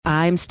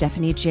I'm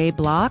Stephanie J.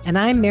 Block. And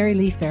I'm Mary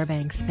Lee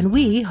Fairbanks. And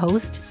we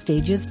host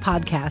Stages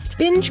Podcast.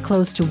 Binge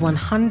close to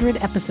 100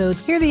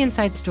 episodes. Hear the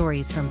inside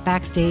stories from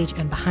backstage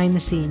and behind the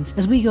scenes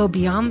as we go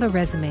beyond the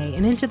resume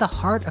and into the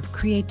heart of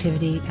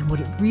creativity and what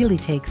it really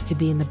takes to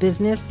be in the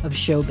business of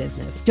show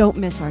business. Don't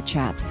miss our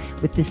chats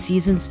with this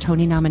season's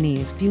Tony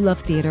nominees. If you love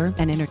theater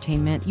and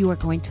entertainment, you are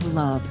going to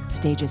love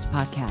Stages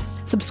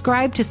Podcast.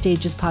 Subscribe to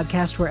Stages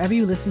Podcast wherever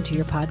you listen to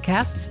your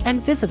podcasts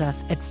and visit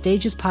us at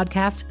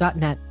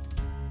stagespodcast.net.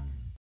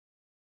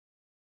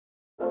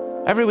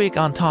 Every week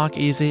on Talk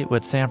Easy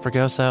with Sam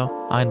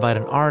Fragoso, I invite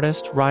an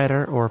artist,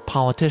 writer, or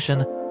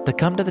politician to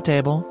come to the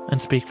table and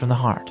speak from the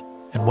heart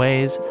in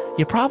ways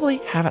you probably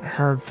haven't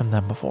heard from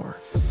them before.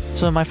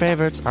 Some of my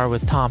favorites are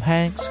with Tom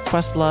Hanks,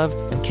 Questlove,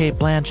 and Cate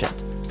Blanchett.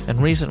 In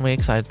recent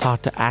weeks, I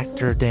talked to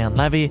actor Dan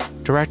Levy,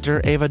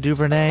 director Ava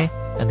DuVernay,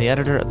 and the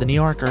editor of The New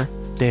Yorker,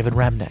 David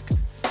Remnick.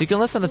 You can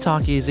listen to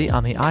Talk Easy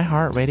on the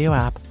iHeartRadio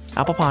app,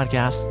 Apple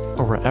Podcasts,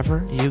 or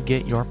wherever you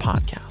get your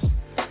podcasts.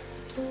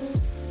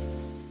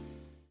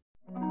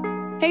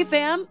 Hey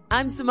fam,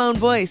 I'm Simone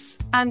Boyce.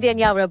 I'm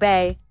Danielle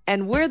Robay.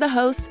 And we're the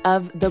hosts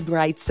of The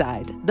Bright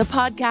Side, the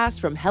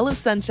podcast from Hello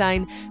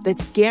Sunshine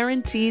that's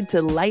guaranteed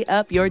to light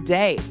up your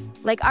day.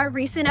 Like our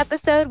recent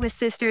episode with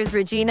sisters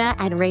Regina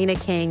and Raina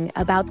King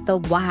about the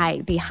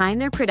why behind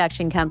their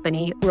production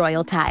company,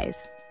 Royal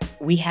Ties.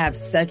 We have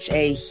such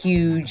a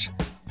huge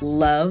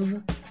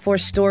love for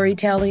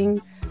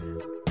storytelling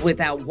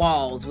without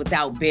walls,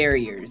 without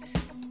barriers.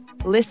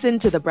 Listen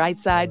to The Bright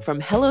Side from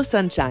Hello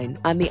Sunshine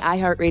on the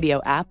iHeartRadio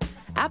app,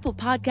 Apple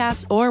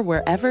Podcasts, or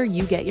wherever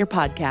you get your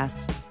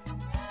podcasts.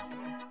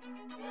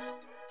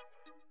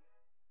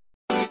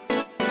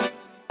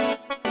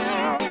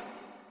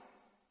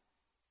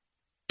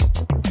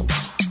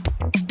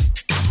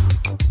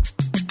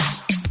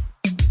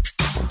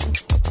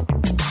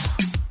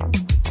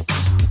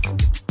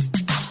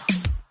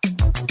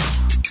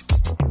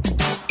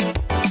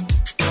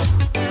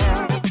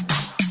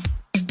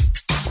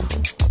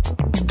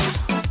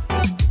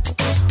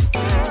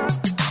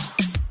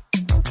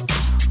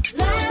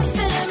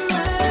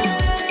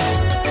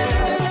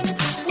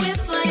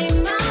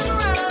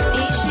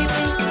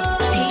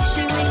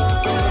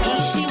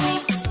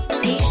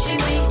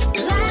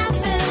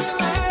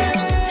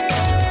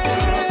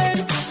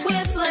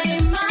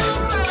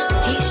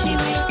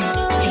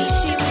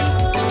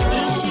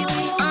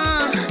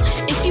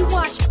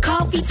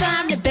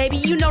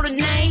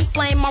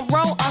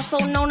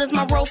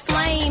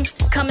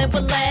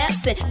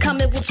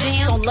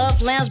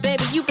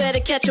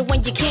 Catch it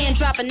when you can,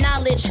 dropping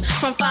knowledge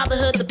from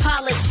fatherhood to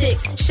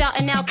politics,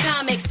 shouting out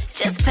comics,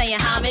 just paying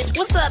homage.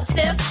 What's up,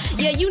 Tiff?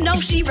 Yeah, you know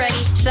she ready.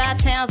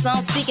 Chi-Town's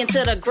on, speaking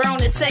to the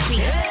grown and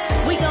sexy.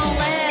 We gon'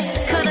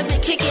 laugh, cut up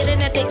and kick it,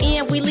 and at the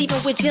end we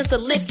leaving with gems to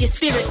lift your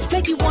spirits,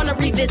 make you wanna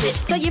revisit.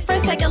 Tell your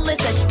friends, take a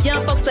listen.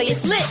 Young folks say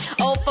it's lit,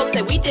 old folks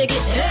say we dig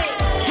it. Hey,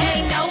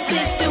 can't no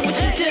bitch do what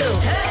you do.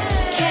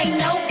 Can't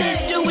no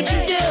bitch do what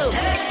you do.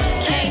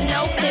 Can't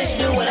no bitch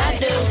do what I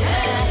do.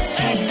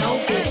 Can't no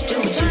bitch do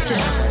what you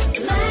do.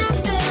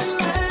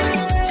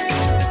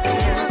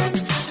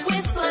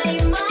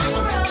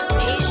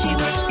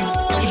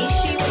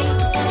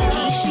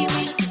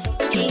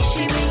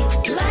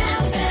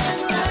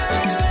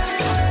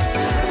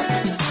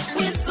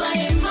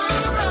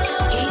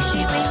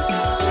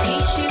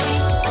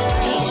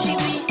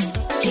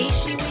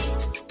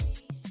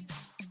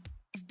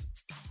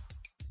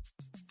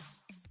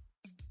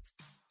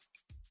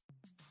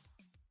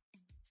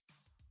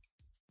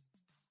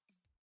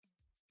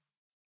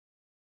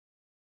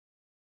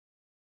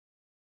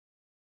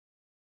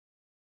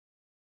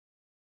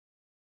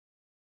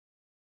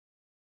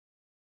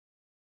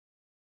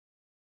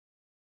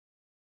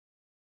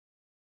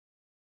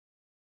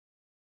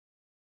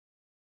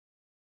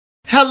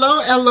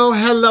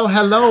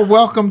 Hello.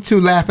 Welcome to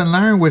Laugh and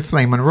Learn with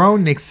Flame Monroe,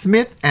 Nick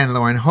Smith, and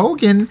Lauren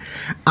Hogan.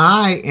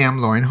 I am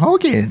Lauren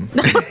Hogan.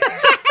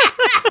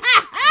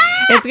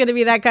 It's going to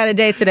be that kind of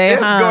day today,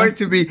 It's going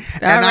to be.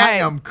 And I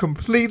am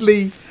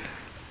completely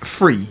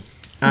free.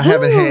 I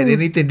haven't had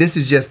anything. This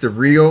is just the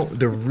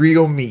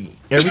real me.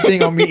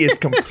 Everything on me is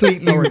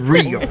completely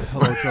real.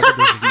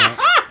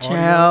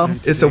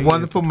 It's a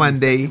wonderful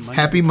Monday.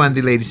 Happy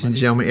Monday, ladies and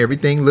gentlemen.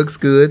 Everything looks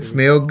good,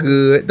 smell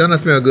good. Don't I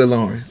smell good,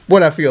 Lauren?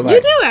 What I feel like?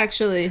 You do,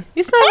 actually.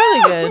 You smell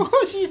really good.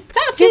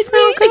 You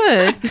smell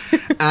good.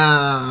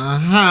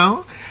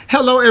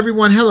 Hello,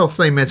 everyone. Hello,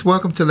 Flamettes.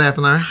 Welcome to Laugh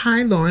and Learn.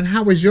 Hi, Lauren.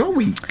 How was your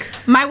week?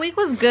 My week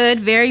was good.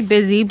 Very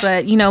busy,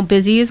 but,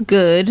 busy is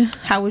good.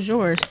 How was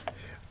yours?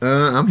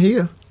 I'm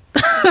here.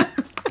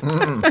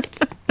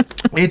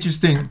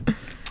 Interesting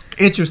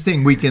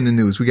interesting week in the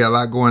news. We got a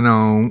lot going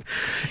on.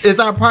 Is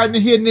our partner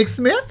here Nick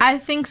Smith? I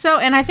think so.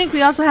 And I think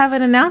we also have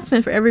an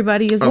announcement for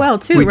everybody as well,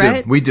 too,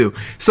 right? We do.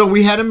 So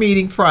we had a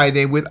meeting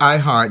Friday with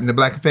iHeart and the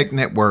Black Effect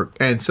Network.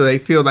 And so they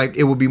feel like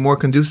it will be more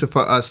conducive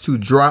for us to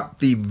drop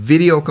the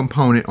video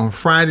component on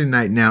Friday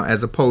night now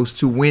as opposed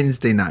to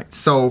Wednesday night.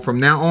 So from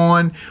now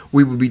on,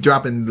 we will be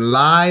dropping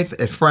live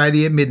at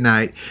Friday at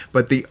midnight,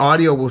 but the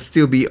audio will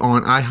still be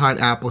on iHeart,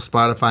 Apple,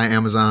 Spotify,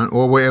 Amazon,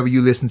 or wherever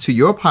you listen to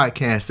your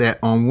podcast at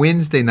on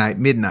Wednesday night,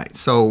 midnight.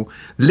 So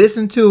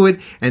listen to it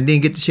and then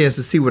get the chance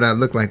to see what I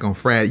look like on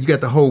Friday. You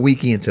got the whole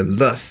weekend to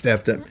lust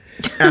after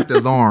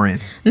Lauren.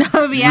 No,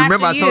 it'll be Remember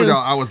after I told you.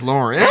 y'all I was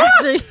Lauren.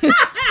 After you.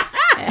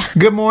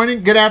 Good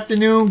morning, good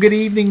afternoon, good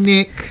evening,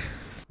 Nick.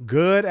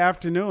 Good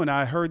afternoon.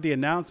 I heard the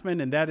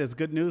announcement, and that is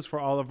good news for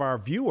all of our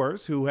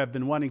viewers who have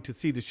been wanting to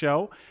see the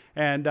show.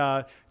 And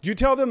did you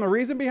tell them the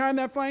reason behind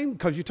that, Flame?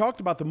 Because you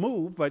talked about the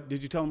move, but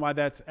did you tell them why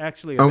that's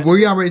actually a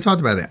we already talked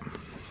about that.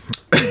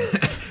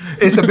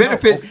 It's a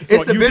benefit.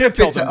 So it's a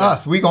benefit to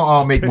us. We're going to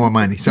all make more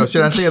money. So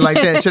should I say it like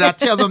that? Should I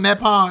tell them that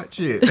part?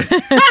 Shit.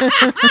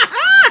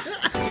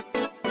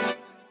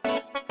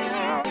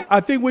 I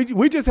think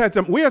we just had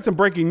some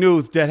breaking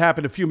news that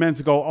happened a few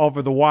minutes ago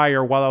over the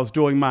wire while I was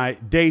doing my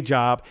day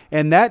job,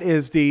 and that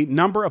is the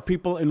number of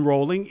people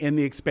enrolling in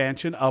the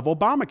expansion of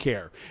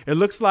Obamacare. It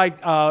looks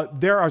like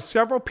there are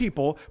several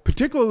people,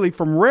 particularly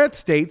from red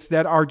states,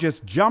 that are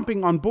just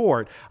jumping on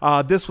board.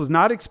 This was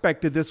not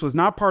expected. This was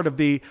not part of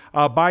the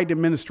Biden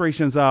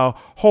administration's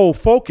whole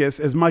focus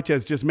as much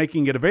as just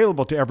making it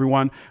available to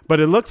everyone. But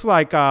it looks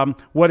like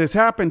what has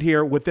happened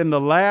here within the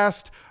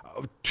last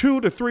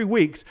 2 to 3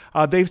 weeks,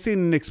 they've seen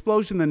an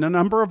explosion in the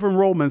number of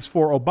enrollments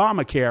for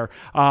Obamacare,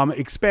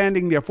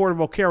 expanding the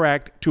Affordable Care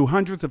Act to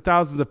hundreds of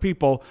thousands of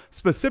people,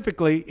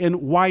 specifically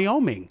in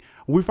Wyoming.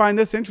 We find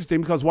this interesting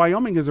because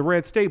Wyoming is a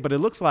red state, but it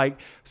looks like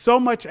so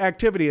much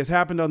activity has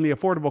happened on the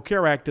Affordable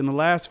Care Act in the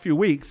last few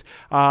weeks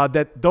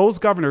that those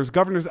governors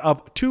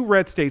of 2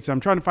 red states,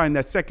 I'm trying to find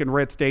that second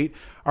red state,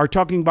 are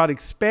talking about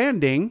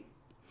expanding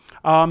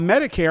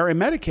Medicare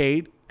and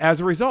Medicaid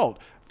as a result.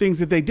 Things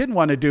that they didn't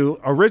want to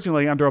do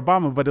originally under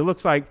Obama, but it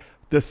looks like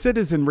the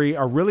citizenry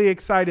are really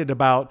excited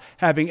about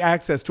having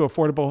access to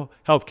affordable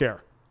health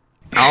care.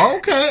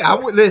 Okay, I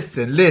would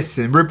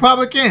listen.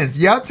 Republicans,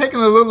 y'all taking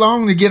a little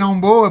long to get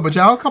on board, but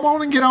y'all come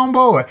on and get on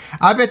board.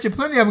 I bet you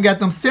plenty of them got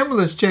them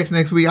stimulus checks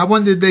next week. I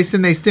wonder if they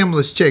send their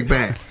stimulus check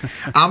back.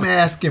 I'm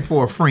asking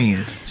for a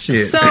friend.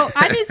 Shit. So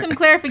I need some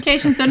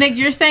clarification. So Nick,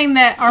 you're saying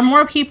that are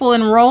more people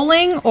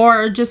enrolling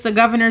or just the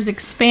governor's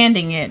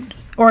expanding it?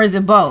 Or is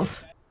it both?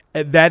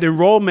 That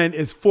enrollment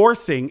is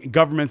forcing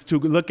governments to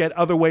look at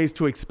other ways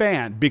to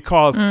expand,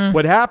 because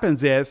what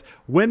happens is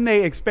when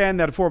they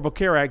expand that Affordable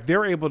Care Act,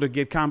 they're able to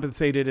get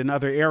compensated in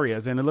other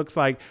areas. And it looks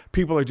like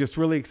people are just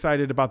really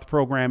excited about the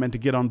program and to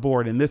get on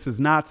board. And this is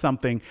not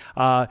something,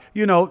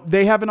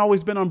 they haven't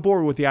always been on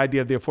board with the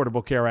idea of the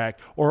Affordable Care Act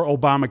or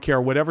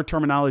Obamacare, whatever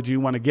terminology you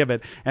want to give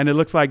it. And it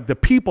looks like the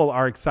people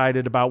are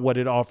excited about what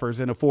it offers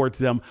and affords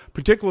them,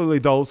 particularly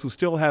those who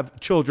still have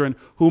children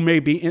who may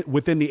be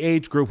within the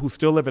age group who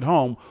still live at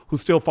home, who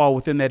still fall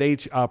within that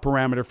age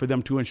parameter for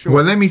them to ensure.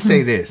 Well, let me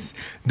say this.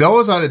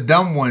 Those are the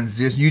dumb ones.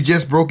 You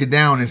just broke it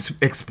down and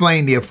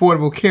explained the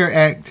Affordable Care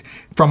Act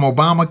from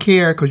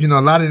Obamacare, because,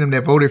 a lot of them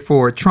that voted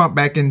for Trump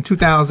back in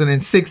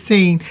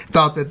 2016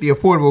 thought that the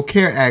Affordable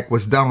Care Act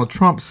was Donald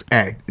Trump's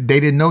act.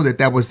 They didn't know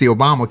that was the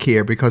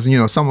Obamacare because,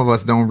 some of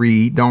us don't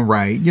read, don't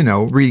write.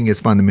 Reading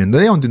is fundamental.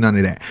 They don't do none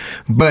of that.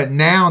 But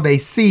now they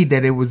see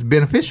that it was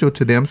beneficial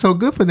to them, so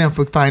good for them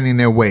for finding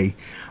their way.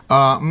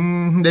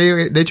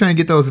 They're trying to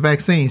get those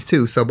vaccines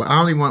too. So, but I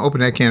don't even want to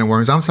open that can of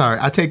worms. I'm sorry.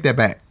 I take that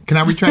back. Can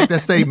I retract that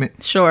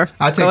statement? Sure.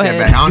 I take that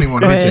back. I don't even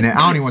want to mention that.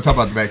 I don't even want to talk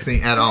about the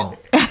vaccine at all.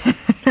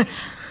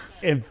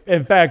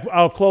 In fact,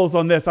 I'll close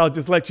on this. I'll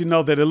just let you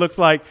know that it looks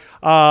like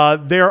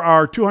there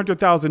are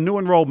 200,000 new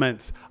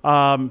enrollments,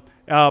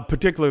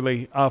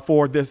 particularly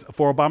for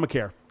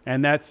Obamacare.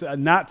 And that's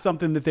not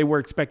something that they were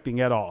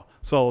expecting at all.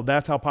 So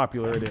that's how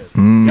popular it is.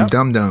 Yep.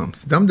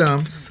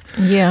 Dum-dums.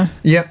 Yeah.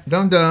 Yep,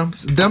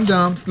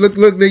 dum-dums.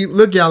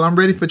 Look, y'all, I'm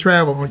ready for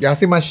travel. Y'all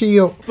see my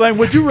shield? Flame,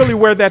 would you really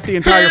wear that the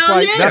entire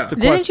flight? Yeah. That's the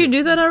question. Didn't you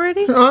do that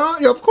already?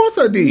 Yeah, of course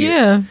I did.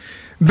 Yeah.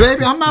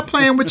 Baby, I'm not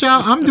playing with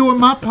y'all. I'm doing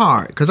my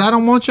part because I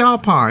don't want y'all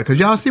part. Because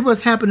y'all see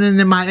what's happening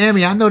in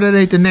Miami. I know that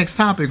ain't the next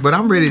topic, but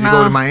I'm ready to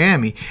go to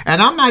Miami.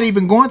 And I'm not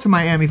even going to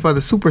Miami for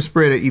the super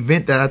spreader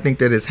event that I think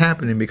that is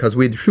happening, because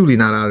we're truly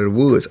not out of the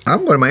woods.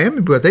 I'm going to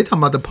Miami because they talking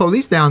about the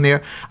police down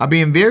there are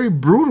being very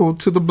brutal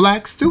to the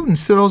black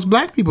students, to those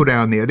black people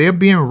down there. They're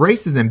being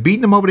racist and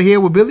beating them over the head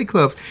with billy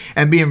clubs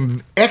and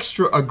being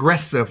extra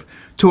aggressive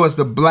towards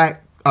the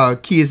black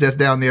kids that's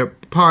down there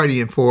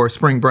partying for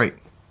spring break.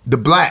 The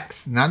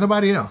blacks, not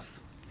nobody else.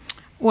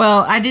 Well,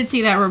 I did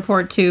see that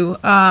report too.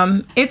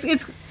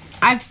 It's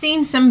I've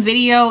seen some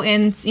video,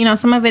 and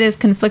some of it is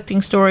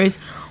conflicting stories.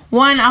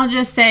 One, I'll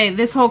just say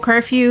this whole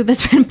curfew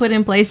that's been put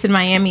in place in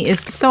Miami is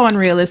so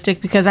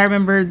unrealistic, because I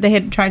remember they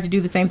had tried to do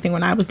the same thing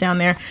when I was down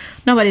there.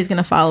 Nobody's going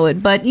to follow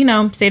it, but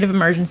state of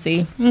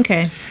emergency.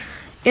 Okay.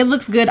 it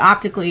looks good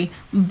optically.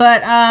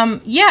 But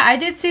yeah, I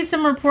did see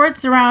some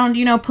reports around,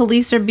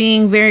 police are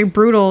being very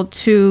brutal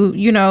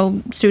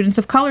to, students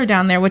of color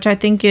down there, which I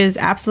think is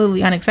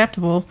absolutely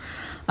unacceptable.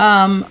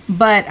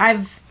 But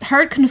I've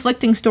heard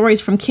conflicting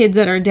stories from kids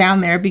that are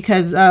down there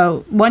because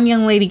one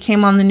young lady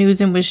came on the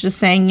news and was just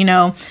saying,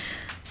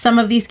 some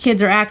of these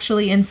kids are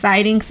actually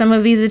inciting some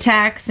of these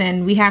attacks,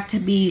 and we have to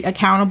be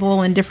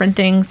accountable and different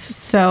things.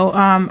 So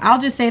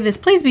I'll just say this.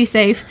 Please be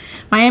safe.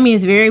 Miami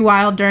is very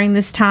wild during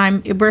this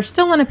time. We're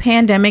still in a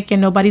pandemic and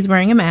nobody's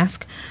wearing a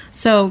mask.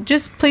 So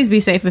just please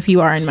be safe if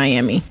you are in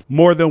Miami.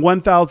 More than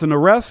 1,000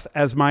 arrests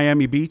as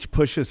Miami Beach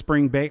pushes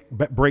spring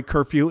break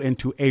curfew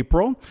into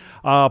April.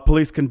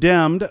 Police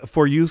condemned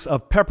for use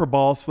of pepper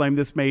balls. Flame,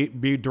 this may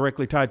be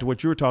directly tied to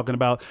what you were talking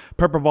about.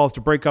 Pepper balls to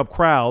break up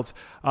crowds.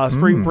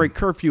 Spring break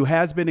curfew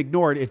has been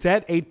ignored. It's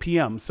at 8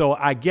 p.m. So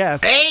I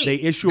guess they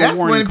issue a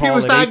warning call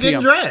at 8 p.m. That's when people start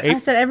getting dressed. I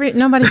said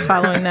nobody's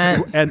following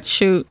that. And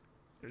shoot.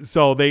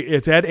 So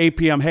it's at 8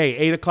 p.m. Hey,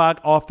 8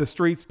 o'clock off the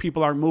streets.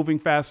 People aren't moving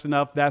fast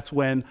enough. That's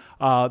when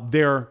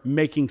they're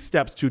making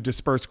steps to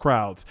disperse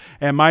crowds.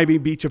 And Miami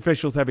Beach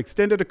officials have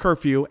extended a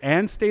curfew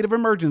and state of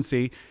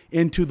emergency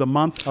into the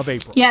month of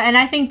April. Yeah, and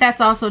I think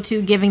that's also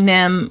giving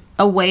them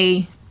a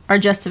way or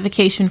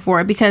justification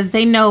for it because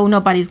they know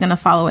nobody's going to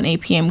follow an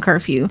 8 p.m.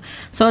 curfew.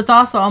 So it's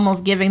also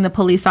almost giving the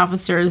police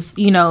officers,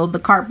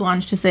 the carte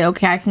blanche to say,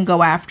 okay, I can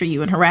go after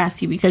you and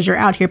harass you because you're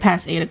out here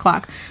past 8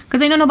 o'clock. Because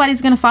they know nobody's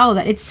going to follow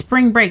that. It's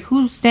spring break.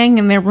 Who's staying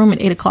in their room at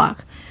 8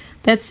 o'clock?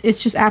 It's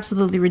just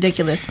absolutely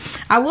ridiculous.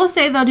 I will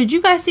say, though, did you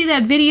guys see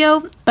that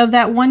video of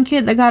that one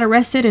kid that got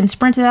arrested and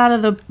sprinted out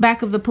of the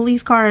back of the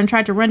police car and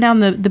tried to run down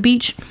the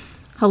beach?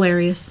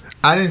 Hilarious.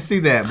 I didn't see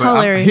that,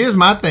 but here's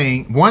my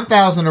thing.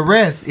 1,000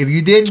 arrests. If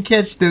you didn't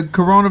catch the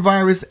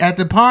coronavirus at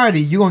the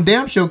party, you're going to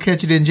damn sure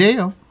catch it in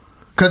jail.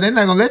 Because they're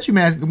not going to let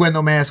you wear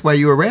no mask while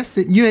you're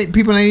arrested.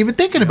 People ain't even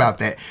thinking about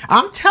that.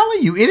 I'm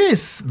telling you, it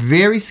is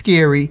very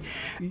scary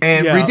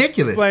and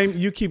ridiculous. Flame,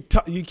 you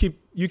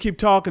keep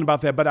talking about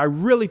that, but I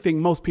really think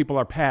most people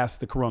are past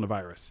the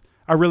coronavirus.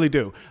 I really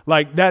do.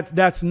 Like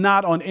that's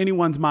not on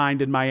anyone's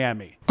mind in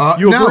Miami.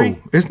 You agree?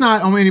 No, it's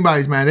not on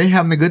anybody's mind. They're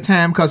having a good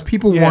time because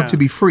people want to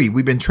be free.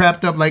 We've been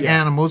trapped up like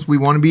animals. We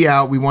want to be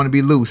out. We want to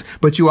be loose.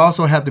 But you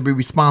also have to be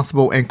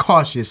responsible and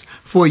cautious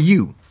for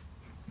you.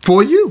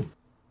 For you.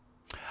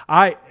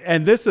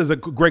 And this is a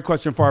great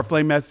question for our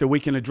Flame Mess that we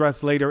can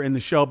address later in the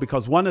show,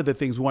 because one of the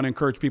things we want to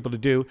encourage people to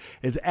do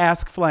is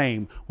ask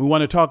Flame. We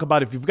want to talk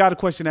about, if you've got a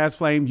question to ask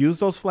Flame, use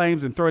those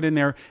flames and throw it in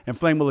there, and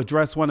Flame will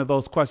address one of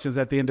those questions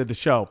at the end of the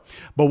show.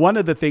 But one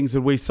of the things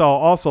that we saw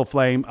also,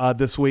 Flame,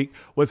 this week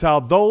was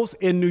how those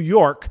in New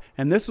York,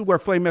 and this is where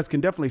Flame Mess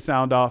can definitely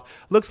sound off,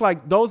 looks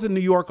like those in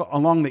New York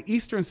along the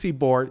eastern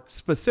seaboard,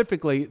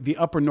 specifically the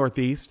upper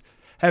Northeast,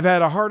 have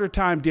had a harder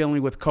time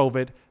dealing with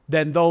COVID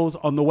than those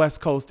on the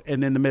West Coast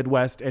and in the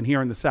Midwest and here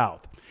in the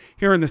South.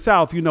 Here in the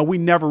South, we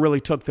never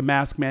really took the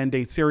mask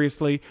mandate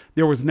seriously.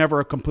 There was never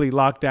a complete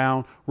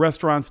lockdown.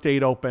 Restaurants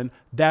stayed open.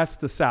 That's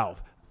the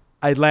South.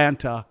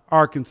 Atlanta,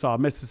 Arkansas,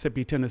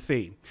 Mississippi,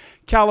 Tennessee.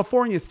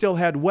 California still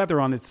had weather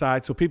on its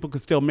side, so people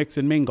could still mix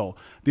and mingle.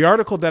 The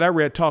article that I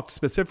read talked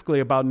specifically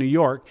about New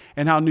York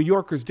and how New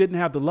Yorkers didn't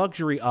have the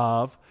luxury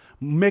of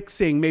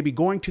mixing, maybe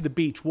going to the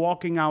beach,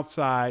 walking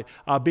outside,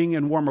 being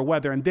in warmer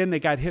weather, and then they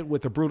got hit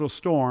with a brutal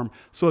storm.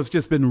 So it's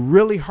just been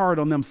really hard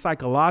on them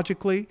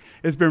psychologically.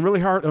 It's been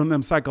really hard on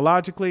them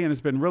psychologically, and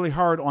it's been really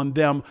hard on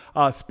them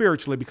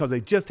spiritually because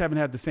they just haven't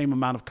had the same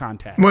amount of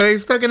contact. Well, they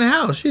stuck in the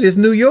house. Shit, it's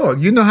New York.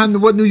 You know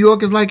what New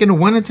York is like in the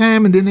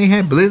wintertime, and then they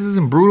had blizzards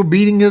and brutal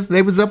beating us.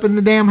 They was up in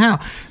the damn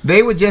house.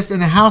 They were just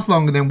in the house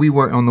longer than we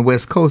were on the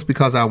West Coast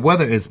because our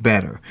weather is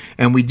better,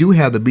 and we do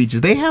have the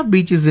beaches. They have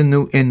beaches in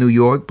New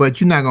York,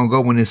 but you're not going to go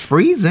when it's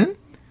freezing.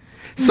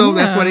 So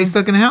that's why they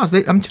stuck in the house.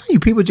 I'm telling you,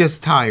 people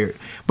just tired.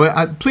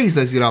 But please,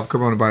 let's get off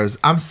coronavirus.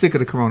 I'm sick of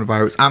the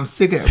coronavirus. I'm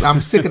sick of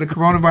the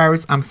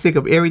coronavirus. I'm sick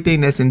of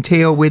everything that's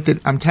entailed with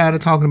it. I'm tired of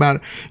talking about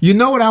it. You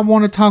know what I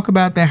want to talk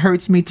about that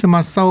hurts me to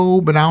my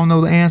soul, but I don't know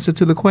the answer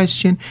to the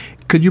question?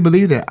 Could you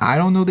believe that? I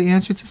don't know the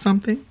answer to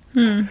something?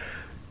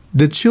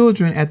 The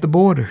children at the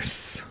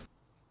borders.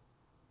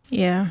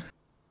 Yeah.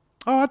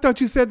 Oh, I thought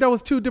you said that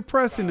was too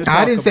depressing to talk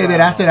I didn't say about.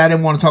 that. I said I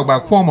didn't want to talk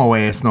about Cuomo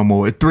ass no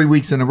more. 3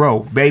 weeks in a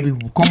row. Baby,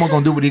 Cuomo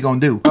going to do what he going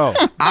to do.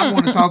 I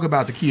want to talk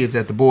about the kids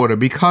at the border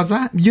because,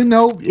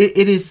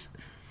 it is...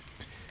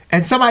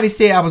 And somebody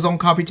said, I was on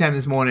Coffee Time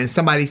this morning, and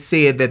somebody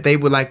said that they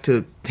would like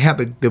to have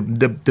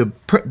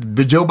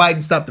the Joe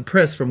Biden stop the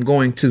press from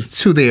going to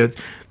there.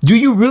 Do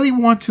you really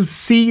want to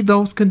see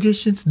those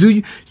conditions? Do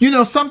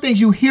you, some things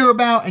you hear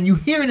about, and you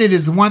hearing it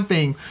is one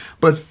thing,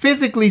 but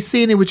physically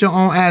seeing it with your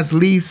own eyes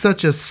leaves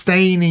such a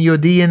stain in your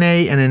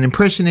DNA and an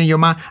impression in your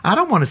mind. I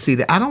don't want to see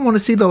that. I don't want to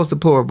see those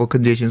deplorable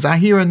conditions. I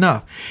hear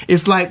enough.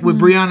 It's like with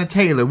Breonna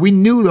Taylor. We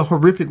knew the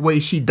horrific way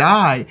she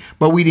died,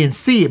 but we didn't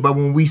see it. But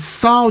when we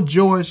saw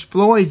George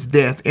Floyd's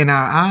death in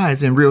our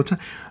eyes in real time,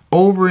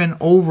 over and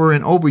over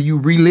and over, you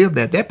relive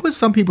that. That puts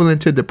some people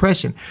into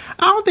depression.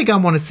 I don't think I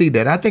want to see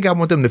that. I think I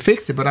want them to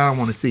fix it, but I don't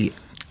want to see it.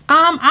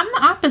 I'm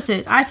the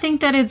opposite. I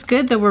think that it's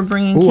good that we're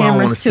bringing Ooh,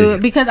 cameras to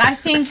it because I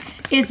think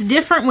it's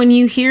different when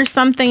you hear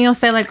something, you'll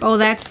say like, oh,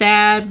 that's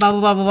sad, blah, blah,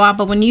 blah, blah, blah.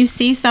 But when you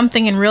see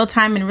something in real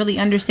time and really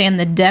understand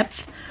the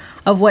depth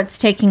of what's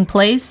taking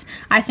place,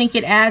 I think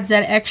it adds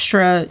that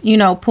extra,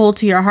 pull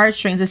to your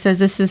heartstrings. It says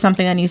this is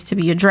something that needs to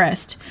be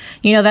addressed.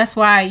 That's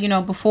why,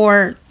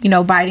 before,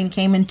 Biden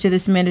came into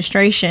this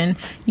administration,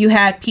 you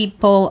had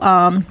people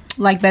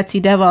like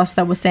Betsy DeVos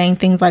that was saying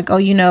things like,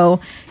 oh,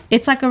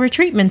 it's like a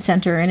retreatment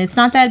center and it's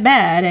not that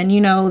bad. And,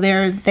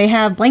 they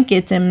have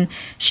blankets. And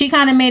she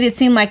kind of made it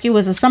seem like it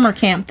was a summer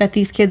camp that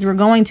these kids were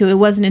going to. It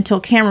wasn't until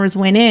cameras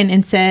went in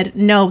and said,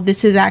 no,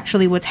 this is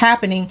actually what's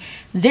happening.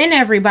 Then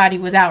everybody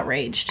was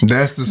outraged.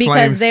 That's the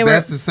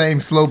same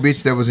slow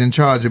bitch that was in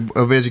charge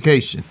of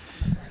education.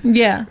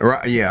 Yeah.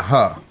 Right. Yeah.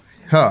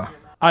 Her.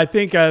 I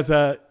think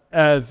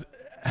as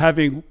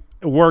having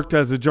worked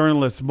as a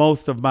journalist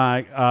most of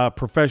my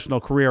professional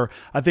career,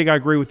 I think I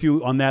agree with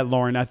you on that,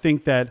 Lauren. I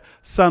think that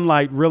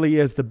sunlight really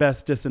is the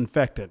best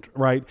disinfectant,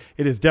 right?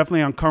 It is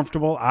definitely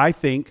uncomfortable. I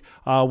think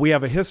we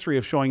have a history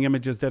of showing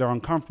images that are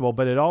uncomfortable,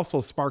 but it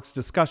also sparks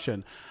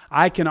discussion.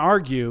 I can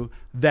argue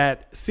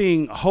that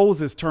seeing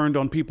hoses turned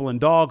on people and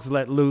dogs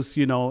let loose,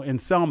 in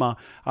Selma,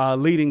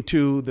 leading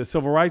to the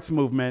civil rights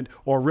movement,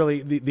 or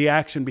really the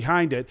action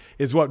behind it,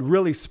 is what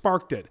really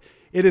sparked it.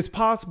 It is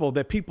possible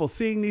that people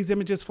seeing these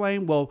images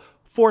flame will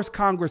force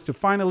Congress to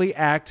finally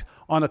act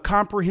on a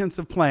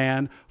comprehensive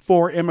plan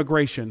for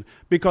immigration,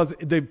 because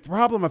the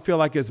problem I feel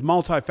like is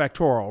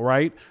multifactorial,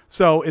 right?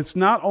 So it's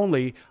not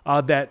only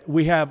that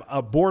we have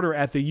a border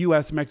at the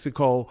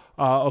U.S.-Mexico,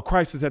 a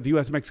crisis at the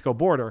U.S.-Mexico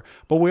border,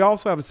 but we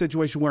also have a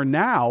situation where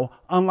now,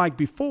 unlike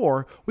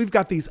before, we've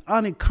got these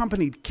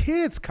unaccompanied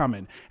kids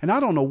coming. And I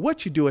don't know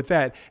what you do with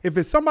that. If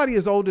it's somebody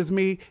as old as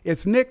me,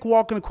 it's Nick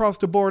walking across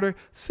the border,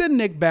 send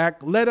Nick back,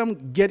 let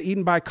him get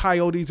eaten by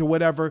coyotes or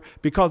whatever,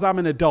 because I'm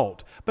an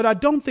adult. But I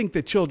don't think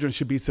that children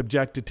should be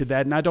subjected to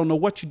that. And I don't know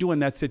what you do in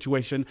that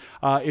situation.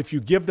 If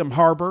you give them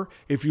harbor,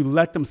 if you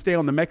let them stay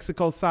on the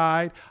Mexico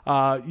side,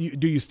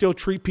 do you still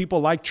treat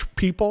people like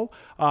people?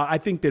 I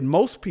think that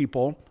most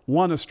people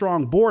want a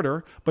strong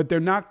border, but they're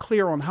not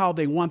clear on how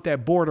they want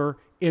that border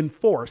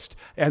enforced.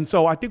 And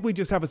so I think we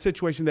just have a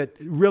situation that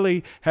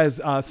really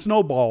has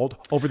snowballed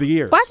over the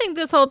years. Well, I think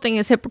this whole thing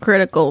is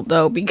hypocritical,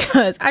 though,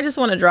 because I just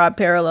want to draw a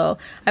parallel.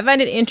 I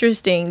find it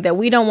interesting that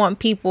we don't want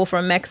people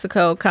from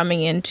Mexico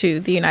coming into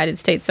the United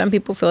States. Some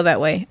people feel that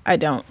way. I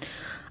don't.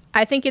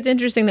 I think it's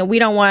interesting that we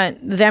don't want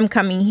them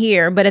coming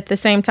here, but at the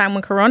same time,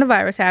 when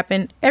coronavirus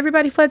happened,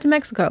 everybody fled to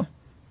Mexico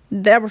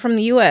that were from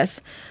the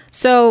U.S.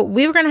 So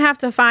we were going to have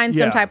to find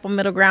some type of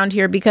middle ground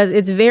here, because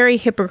it's very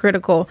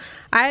hypocritical.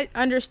 I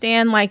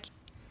understand,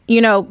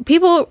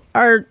 people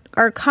are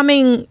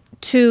coming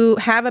to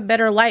have a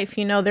better life.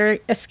 They're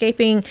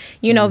escaping,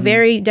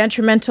 very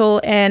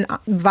detrimental and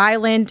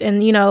violent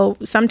and,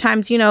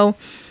 sometimes,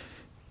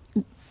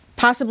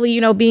 possibly,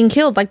 being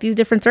killed, like these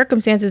different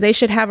circumstances. They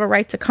should have a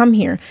right to come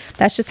here.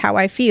 That's just how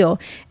I feel.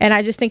 And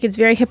I just think it's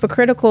very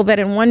hypocritical that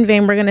in one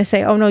vein we're going to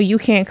say, oh, no, you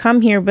can't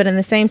come here. But in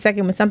the same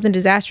second, when something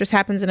disastrous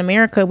happens in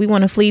America, we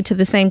want to flee to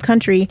the same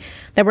country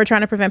that we're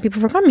trying to prevent people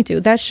from coming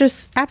to. That's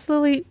just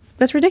absolutely,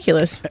 that's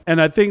ridiculous.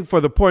 And I think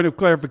for the point of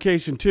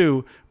clarification,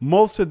 too,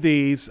 most of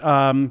these,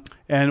 and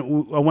I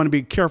want to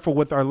be careful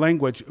with our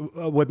language,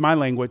 with my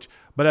language,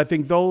 but I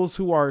think those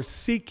who are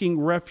seeking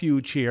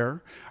refuge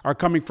here are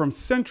coming from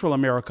Central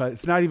America.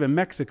 It's not even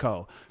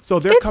Mexico. So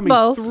they're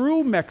coming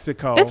through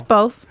Mexico. It's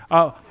both.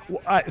 I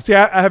hadn't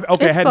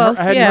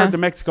heard the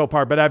Mexico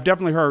part, but I'd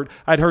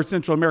heard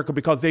Central America,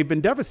 because they've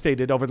been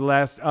devastated over the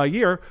last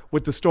year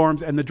with the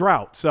storms and the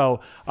drought.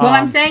 So,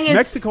 I'm saying it's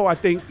Mexico, I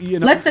think,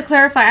 Let's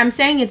clarify. I'm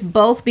saying it's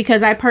both,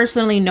 because I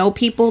personally know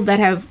people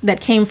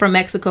that came from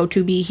Mexico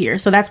to be here.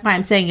 So that's why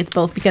I'm saying it's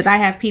both, because I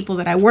have people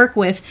that I work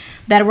with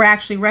that were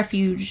actually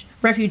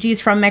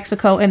refugees from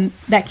Mexico and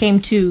that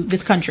came to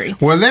this country.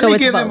 Well, let me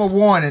give them a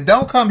warning.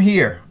 Don't come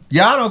here.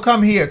 Y'all don't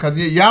come here, because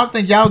y'all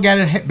think y'all got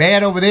it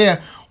bad over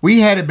there. We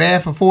had it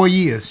bad for 4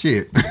 years.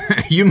 Shit.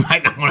 You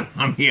might not want to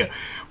come here.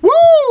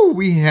 Woo!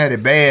 We had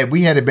it bad.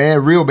 We had it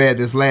bad, real bad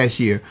this last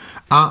year.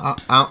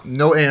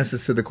 No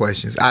answers to the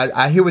questions.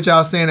 I hear what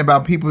y'all saying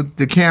about people,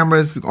 the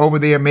cameras over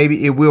there.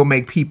 Maybe it will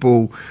make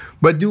people,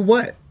 but do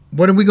what?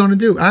 What are we going to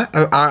do? Are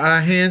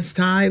our hands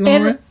tied,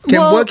 Lauren?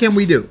 What can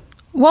we do?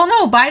 Well,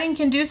 no, Biden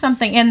can do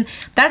something. And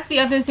that's the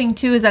other thing,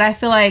 too, is that I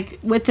feel like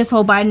with this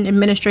whole Biden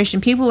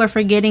administration, people are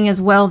forgetting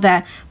as well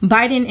that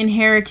Biden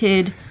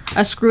inherited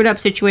a screwed up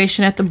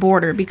situation at the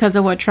border because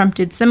of what Trump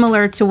did,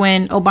 similar to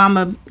when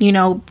Obama,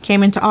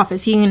 came into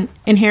office. He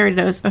inherited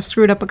a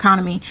screwed up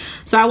economy.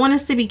 So I want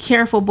us to be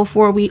careful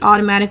before we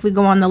automatically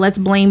go on the let's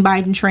blame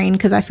Biden train,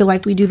 because I feel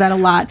like we do that a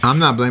lot. I'm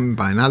not blaming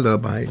Biden. I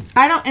love Biden.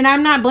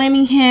 I'm not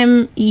blaming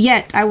him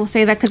yet. I will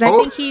say that, because I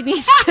think he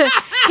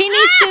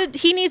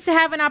needs to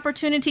have an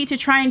opportunity to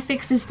try and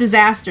fix this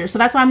disaster. So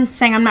that's why I'm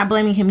saying I'm not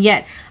blaming him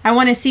yet. I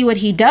want to see what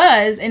he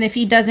does, and if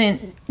he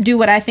doesn't do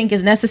what I think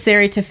is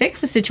necessary to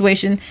fix the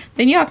situation,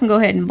 then y'all can go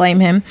ahead and blame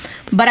him.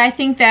 But I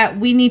think that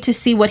we need to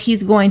see what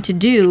he's going to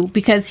do,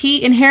 because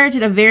he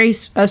inherited a very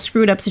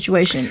screwed up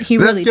situation. Let's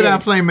really get our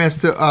Flame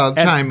Mess to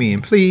chime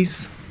in,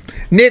 please.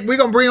 Nick, we're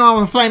going to bring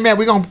on the Flame Mess.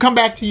 We're going to come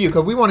back to you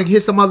because we want to hear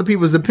some other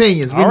people's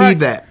opinions. We need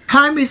that.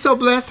 Hi, Me So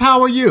Blessed.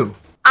 How are you?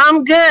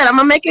 I'm good. I'm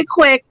going to make it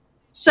quick.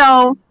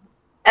 So,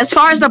 as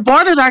far as the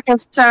borders are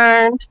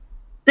concerned,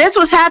 this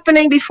was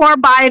happening before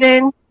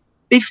Biden,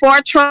 before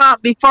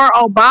Trump, before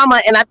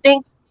Obama, and I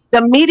think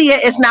the media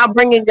is now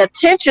bringing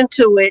attention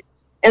to it.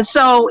 And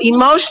so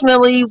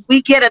emotionally,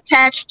 we get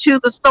attached to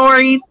the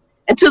stories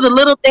and to the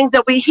little things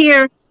that we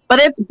hear. But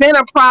it's been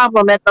a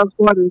problem at those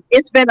borders.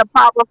 It's been a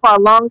problem for a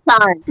long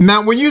time.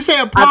 Now, when you say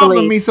a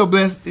problem, Me So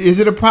Blessed, is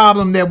it a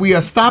problem that we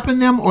are stopping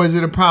them, or is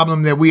it a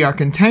problem that we are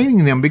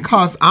containing them?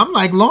 Because I'm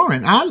like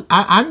Lauren.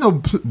 I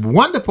know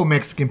wonderful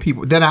Mexican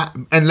people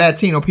and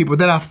Latino people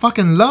that I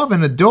fucking love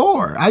and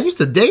adore. I used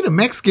to date a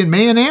Mexican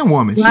man and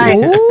woman.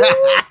 Right.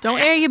 Don't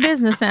air your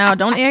business now.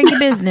 Don't air your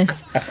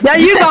business. There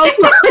you go.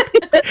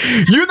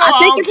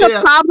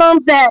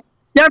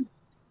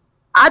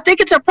 I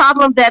think it's a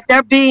problem that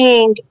they're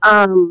being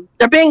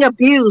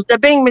abused. They're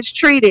being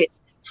mistreated.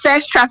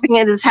 Sex trafficking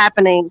is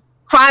happening.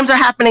 Crimes are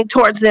happening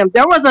towards them.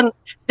 There was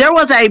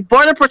a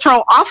Border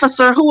Patrol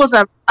officer who was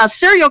a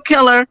serial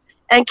killer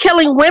and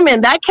killing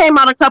women. That came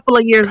out a couple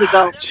of years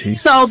ago.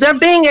 So they're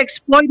being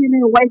exploited in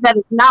a way that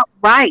is not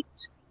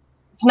right.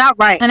 It's not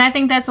right. And I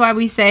think that's why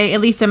we say,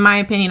 at least in my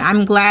opinion,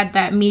 I'm glad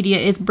that media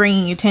is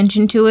bringing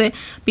attention to it,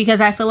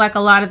 because I feel like a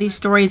lot of these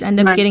stories end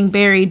up getting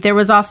buried. There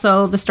was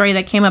also the story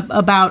that came up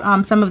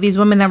about some of these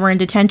women that were in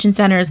detention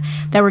centers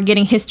that were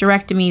getting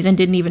hysterectomies and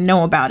didn't even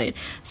know about it.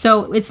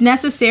 So it's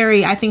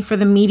necessary, I think, for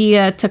the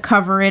media to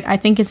cover it. I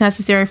think it's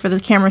necessary for the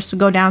cameras to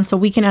go down so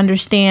we can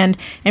understand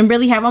and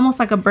really have almost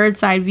like a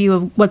bird's eye view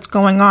of what's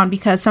going on,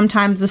 because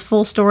sometimes the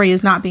full story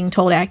is not being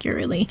told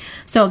accurately.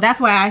 So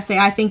that's why I say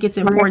I think it's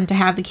important to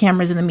have the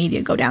cameras in the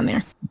media go down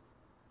there.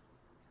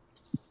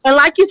 And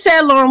like you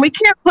said, Lauren, we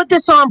can't put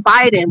this on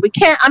Biden. We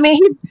can't. I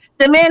mean,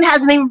 the man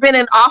hasn't even been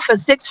in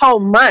office 6 whole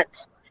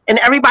months, and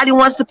everybody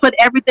wants to put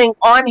everything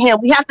on him.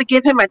 We have to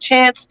give him a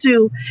chance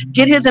to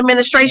get his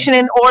administration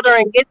in order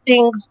and get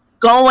things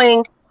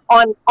going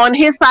on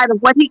his side of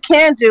what he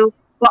can do.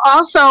 But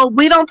also,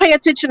 we don't pay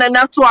attention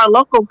enough to our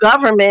local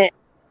government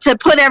to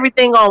put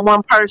everything on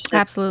one person.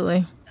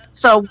 Absolutely.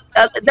 So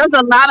there's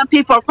a lot of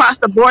people across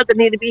the board that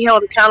need to be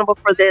held accountable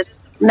for this,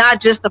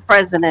 not just the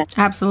president.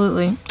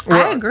 Absolutely.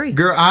 Well, I agree.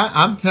 Girl,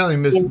 I'm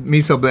telling Miss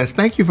Me So Blessed,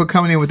 thank you for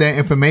coming in with that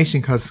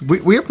information, because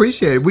we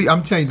appreciate it.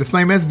 I'm telling you, the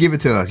Flame Mess give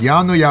it to us.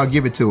 Y'all know y'all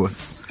give it to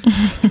us.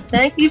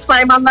 Thank you,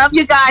 Flame. I love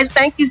you guys.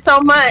 Thank you so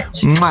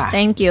much. Mwah.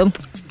 Thank you.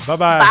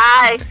 Bye-bye.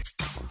 Bye.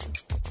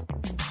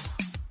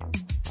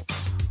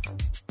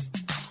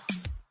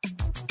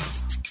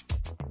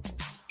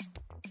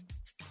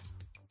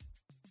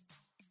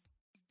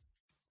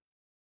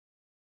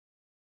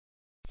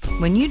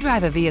 When you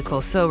drive a vehicle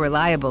so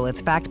reliable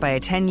it's backed by a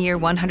 10-year,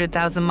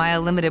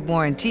 100,000-mile limited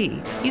warranty,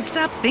 you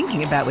stop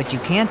thinking about what you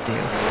can't do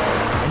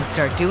and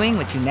start doing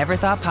what you never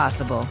thought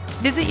possible.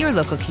 Visit your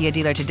local Kia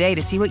dealer today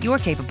to see what you're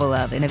capable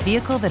of in a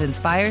vehicle that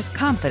inspires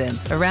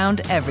confidence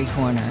around every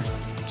corner.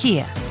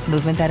 Kia,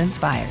 movement that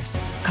inspires.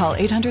 Call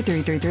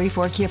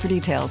 800-333-4KIA for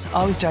details.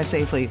 Always drive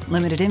safely.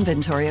 Limited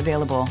inventory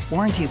available.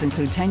 Warranties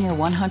include 10-year,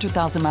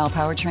 100,000-mile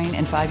powertrain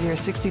and 5-year,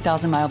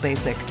 60,000-mile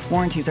basic.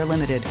 Warranties are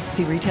limited.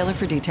 See retailer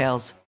for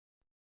details.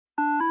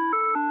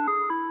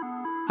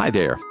 Hi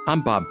there,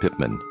 I'm Bob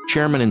Pittman,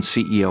 Chairman and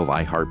CEO of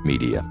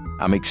iHeartMedia.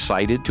 I'm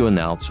excited to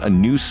announce a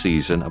new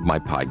season of my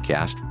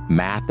podcast,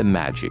 Math and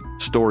Magic,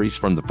 Stories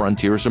from the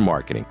Frontiers of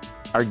Marketing.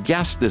 Our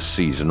guests this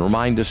season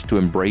remind us to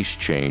embrace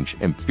change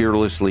and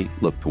fearlessly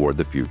look toward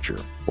the future.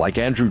 Like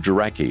Andrew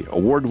Jarecki,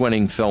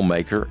 award-winning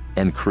filmmaker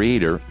and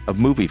creator of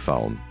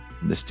MoviePhone.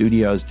 The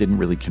studios didn't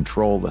really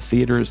control the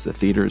theaters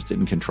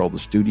didn't control the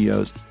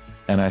studios.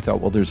 And I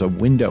thought, well, there's a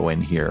window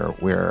in here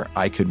where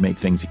I could make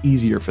things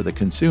easier for the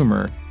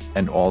consumer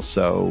and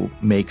also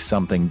make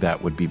something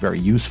that would be very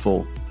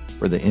useful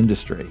for the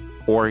industry.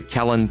 Or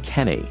Kellen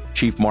Kenny,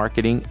 Chief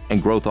Marketing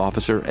and Growth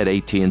Officer at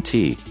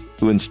AT&T,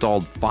 who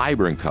installed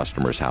fiber in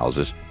customers'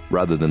 houses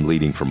rather than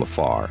leading from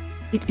afar.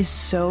 It is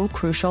so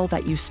crucial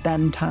that you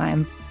spend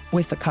time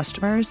with the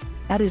customers.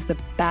 That is the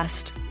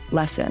best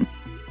lesson.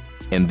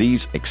 In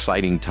these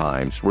exciting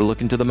times, we're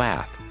looking to the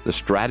math, the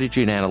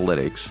strategy and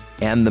analytics,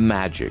 and the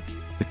magic,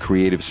 the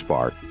creative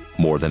spark,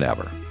 more than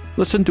ever.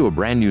 Listen to a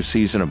brand new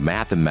season of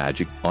Math and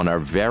Magic on our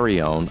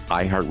very own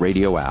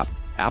iHeartRadio app,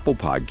 Apple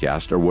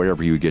Podcast, or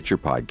wherever you get your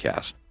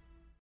podcast.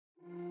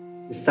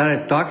 We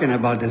started talking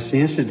about this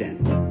incident.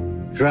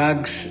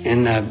 Drugs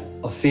and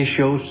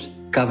officials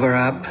cover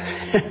up.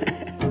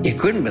 You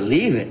couldn't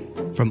believe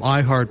it. From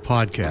iHeart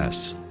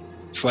Podcasts.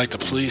 It's like the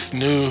police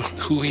knew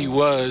who he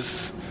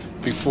was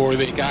before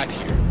they got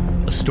here.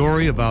 A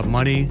story about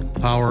money,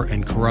 power,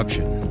 and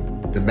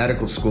corruption. The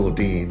medical school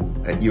dean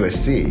at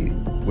USC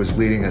was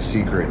leading a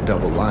secret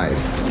double life.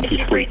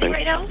 She's breathing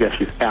right now? Yes,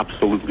 she's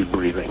absolutely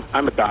breathing.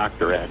 I'm a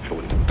doctor,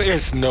 actually.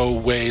 There's no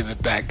way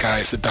that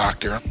guy's a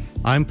doctor.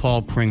 I'm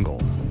Paul Pringle,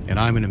 and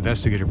I'm an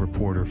investigative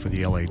reporter for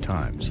the LA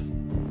Times.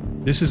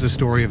 This is the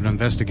story of an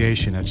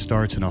investigation that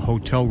starts in a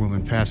hotel room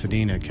in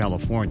Pasadena,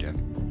 California,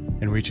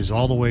 and reaches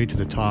all the way to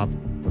the top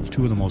of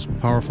two of the most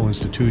powerful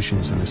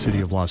institutions in the city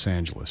of Los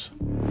Angeles.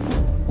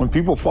 When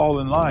people fall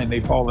in line,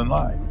 they fall in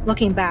line.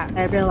 Looking back,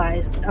 I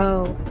realized,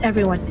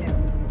 everyone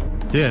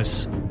knew.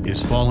 This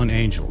is Fallen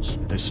Angels,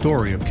 a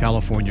story of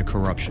California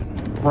corruption.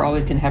 We're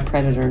always going to have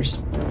predators.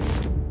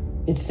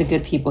 It's the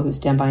good people who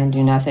stand by and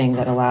do nothing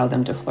that allow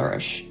them to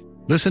flourish.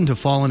 Listen to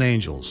Fallen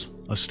Angels,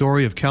 a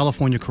story of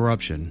California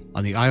corruption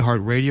on the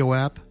iHeartRadio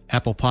app,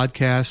 Apple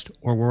Podcast,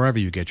 or wherever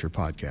you get your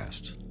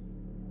podcasts.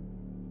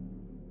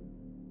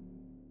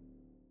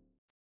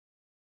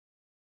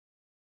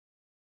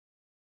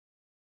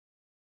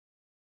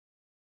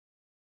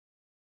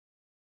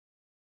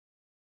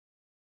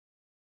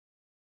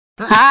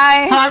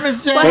 Hi. Hi,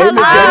 Miss Jess. Hey,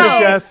 Miss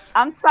Jess.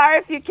 I'm sorry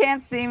if you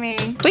can't see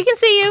me. We can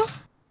see you.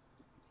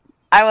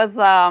 I was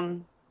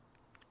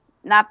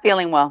not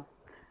feeling well.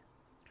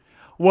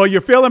 Well,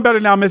 you're feeling better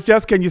now, Miss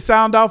Jess. Can you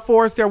sound out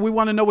for us there? We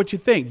want to know what you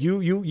think.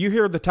 You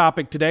hear the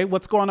topic today.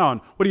 What's going on?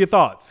 What are your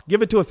thoughts?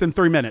 Give it to us in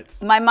 3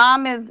 minutes. My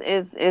mom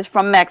is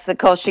from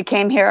Mexico. She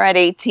came here at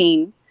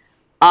 18.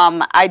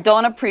 I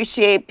don't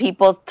appreciate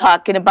people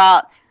talking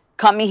about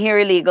coming here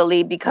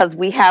illegally because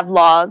we have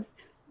laws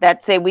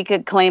that say we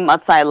could claim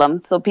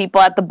asylum. So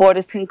people at the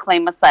borders can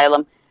claim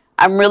asylum.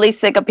 I'm really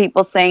sick of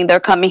people saying they're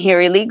coming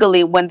here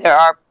illegally when there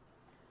are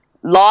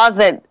laws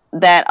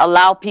that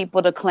allow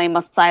people to claim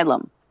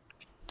asylum.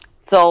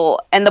 So,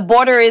 and the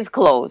border is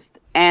closed,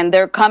 and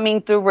they're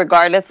coming through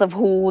regardless of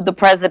who the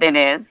president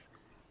is.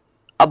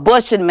 A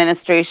Bush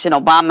administration,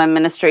 Obama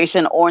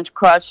administration, Orange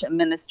Crush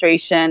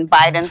administration,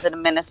 Biden's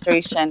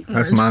administration.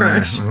 That's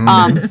mine.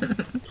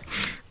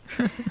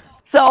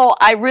 So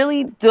I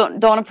really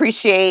don't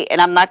appreciate, and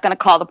I'm not going to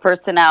call the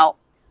person out,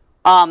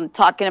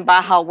 talking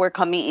about how we're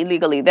coming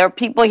illegally. There are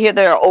people here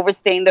that are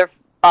overstaying their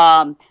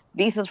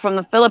visas from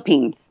the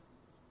Philippines.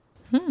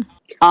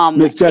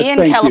 Ms. Jess, in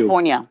thank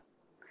California. You.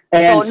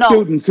 And So, no.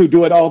 students who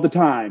do it all the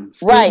time.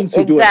 Students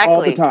who do it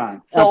all the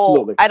time. So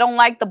Absolutely. I don't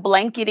like the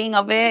blanketing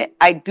of it.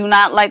 I do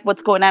not like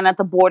what's going on at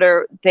the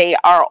border. They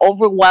are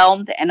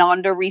overwhelmed and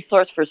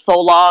under-resourced for so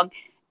long.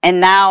 And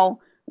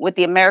now with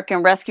the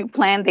American Rescue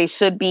Plan, they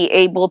should be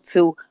able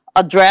to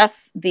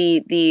address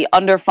the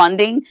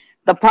underfunding.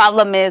 The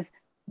problem is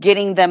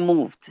getting them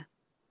moved.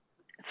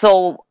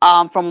 So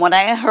from what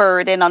I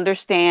heard and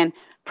understand,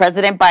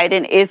 President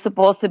Biden is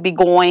supposed to be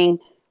going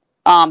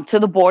to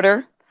the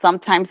border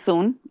sometime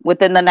soon,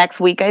 within the next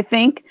week, I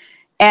think.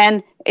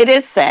 And it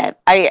is sad.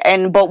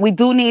 But we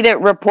do need it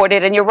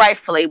reported, and you're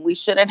rightfully, we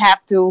shouldn't have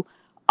to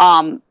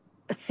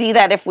see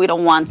that if we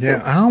don't want to.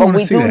 Yeah, I don't want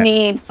to see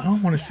that. I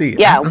don't want to see it.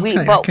 Yeah,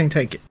 I can't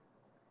take it.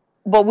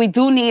 But we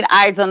do need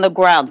eyes on the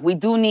ground. We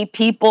do need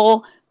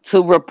people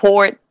to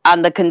report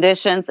on the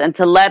conditions and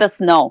to let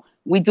us know.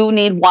 We do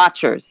need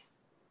watchers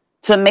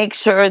to make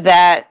sure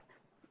that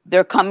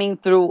they're coming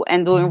through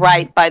and doing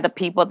right by the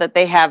people that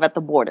they have at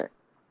the border.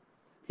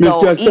 Ms.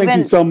 Jess, thank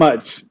you so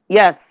much.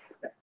 Yes.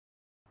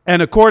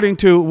 And according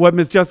to what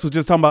Ms. Jess was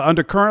just talking about,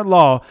 under current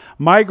law,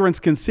 migrants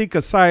can seek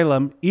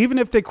asylum even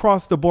if they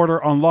cross the border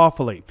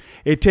unlawfully.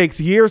 It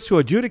takes years to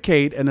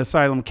adjudicate an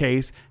asylum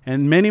case,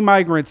 and many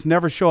migrants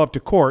never show up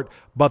to court.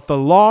 But the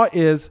law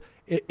is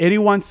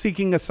anyone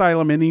seeking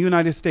asylum in the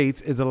United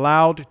States is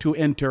allowed to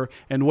enter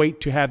and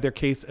wait to have their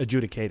case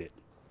adjudicated.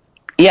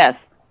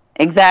 Yes,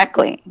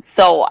 exactly.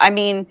 So, I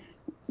mean,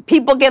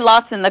 people get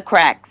lost in the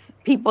cracks.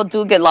 People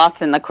do get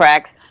lost in the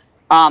cracks.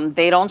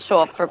 They don't show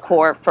up for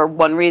court for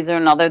one reason or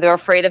another. They're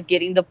afraid of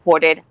getting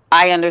deported.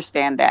 I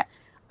understand that.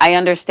 I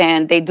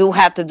understand they do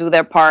have to do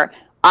their part.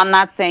 I'm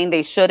not saying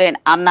they shouldn't.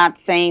 I'm not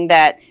saying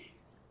that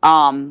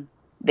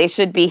they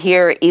should be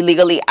here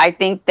illegally. I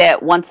think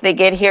that once they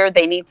get here,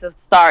 they need to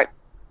start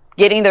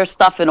getting their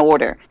stuff in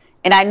order.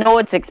 And I know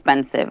it's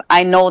expensive.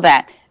 I know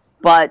that.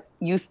 But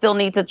you still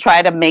need to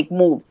try to make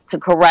moves to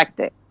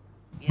correct it.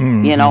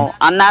 Mm-hmm. You know,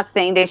 I'm not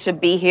saying they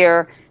should be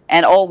here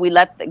and,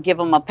 give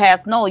them a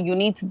pass. No, you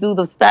need to do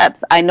the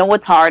steps. I know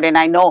it's hard, and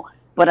I know,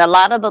 but a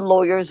lot of the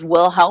lawyers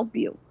will help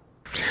you.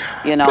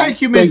 You know.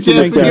 Thank you, Ms.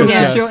 Jess, for giving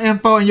us your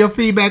info and your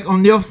feedback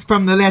on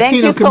from the Latino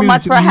community. Thank you so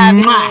much for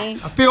having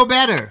me. I feel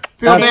better.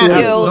 Lord,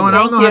 I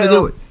don't know how to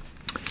do it.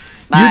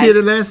 Bye. You did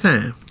it last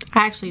time.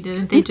 I actually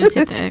didn't. They just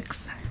hit the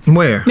X.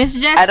 Where? Miss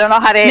Jess. I don't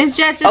know how to. Miss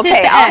Jess, just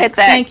hit the I'll X. hit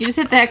the X. Thank you. Just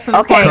hit the X on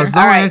the corner. Because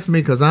don't ask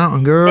me, because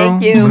I'm girl.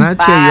 Thank you. When I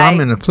tell you Bye. I'm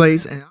in a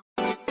place.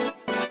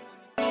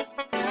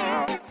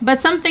 But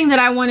something that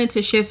I wanted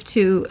to shift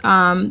to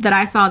that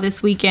I saw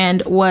this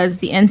weekend was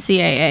the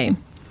NCAA.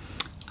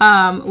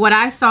 What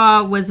I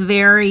saw was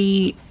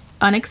very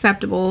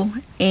unacceptable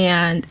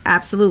and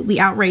absolutely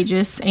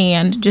outrageous.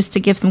 And just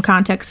to give some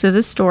context to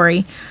this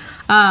story,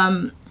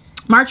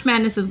 March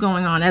Madness is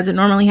going on as it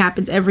normally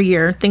happens every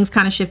year. Things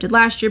kind of shifted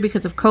last year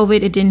because of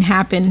COVID. It didn't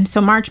happen.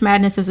 So March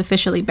Madness is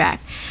officially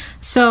back.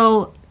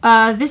 So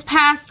this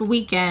past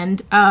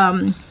weekend,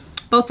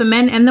 both the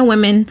men and the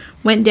women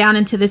went down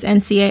into this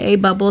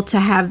NCAA bubble to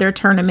have their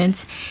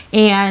tournaments.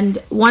 And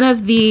one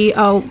of the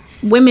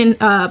women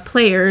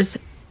players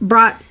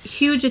brought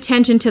huge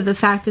attention to the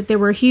fact that there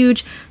were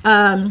huge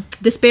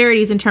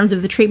disparities in terms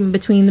of the treatment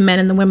between the men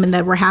and the women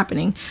that were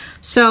happening.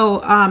 So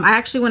I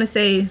actually want to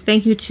say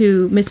thank you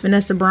to Miss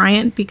Vanessa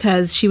Bryant,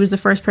 because she was the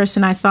first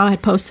person I saw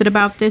had posted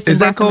about this. Is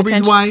that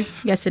Kobe's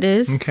wife? Yes, it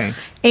is. Okay.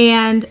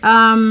 And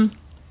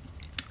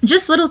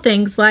just little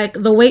things like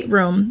the weight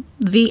room.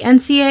 The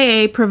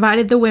NCAA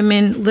provided the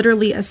women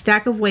literally a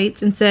stack of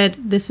weights and said,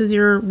 this is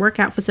your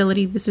workout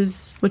facility. This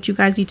is what you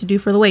guys need to do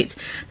for the weights.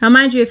 Now,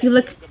 mind you, if you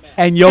look...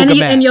 And yoga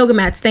mats. And yoga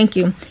mats, thank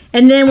you.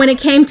 And then when it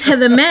came to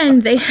the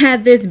men, they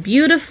had this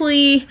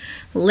beautifully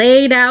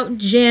laid out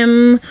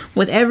gym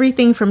with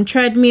everything from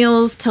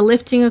treadmills to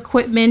lifting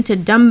equipment to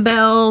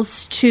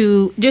dumbbells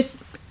to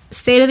just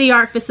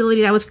state-of-the-art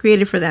facility that was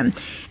created for them.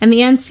 And the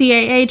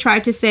NCAA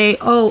tried to say,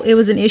 oh, it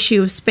was an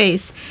issue of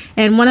space.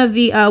 And one of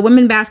the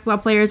women basketball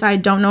players, I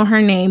don't know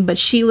her name, but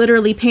she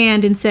literally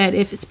panned and said,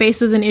 if space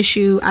was an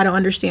issue, I don't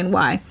understand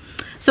why.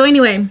 So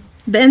anyway...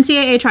 The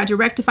NCAA tried to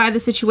rectify the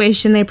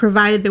situation. They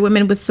provided the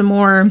women with some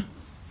more,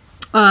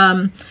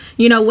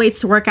 weights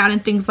to work out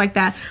and things like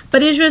that.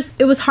 But it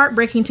was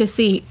heartbreaking to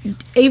see.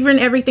 Even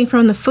everything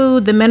from the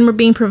food, the men were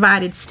being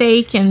provided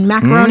steak and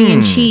macaroni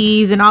and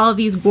cheese and all of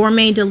these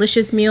gourmet,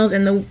 delicious meals.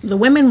 And the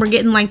women were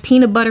getting like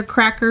peanut butter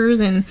crackers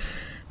and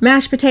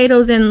mashed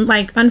potatoes and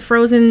like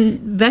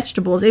unfrozen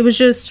vegetables. It was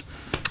just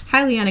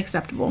highly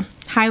unacceptable.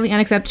 Highly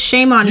unacceptable.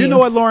 Shame on you. You know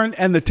what, Lauren?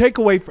 And the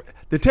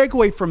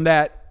takeaway from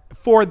that,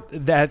 for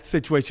that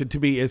situation to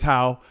me, is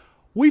how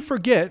we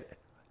forget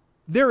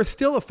there is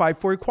still a fight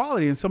for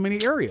equality in so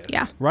many areas.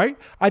 Yeah. Right?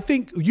 I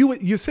think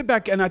you sit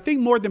back, and I think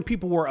more than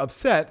people were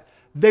upset,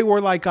 they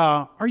were like,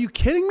 are you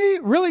kidding me?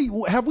 Really?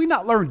 Have we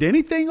not learned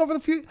anything over the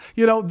few?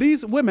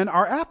 These women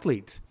are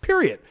athletes,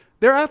 period.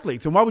 They're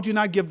athletes, and why would you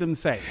not give them the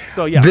same?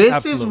 So, yeah, This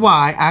absolutely. is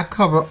why I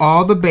cover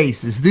all the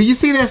bases. Do you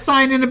see that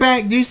sign in the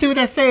back? Do you see what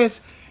that says?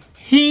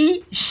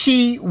 He,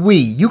 she, we.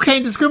 You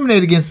can't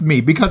discriminate against me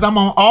because I'm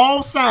on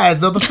all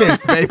sides of the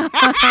fence, baby.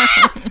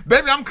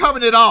 Baby, I'm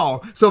covering it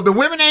all. So if the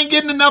women ain't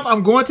getting enough,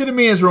 I'm going to the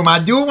men's room. I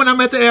do it when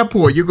I'm at the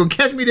airport. You're going to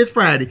catch me this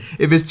Friday.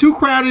 If it's too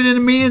crowded in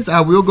the men's,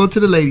 I will go to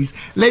the ladies.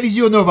 Ladies,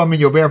 you'll know if I'm in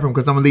your bathroom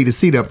because I'm going to leave the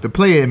seat up. The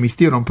player in me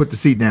still don't put the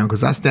seat down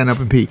because I stand up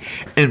and pee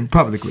and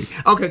publicly.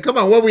 Okay, come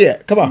on. Where we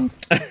at? Come on.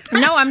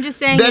 No, I'm just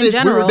saying in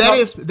general.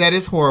 That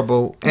is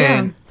horrible. Yeah.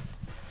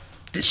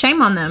 And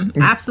shame on them.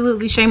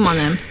 Absolutely shame on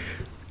them.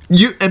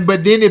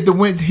 But then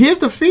here's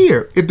the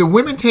fear. If the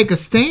women take a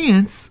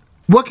stance,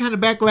 what kind of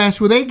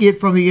backlash will they get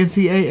from the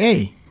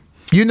NCAA?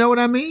 You know what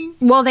I mean?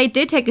 Well, they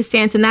did take a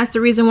stance, and that's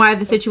the reason why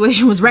the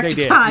situation was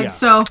rectified. Yeah.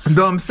 So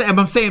no, I'm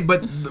saying,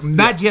 but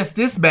not just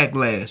this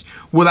backlash.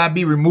 Will I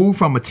be removed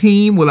from a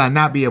team? Will I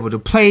not be able to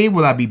play?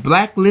 Will I be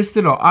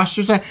blacklisted or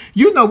ostracized?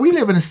 We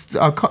live in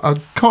a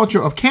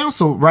culture of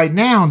counsel right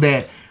now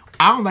that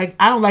I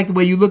don't like the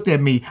way you looked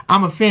at me.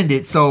 I'm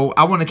offended, so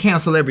I want to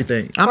cancel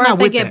everything. I'm or not if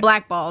they with get that.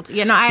 blackballed.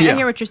 I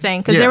hear what you're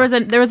saying, because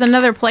there was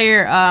another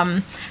player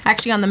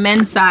actually on the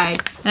men's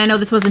side, and I know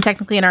this wasn't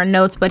technically in our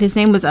notes, but his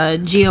name was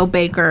Geo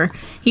Baker.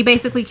 He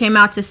basically came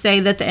out to say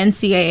that the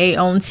NCAA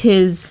owns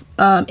his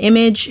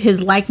image,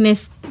 his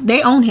likeness.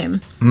 They own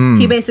him.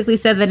 He basically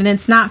said that, and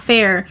it's not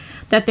fair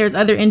that there's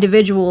other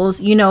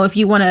individuals. If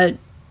you want to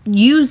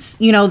use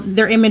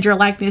their image or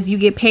likeness, you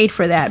get paid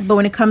for that. But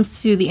when it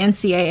comes to the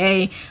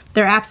NCAA,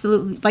 they're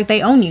absolutely like,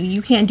 they own you.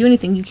 You can't do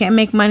anything. You can't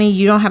make money.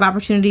 You don't have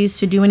opportunities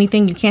to do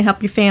anything. You can't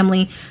help your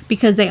family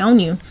because they own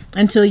you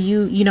until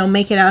you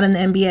make it out in the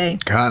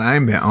NBA. God, I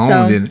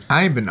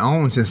ain't been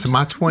owned since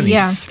my 20s.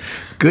 Yeah.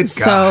 Good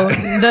God.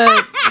 So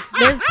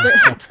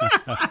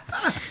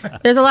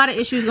there's a lot of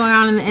issues going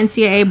on in the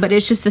NCAA, but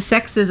it's just the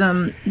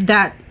sexism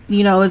that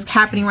is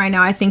happening right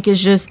now. I think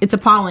it's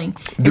appalling.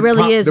 It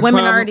really is.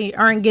 Women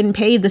aren't getting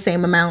paid the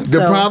same amount.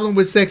 The problem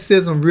with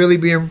sexism really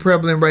being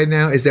prevalent right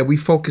now is that we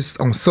focus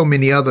on so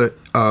many other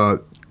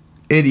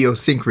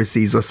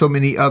idiosyncrasies or so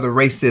many other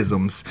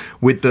racisms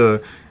with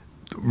the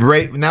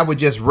not with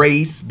just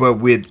race, but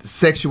with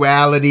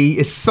sexuality.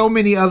 It's so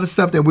many other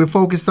stuff that we're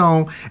focused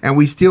on, and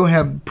we still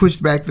have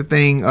pushed back the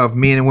thing of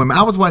men and women.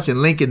 I was watching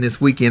Lincoln this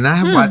weekend.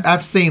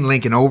 I've seen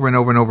Lincoln over and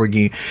over and over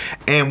again.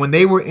 And when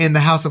they were in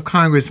the House of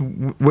Congress,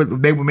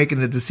 they were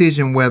making a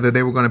decision whether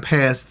they were going to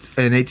pass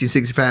in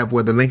 1865,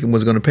 whether Lincoln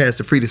was going to pass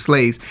to free the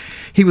slaves.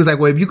 He was like,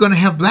 "Well, if you're going to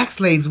have black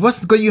slaves,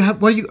 what do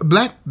you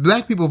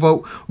black people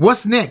vote?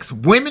 What's next?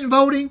 Women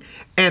voting?"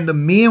 And the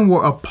men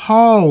were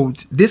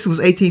appalled. This was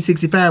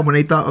 1865 when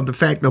they thought of the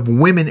fact of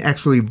women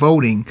actually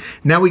voting.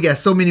 Now we got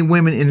so many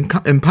women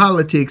in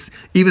politics,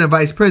 even a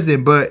vice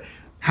president. But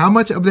how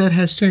much of that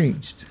has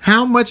changed?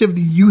 How much of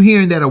you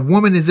hearing that a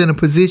woman is in a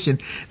position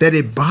that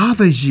it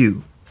bothers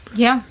you?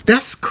 Yeah,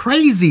 that's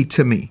crazy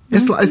to me.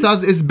 It's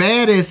as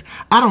bad as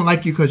I don't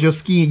like you because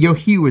your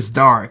hue is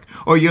dark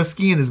or your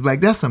skin is black.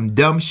 That's some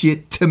dumb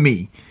shit to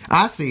me.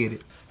 I said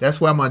it. That's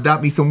why I'm gonna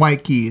adopt me some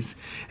white kids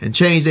and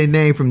change their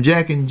name from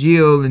Jack and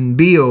Jill and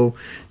Bill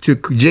to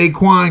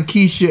Jaquan,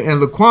 Keisha,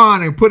 and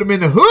Laquan and put them in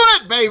the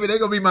hood, baby. They're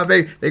gonna be my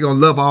baby. They're gonna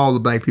love all the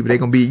black people. They're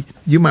gonna be,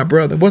 you my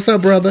brother. What's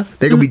up, brother?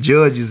 They're gonna be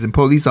judges and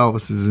police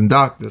officers and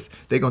doctors.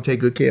 They're gonna take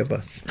good care of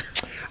us.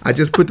 I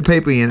just put the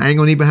paper in. I ain't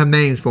gonna even have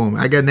names for them.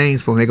 I got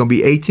names for them. They're gonna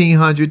be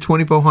 1,800,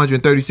 2,400,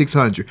 and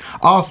 3,600.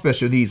 All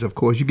special needs, of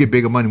course. You get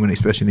bigger money when they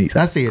special needs.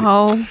 I see it.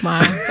 Oh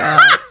my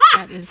God.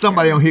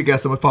 Somebody on here got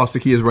some foster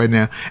kids right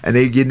now, and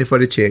they getting it for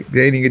the check.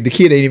 They ain't even, the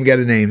kid ain't even got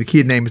a name. The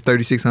kid name is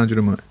 $3,600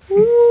 a month.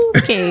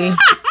 Okay.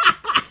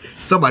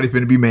 Somebody's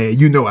finna be mad.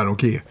 You know I don't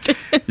care.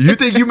 You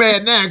think you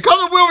mad now?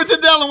 Come to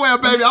Wilmington, Delaware,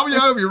 baby. I'm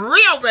gonna be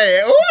real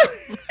bad.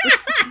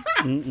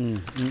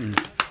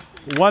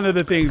 One of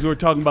the things we were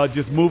talking about,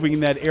 just moving in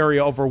that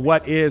area over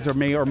what is or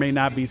may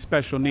not be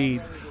special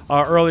needs.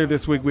 Earlier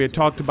this week, we had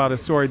talked about a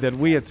story that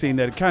we had seen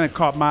that it kind of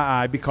caught my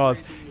eye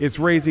because it's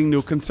raising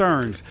new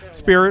concerns.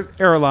 Spirit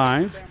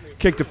Airlines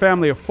kicked a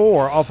family of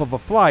 4 off of a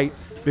flight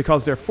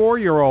because their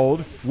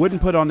 4-year-old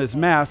wouldn't put on his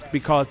mask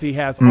because he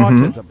has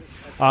autism.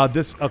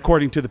 This,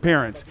 according to the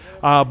parents.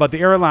 But the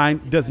airline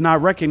does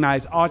not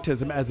recognize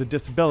autism as a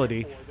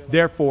disability.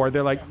 Therefore,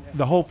 they're like,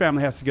 the whole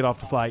family has to get off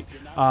the flight.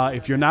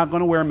 If you're not going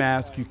to wear a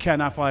mask, you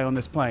cannot fly on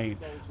this plane.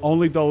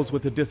 Only those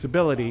with a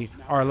disability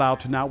are allowed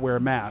to not wear a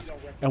mask.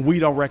 And we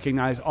don't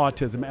recognize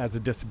autism as a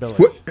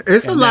disability. Well,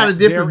 it's a lot of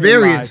different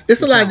variants.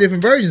 It's a lot of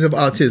different versions of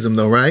autism,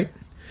 though, right?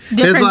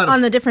 Different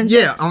on the different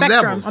on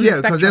levels.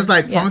 Because there's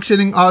like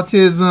functioning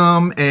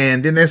autism,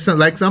 and then there's some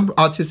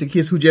autistic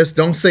kids who just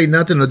don't say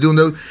nothing or do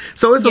no.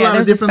 So it's a lot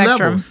of different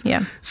levels.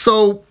 Yeah.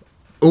 So,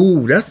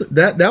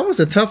 that was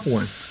a tough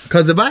one.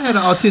 Because if I had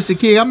an autistic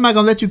kid, I'm not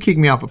gonna let you kick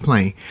me off a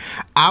plane.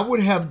 I would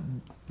have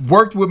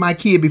worked with my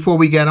kid before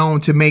we got on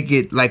to make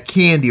it like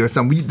candy or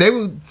something. They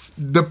were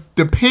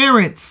the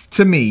parents.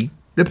 To me,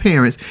 the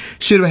parents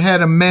should have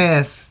had a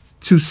mask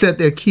to set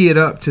their kid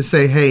up to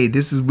say, hey,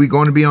 we're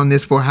going to be on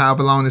this for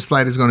however long this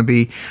flight is going to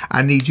be.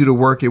 I need you to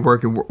work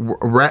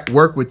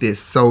with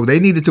this. So they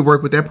needed to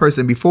work with that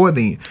person before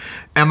then.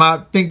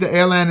 I think the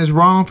airline is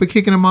wrong for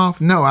kicking them off?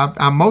 No,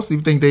 I mostly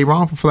think they're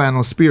wrong for flying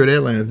on Spirit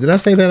Airlines. Did I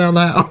say that out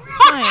loud?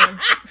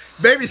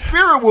 Baby,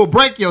 Spirit will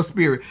break your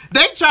spirit.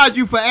 They charge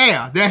you for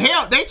air.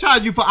 They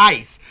charge you for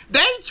ice. They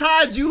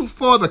charge you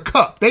for the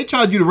cup. They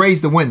charge you to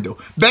raise the window.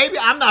 Baby,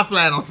 I'm not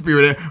flying on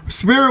Spirit Air.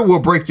 Spirit will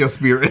break your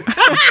spirit.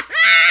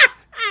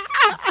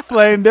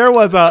 Flame, there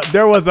was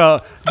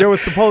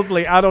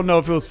supposedly, I don't know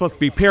if it was supposed to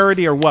be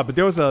parody or what, but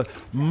there was a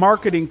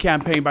marketing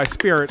campaign by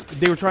Spirit.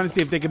 They were trying to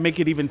see if they could make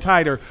it even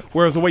tighter,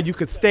 where it was a way you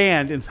could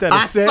stand instead of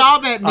sit. I saw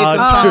that, Nick.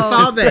 I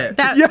saw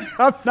that. Yeah,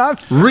 I'm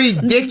not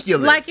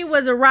ridiculous. Like it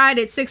was a ride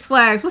at Six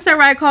Flags. What's that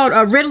ride called?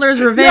 A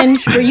Riddler's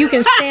Revenge, where you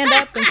can stand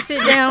up and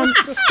sit down.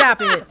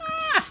 Stop it.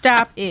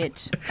 Stop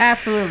it.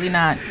 Absolutely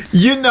not.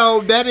 You know,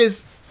 that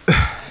is...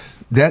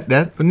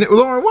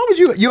 Lauren, what would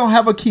you don't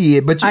have a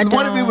kid, but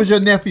what if it was your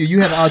nephew?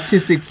 You had an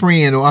autistic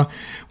friend, or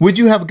would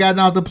you have gotten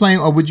off the plane,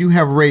 or would you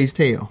have raised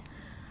hell?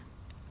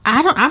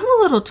 I'm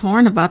a little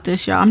torn about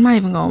this, y'all. I'm not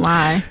even gonna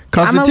lie.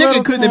 Because the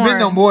ticket couldn't have been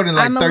no more than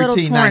like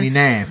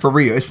 $13.99 for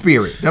real. It's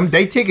Spirit.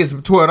 They tickets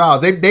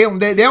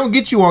 $12. They don't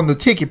get you on the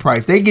ticket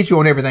price. They get you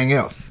on everything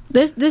else.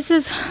 This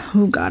is,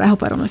 oh God, I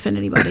hope I don't offend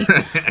anybody.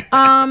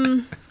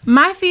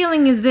 My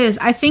feeling is this: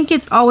 I think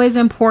it's always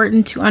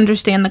important to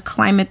understand the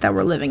climate that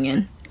we're living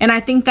in. And I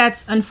think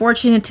that's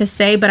unfortunate to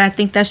say, but I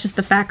think that's just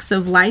the facts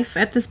of life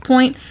at this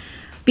point.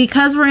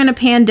 Because we're in a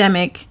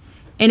pandemic,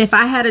 and if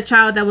I had a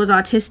child that was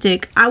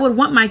autistic, I would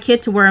want my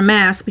kid to wear a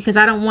mask because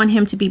I don't want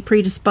him to be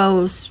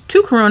predisposed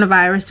to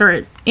coronavirus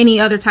or any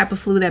other type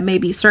of flu that may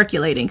be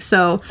circulating.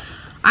 So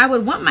I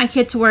would want my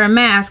kid to wear a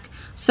mask.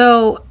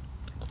 So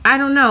I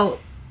don't know.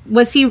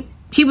 Was he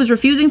was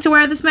refusing to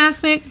wear this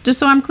mask, Nick? Just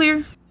so I'm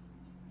clear?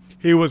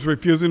 He was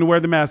refusing to wear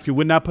the mask. He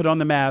would not put on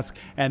the mask.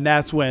 And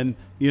that's when,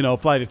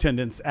 flight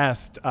attendants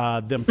asked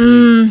them to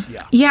leave.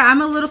 Yeah,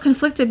 I'm a little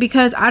conflicted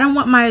because I don't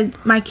want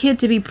my kid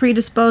to be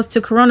predisposed to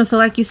corona. So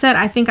like you said,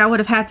 I think I would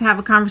have had to have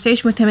a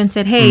conversation with him and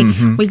said, hey,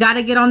 we got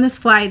to get on this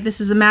flight.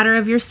 This is a matter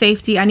of your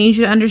safety. I need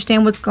you to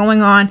understand what's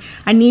going on.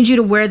 I need you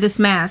to wear this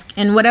mask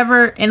and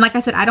whatever. And like I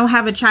said, I don't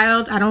have a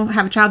child. I don't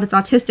have a child that's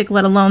autistic,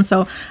 let alone.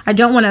 So I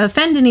don't want to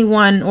offend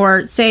anyone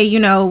or say,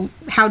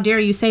 how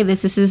dare you say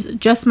this? This is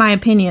just my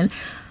opinion.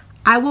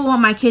 I will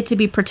want my kid to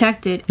be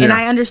protected. Yeah. And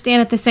I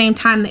understand at the same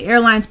time the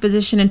airline's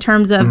position in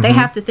terms of they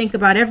have to think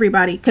about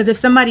everybody. Because if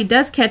somebody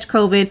does catch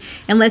COVID,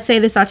 and let's say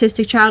this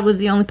autistic child was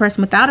the only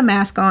person without a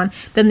mask on,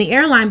 then the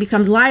airline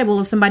becomes liable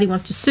if somebody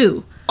wants to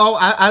sue. Oh,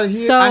 I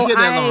hear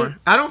that, Lauren.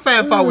 I don't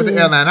find fault with the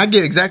airline. I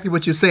get exactly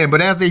what you're saying.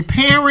 But as a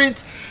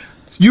parent...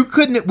 You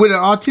couldn't, with an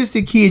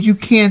autistic kid, you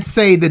can't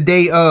say the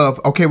day of,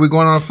 okay, we're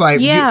going on a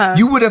flight. Yeah.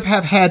 You would have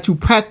had to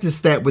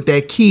practice that with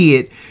that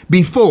kid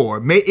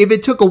before. If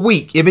it took a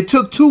week, if it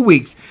took 2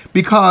 weeks,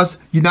 because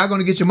you're not going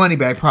to get your money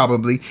back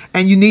probably,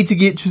 and you need to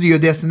get to your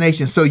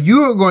destination. So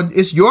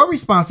it's your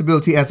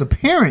responsibility as a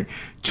parent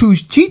to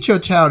teach your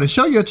child and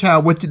show your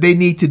child what they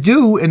need to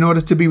do in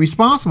order to be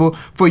responsible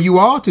for you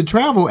all to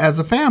travel as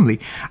a family.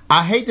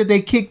 I hate that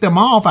they kicked them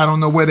off. I don't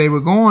know where they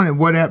were going and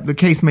whatever the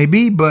case may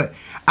be, but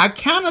I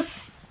kind of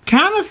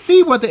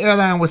see what the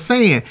airline was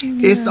saying.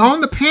 Yeah. It's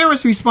on the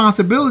parents'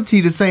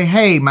 responsibility to say,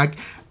 hey,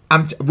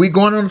 we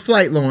going on a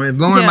flight, Lauren.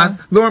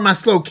 Lauren, my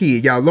slow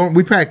kid, y'all. Lauren,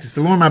 we practice.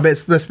 Lauren, my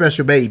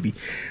special baby.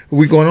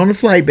 We going on a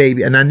flight,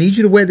 baby, and I need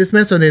you to wear this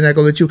mask. So they're not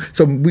gonna let you.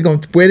 So we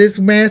gonna wear this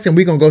mask, and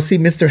we gonna go see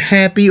Mr.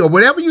 Happy or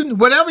whatever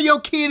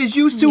your kid is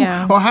used to,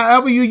 or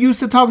however you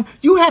used to talk.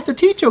 You have to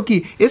teach your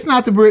kid. It's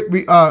not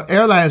the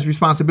airline's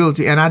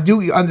responsibility, and I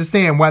do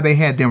understand why they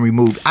had them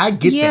removed. I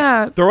get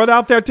that. Throw it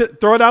out there to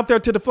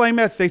the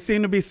Flamettes. They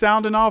seem to be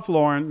sounding off,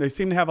 Lauren. They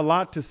seem to have a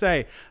lot to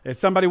say. If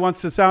somebody wants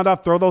to sound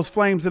off, throw those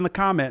flames in the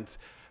comments.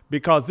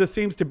 Because this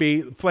seems to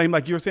be, Flame,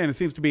 like you were saying, it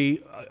seems to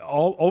be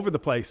all over the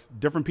place,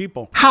 different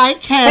people. Hi,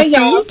 Cassie.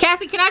 Hey,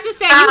 Cassie, can I just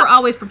say you were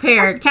always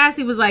prepared?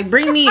 Cassie was like,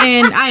 bring me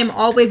in. I am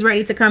always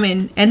ready to come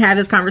in and have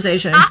this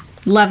conversation.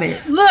 Love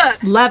it.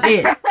 Love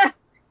it.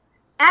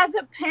 As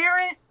a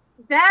parent,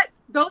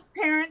 those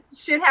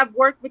parents should have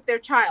worked with their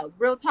child.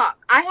 Real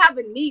talk. I have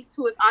a niece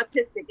who is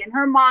autistic, and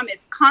her mom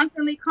is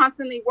constantly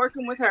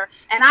working with her.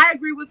 And I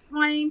agree with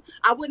Flame.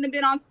 I wouldn't have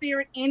been on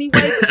Spirit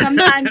anyway, but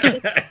sometimes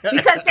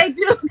because they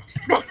do.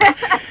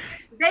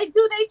 They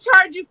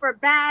charge you for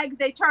bags,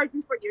 they charge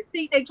you for your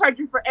seat, they charge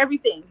you for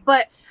everything.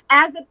 But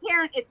as a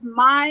parent, it's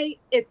my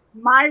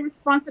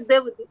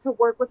responsibility to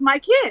work with my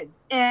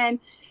kids. And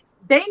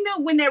they knew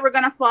when they were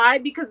going to fly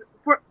because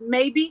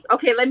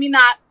let me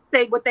not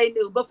say what they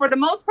knew, but for the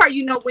most part,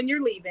 you know when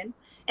you're leaving.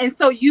 And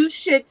so you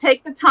should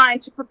take the time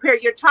to prepare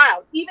your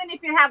child. Even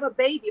if you have a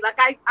baby, like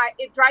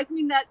it drives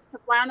me nuts to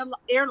fly on an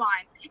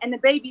airline and the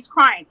baby's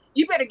crying.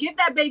 You better give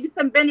that baby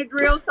some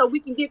Benadryl so we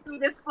can get through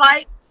this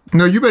flight.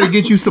 No, you better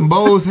get you some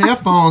Bose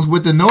headphones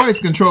with the noise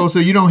control so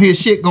you don't hear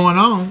shit going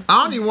on.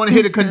 I don't even want to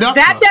hear the conductor.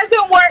 That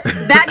doesn't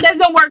work. That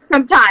doesn't work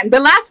sometimes. The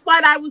last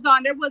flight I was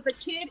on, there was a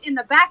kid in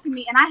the back of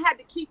me, and I had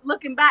to keep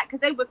looking back because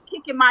they was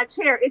kicking my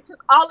chair. It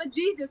took all of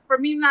Jesus for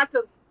me not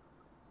to,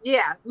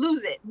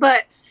 lose it.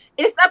 But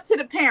it's up to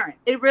the parent.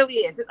 It really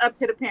is. It's up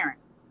to the parent.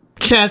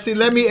 Cassie,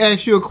 let me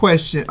ask you a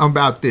question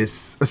about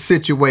this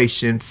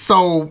situation.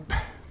 So...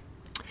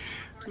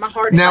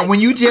 Now,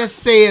 when you just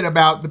said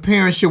about the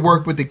parents should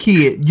work with the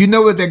kid, you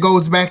know what that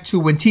goes back to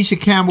when Tisha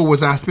Campbell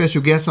was our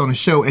special guest on the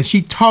show, and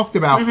she talked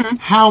about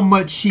how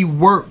much she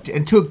worked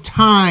and took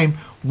time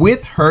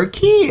with her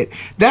kid.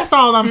 That's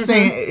all I'm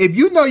saying. If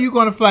you know you're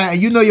going to fly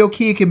and you know your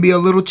kid can be a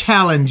little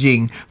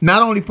challenging,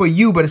 not only for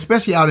you, but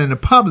especially out in the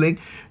public,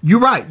 you're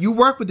right. You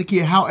work with the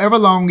kid however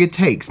long it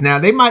takes. Now,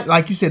 they might,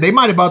 like you said, they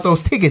might have bought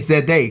those tickets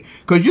that day.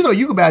 Because, you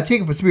can buy a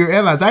ticket for Spirit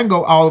Airlines. I can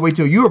go all the way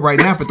to Europe right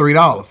now for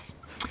 $3.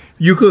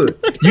 You could.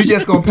 You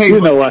just gonna pay.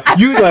 You know what?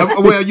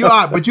 Well, you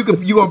are, but you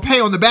gonna pay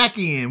on the back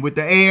end with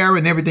the air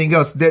and everything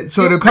else.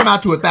 So it'll come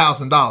out to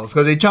 $1,000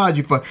 because they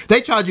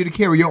charge you to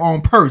carry your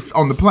own purse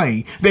on the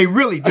plane. They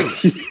really do.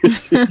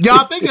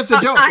 Y'all think it's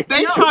a joke?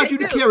 They charge you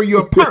to carry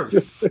your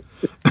purse.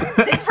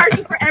 They charge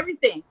you for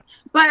everything.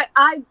 But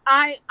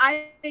I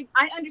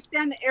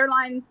understand the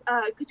airlines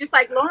because just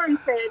like Lauren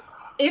said,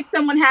 if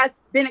someone has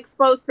been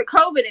exposed to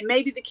COVID and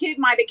maybe the kid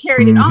might have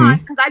carried it on,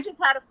 because I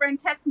just had a friend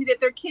text me that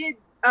their kid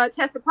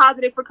tested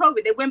positive for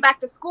COVID. They went back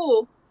to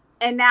school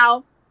and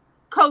now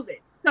COVID.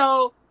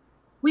 So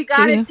we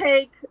gotta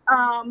take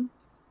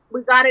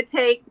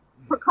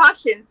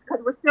precautions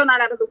because we're still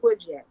not out of the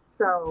woods yet.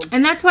 So,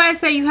 and that's why I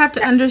say you have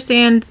to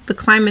understand the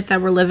climate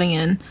that we're living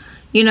in.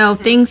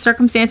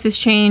 Circumstances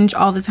change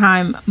all the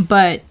time,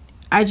 but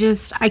I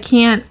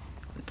can't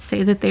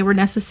say that they were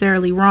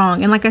necessarily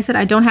wrong. And like I said,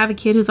 I don't have a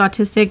kid who's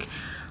autistic.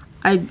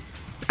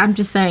 I'm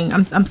just saying,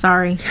 I'm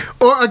sorry.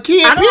 Or a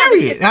kid,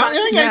 period. They gotta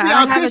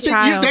be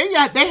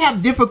autistic. They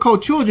have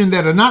difficult children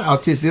that are not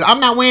autistic. I'm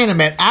not wearing a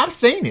mask. I've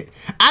seen it.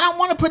 I don't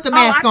want to put the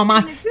mask on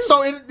my...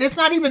 So it's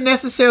not even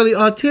necessarily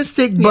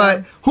autistic,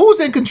 but who's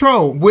in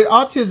control? With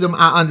autism,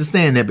 I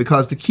understand that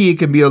because the kid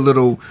can be a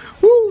little...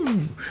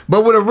 Woo.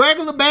 But with a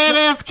regular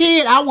badass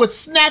kid, I would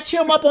snatch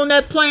him up on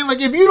that plane.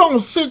 Like, if you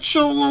don't sit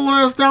your little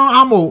ass down,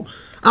 I'm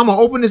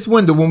gonna open this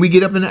window when we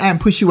get up in the air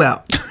and push you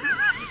out.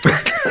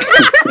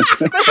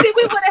 But see,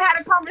 we would have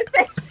had a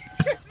conversation.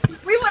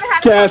 We would have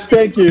had Cass,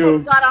 thank you.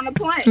 Got on the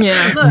plane.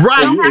 Yeah. Look,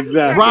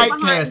 right,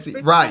 Cassie.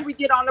 Right. We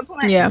get on the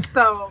plane. Yeah.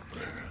 So,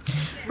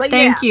 but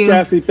thank you,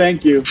 Cassie.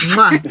 Thank you.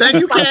 Thank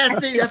you,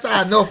 Cassie. That's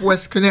our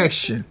Northwest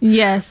connection.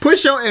 Yes.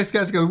 Push your X,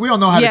 Cassie, because we don't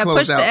know how to close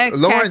push out. The X,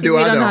 Lauren, Cassie, we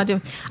don't know how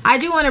to. I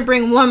do want to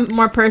bring one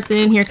more person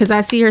in here because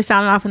I see her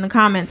sounding off in the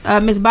comments.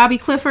 Miss Bobby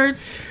Clifford.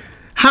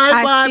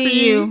 Hi, Bobby. I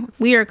see you.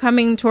 We are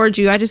coming towards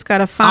you. I just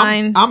gotta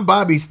find. I'm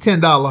Bobby's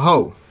 $10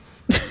 hoe.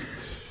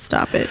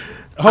 Stop it.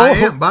 I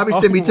am. Bobby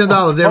sent me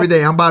 $10 every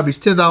day. I'm Bobby's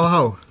 $10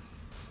 hoe.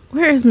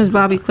 Where is Miss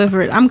Bobby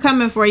Clifford? I'm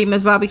coming for you,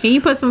 Miss Bobby. Can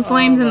you put some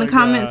flames in the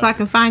comments so I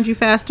can find you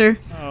faster?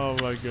 Oh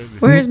my goodness.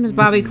 Where is Miss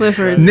Bobby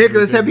Clifford?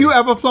 Nicholas, have you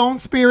ever flown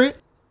Spirit?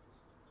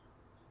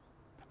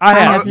 I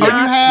have. Oh, you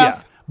have?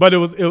 Yeah. But it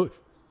was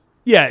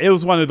Yeah, it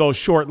was one of those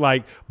short,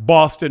 like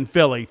Boston,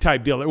 Philly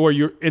type deal, where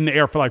you're in the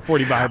air for like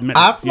 45 minutes.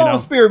 I've flown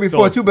Spirit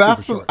before too,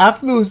 but I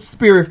flew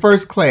Spirit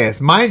first class.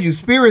 Mind you,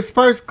 Spirit's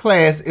first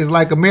class is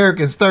like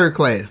American's third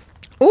class.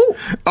 Ooh.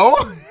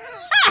 Oh.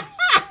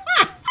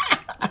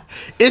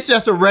 It's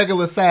just a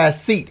regular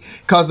size seat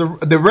because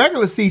the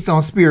regular seats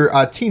on Spirit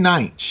are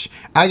T9.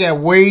 I got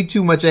way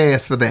too much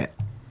ass for that.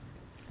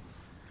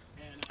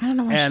 I don't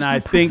know. And I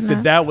think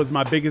that was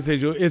my biggest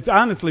issue. It's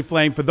honestly,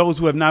 Flame, for those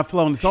who have not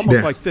flown, it's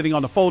almost like sitting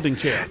on a folding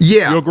chair.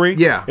 Yeah. You agree?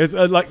 Yeah. It's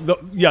like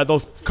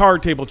those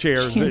card table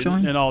chairs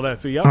and all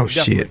that. So yeah. Oh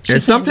shit!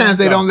 And sometimes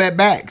they don't let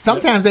back.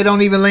 Sometimes they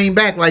don't even lean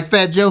back. Like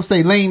Fat Joe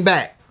say, lean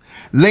back,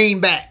 lean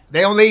back.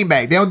 They don't lean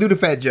back. They don't do the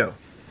Fat Joe.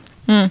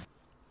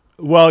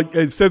 Well,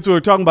 since we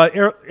were talking about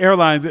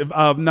airlines,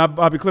 now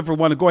Bobby Clifford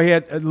want to go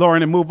ahead,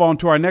 Lauren, and move on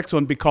to our next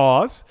one,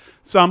 because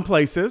some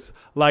places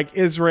like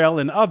Israel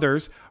and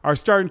others are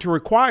starting to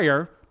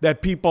require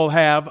that people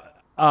have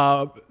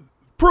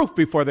proof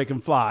before they can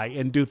fly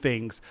and do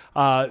things.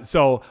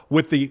 So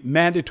with the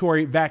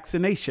mandatory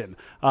vaccination,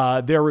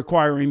 they're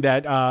requiring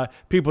that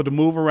people to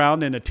move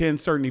around and attend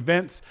certain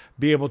events,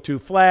 be able to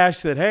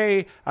flash that,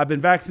 hey, I've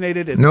been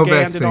vaccinated and No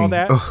scanned vaccine. and all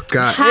that. Oh,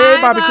 God. Hi,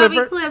 Hey,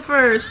 Bobby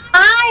Clifford.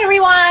 Hi,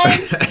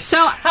 everyone.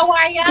 So how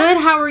are you? Good.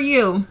 How are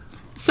you?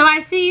 So I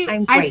see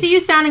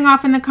you sounding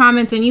off in the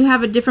comments, and you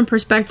have a different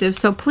perspective.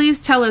 So please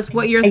tell us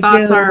what your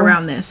thoughts are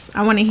around this.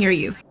 I want to hear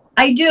you.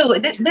 I do.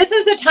 This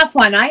is a tough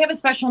one. I have a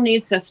special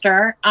needs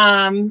sister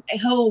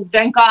who,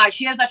 thank God,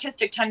 she has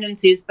autistic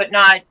tendencies, but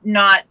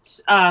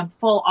not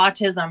full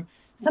autism.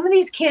 Some of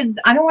these kids,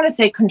 I don't want to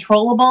say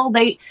controllable.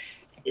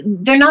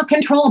 They're not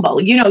controllable.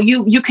 You know,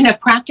 you can have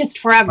practiced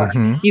forever.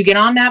 Mm-hmm. You get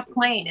on that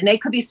plane and they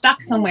could be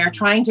stuck somewhere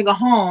trying to go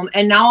home.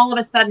 And now all of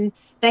a sudden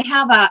they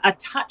have a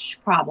touch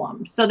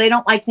problem. So they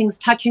don't like things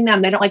touching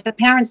them. They don't like the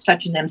parents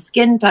touching them,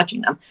 skin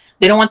touching them.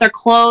 They don't want their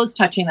clothes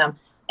touching them.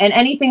 And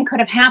anything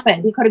could have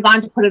happened. He could have gone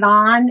to put it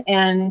on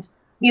and,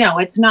 you know,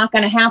 it's not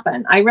going to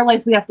happen. I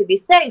realize we have to be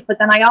safe, but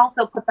then I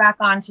also put back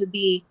onto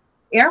the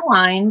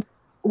airlines.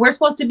 We're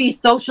supposed to be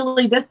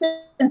socially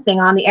distancing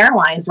on the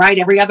airlines, right?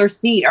 Every other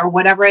seat or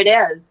whatever it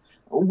is.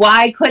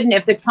 Why couldn't,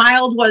 if the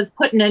child was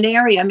put in an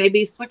area,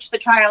 maybe switch the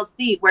child's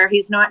seat where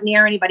he's not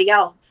near anybody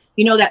else?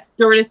 You know, that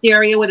stewardess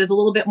area where there's a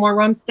little bit more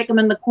room, stick him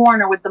in the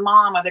corner with the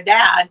mom or the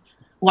dad.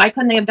 Why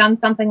couldn't they have done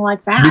something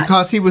like that?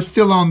 Because he was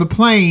still on the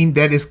plane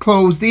that is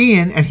closed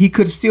in, and he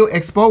could still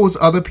expose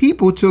other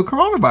people to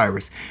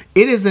coronavirus.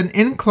 It is an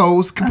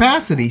enclosed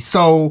capacity.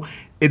 So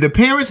if the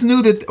parents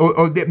knew that,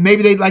 or that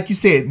maybe they, like you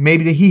said,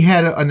 maybe that he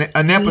had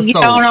an episode. You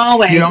don't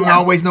always. You don't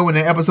always know when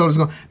the episode is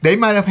going. They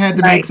might have had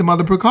to make some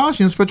other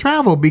precautions for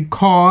travel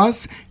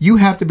because you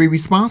have to be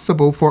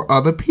responsible for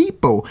other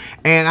people.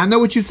 And I know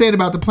what you said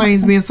about the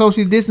planes being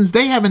socially distanced.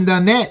 They haven't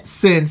done that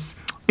since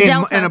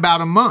in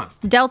about a month.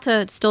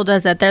 Delta still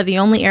does that. They're the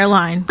only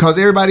airline. Because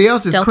everybody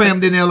else is Delta.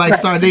 crammed in there like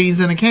sardines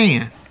in a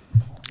can.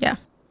 Yeah.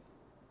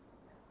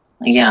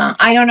 Yeah,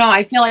 I don't know.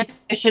 I feel like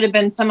there should have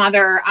been some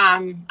other,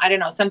 I don't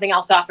know, something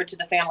else offered to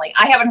the family.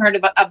 I haven't heard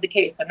of the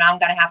case, so now I'm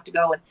going to have to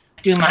go and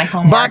do my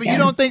homework. Bobby, you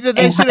don't think that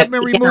they should have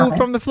been removed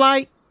from the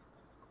flight?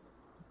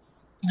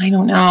 I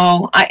don't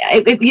know.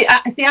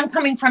 See, I'm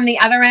coming from the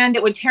other end.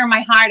 It would tear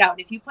my heart out.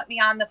 If you put me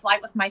on the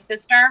flight with my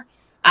sister,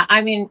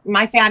 I mean,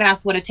 my fat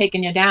ass would have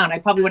taken you down. I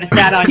probably would have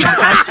sat on your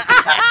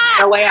ass.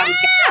 No way I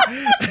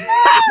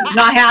was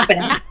not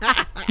happening.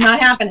 Not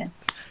happening.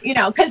 You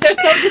know, because they're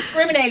so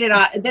discriminated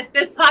on.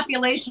 This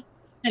population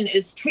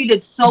is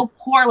treated so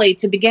poorly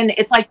to begin.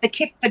 It's like the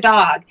kick the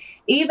dog.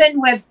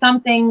 Even with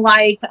something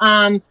like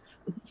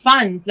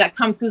funds that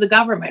come through the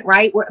government,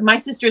 right? My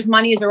sister's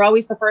monies are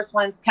always the first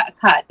ones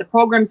cut. The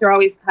programs are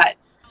always cut.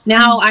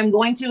 Now I'm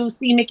going to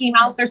see Mickey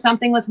Mouse or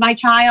something with my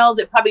child.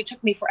 It probably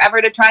took me forever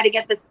to try to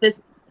get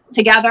this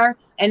together.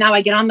 And now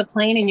I get on the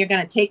plane and you're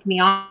going to take me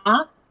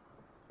off.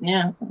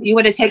 Yeah, you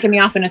would have taken me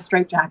off in a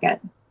straitjacket.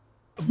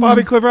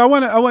 Bobby Clifford, I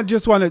want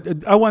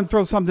to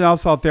throw something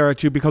else out there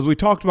at you because we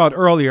talked about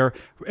earlier,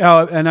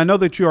 and I know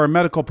that you are a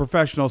medical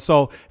professional.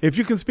 So if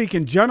you can speak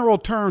in general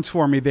terms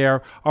for me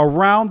there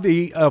around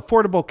the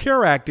Affordable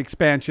Care Act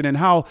expansion and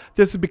how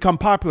this has become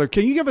popular,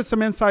 can you give us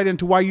some insight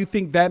into why you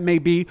think that may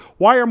be?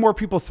 Why are more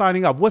people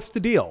signing up? What's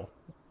the deal?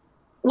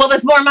 Well,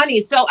 there's more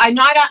money. So I'm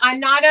not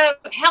a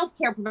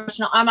healthcare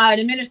professional. I'm an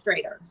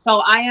administrator.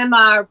 So I am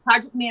a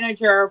project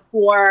manager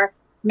for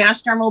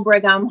Mass General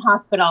Brigham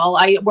Hospital.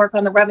 I work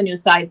on the revenue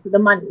side, so the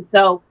money.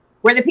 So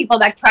we're the people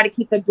that try to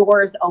keep the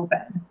doors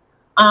open.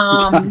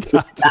 I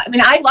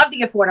mean, I love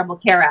the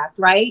Affordable Care Act,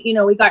 right? You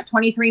know, we got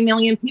 23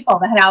 million people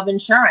that have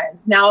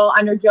insurance. Now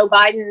under Joe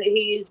Biden,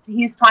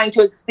 he's trying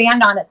to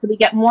expand on it so we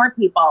get more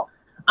people.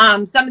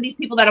 Some of these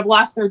people that have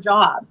lost their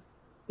jobs,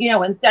 you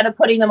know, instead of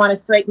putting them on a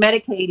straight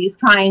Medicaid, he's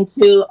trying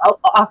to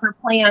offer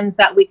plans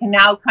that we can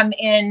now come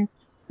in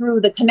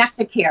through the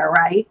Connect-A-Care,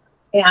 right?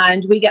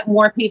 And we get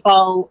more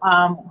people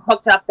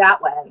hooked up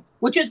that way,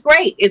 which is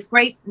great. It's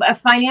great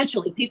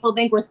financially. People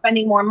think we're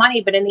spending more money,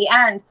 but in the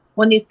end,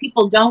 when these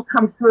people don't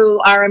come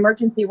through our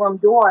emergency room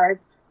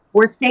doors,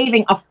 we're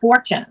saving a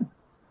fortune.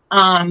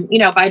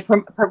 by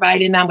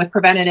providing them with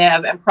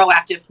preventative and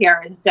proactive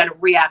care instead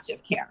of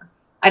reactive care.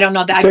 I don't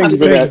know that. Thank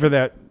you for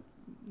that.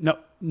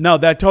 No,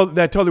 that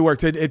totally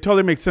works. It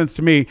totally makes sense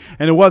to me,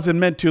 and it wasn't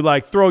meant to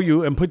like throw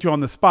you and put you on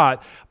the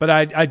spot. But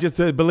I just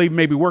believe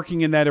maybe working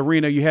in that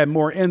arena, you had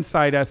more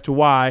insight as to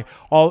why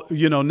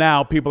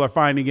now people are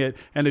finding it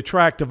an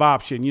attractive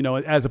option,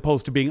 as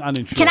opposed to being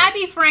uninsured. Can I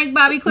be frank,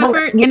 Bobby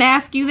Clifford, and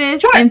ask you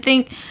this and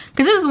think?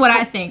 Because this is what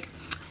I think.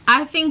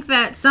 I think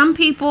that some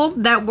people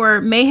that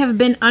may have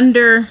been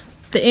under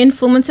the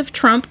influence of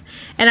Trump,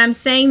 and I'm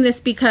saying this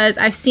because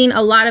I've seen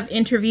a lot of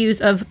interviews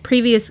of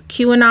previous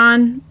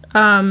QAnon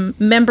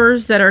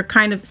members that are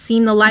kind of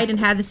seen the light and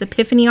had this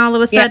epiphany all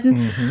of a sudden.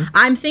 Mm-hmm.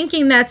 I'm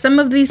thinking that some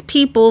of these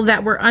people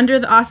that were under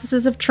the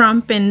auspices of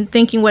Trump and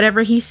thinking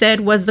whatever he said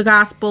was the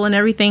gospel and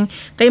everything,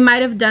 they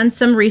might have done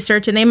some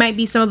research, and they might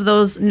be some of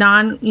those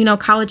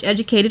college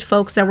educated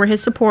folks that were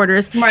his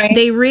supporters. Right.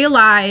 They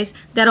realize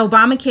that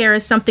Obamacare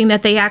is something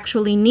that they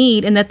actually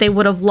need and that they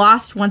would have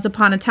lost once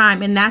upon a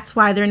time, and that's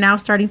why they're now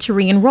starting to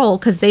re-enroll,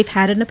 because they've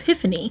had an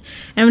epiphany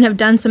and have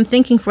done some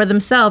thinking for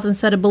themselves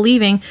instead of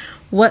believing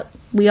what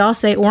we all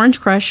say Orange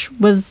Crush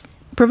was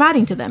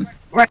providing to them.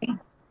 Right.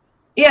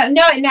 Yeah,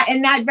 no,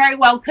 and that very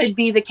well could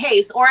be the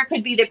case. Or it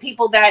could be that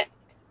people that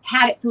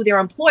had it through their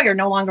employer,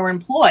 no longer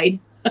employed,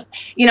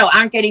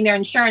 aren't getting their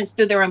insurance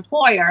through their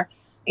employer,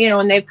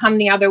 and they've come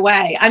the other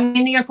way. I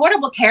mean, the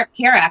Affordable Care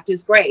Act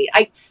is great.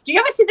 Do you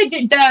ever see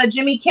the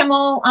Jimmy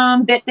Kimmel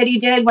bit that he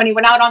did when he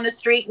went out on the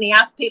street and he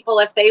asked people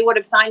if they would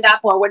have signed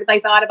up or what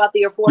they thought about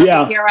the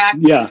Affordable Care Act?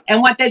 Yeah.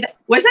 And wasn't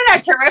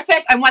that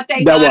terrific? And what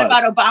they thought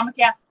about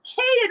Obamacare?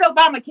 Hated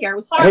Obamacare. It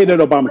was horrible. Hated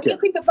Obamacare. What do you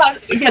think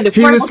about the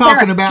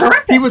Affordable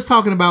He was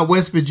talking about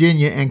West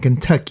Virginia and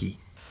Kentucky.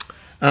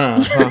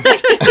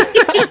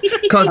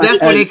 Because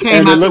that's where they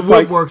came out the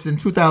woodworks in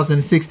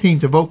 2016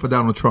 to vote for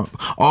Donald Trump.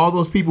 All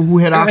those people who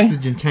had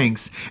oxygen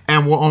tanks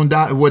and were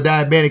were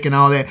diabetic and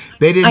all that,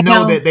 they didn't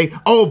know that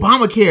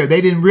Obamacare.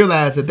 They didn't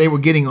realize that they were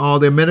getting all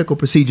their medical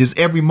procedures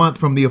every month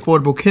from the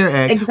Affordable Care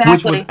Act,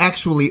 which was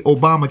actually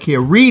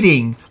Obamacare.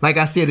 Reading, like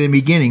I said in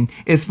the beginning,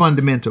 is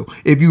fundamental.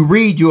 If you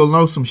read, you'll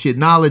know some shit.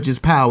 Knowledge is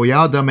power.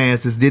 Y'all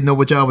dumbasses didn't know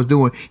what y'all was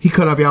doing. He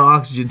cut off y'all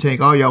oxygen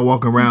tank. All y'all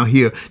walking around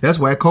here. That's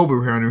why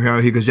COVID around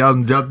here because y'all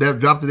dropped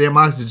the damn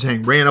oxygen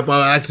tank, ran up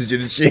all the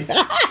oxygen and shit.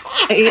 I'm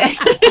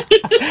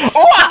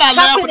not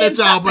laughing at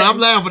y'all, but I'm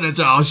laughing at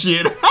y'all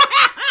shit.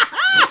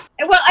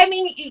 Well, I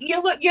mean,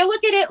 you look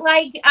at it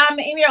like,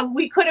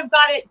 we could have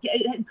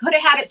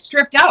had it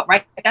stripped out,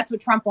 right? That's what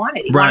Trump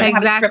wanted. He wanted to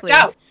have it stripped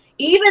out.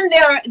 Even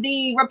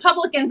the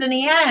Republicans in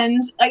the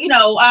end,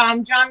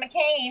 John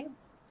McCain,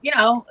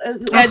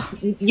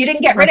 you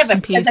didn't get rid of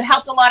it because it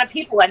helped a lot of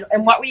people.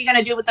 And what were you going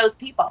to do with those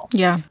people?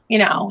 Yeah.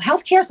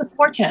 Healthcare is a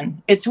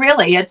fortune. It's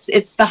really,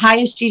 it's the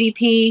highest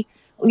GDP,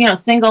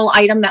 single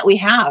item that we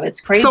have. It's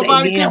crazy. So,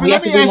 Bobby, let me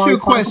ask you a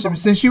question.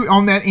 Since you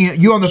on that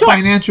end, you on the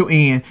financial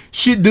end,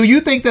 do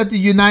you think that the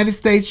United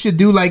States should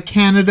do like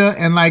Canada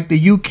and like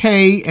the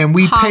UK and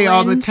we pay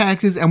all the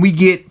taxes and we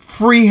get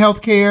free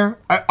healthcare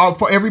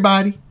for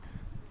everybody?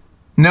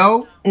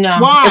 No?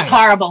 Why? It's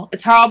horrible.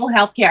 It's horrible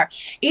healthcare.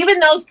 Even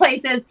those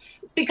places,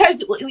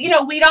 because we'd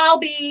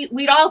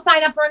all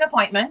sign up for an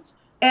appointment,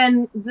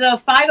 and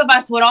the five of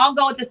us would all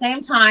go at the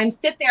same time,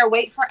 sit there,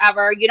 wait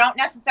forever. You don't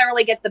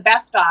necessarily get the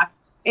best docs.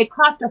 It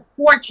costs a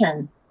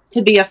fortune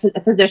to be a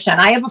physician.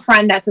 I have a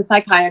friend that's a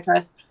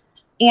psychiatrist,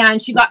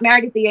 and she got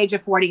married at the age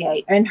of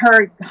 48, and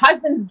her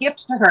husband's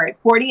gift to her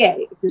at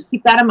 48, just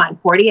keep that in mind,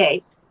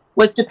 48,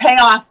 was to pay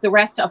off the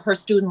rest of her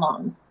student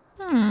loans.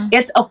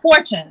 It's a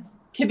fortune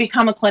to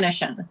become a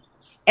clinician.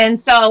 And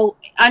so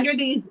under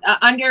these,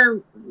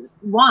 their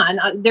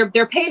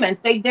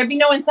payments, there'd be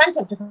no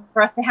incentive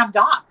for us to have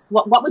docs.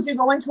 What would you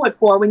go into it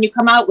for when you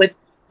come out with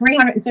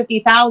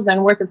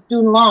 $350,000 worth of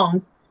student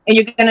loans and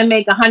you're going to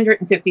make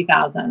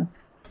 $150,000?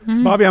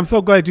 Bobby, I'm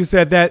so glad you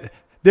said that.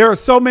 There are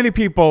so many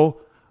people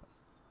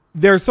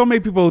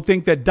who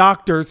think that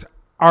doctors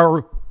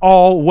are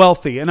all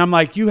wealthy. And I'm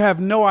like, you have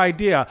no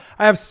idea.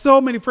 I have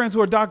so many friends who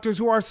are doctors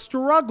who are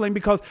struggling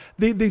because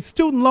the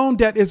student loan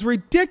debt is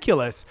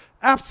ridiculous.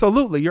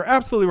 Absolutely. You're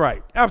absolutely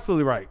right.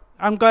 Absolutely right.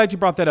 I'm glad you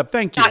brought that up.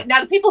 Thank you.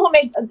 Now the people who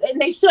make,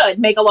 and they should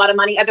make a lot of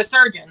money, are the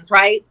surgeons,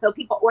 right? So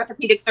people,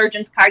 orthopedic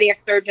surgeons, cardiac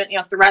surgeon,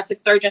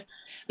 thoracic surgeon,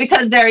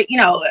 because they're,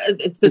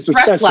 it's the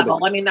stress level.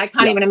 I mean, I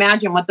can't even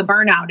imagine what the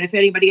burnout, if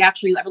anybody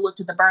actually ever looked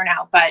at the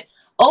burnout, but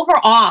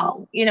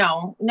overall,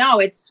 no,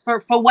 it's for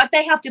what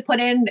they have to put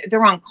in.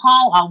 They're on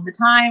call all the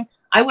time.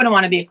 I wouldn't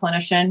want to be a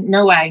clinician.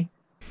 No way.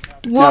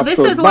 Well, this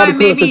is why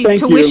maybe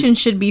tuition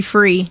should be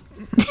free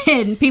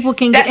and people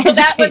can get educated.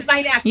 So that was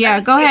my next. Yeah,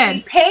 go ahead.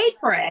 If we paid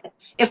for it,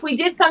 if we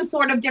did some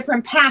sort of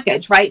different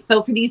package, right?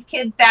 So for these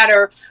kids that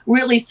are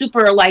really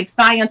super like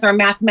science or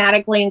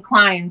mathematically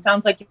inclined,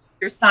 sounds like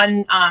your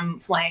son,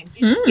 Flame,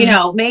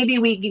 maybe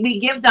we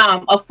give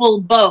them a full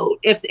boat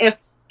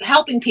if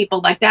helping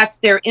people, like that's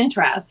their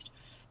interest.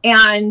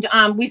 And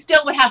we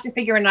still would have to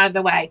figure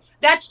another way.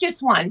 That's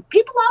just one.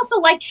 People also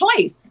like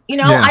choice. You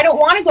know, Yeah. I don't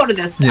want to go to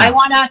this. Yeah. I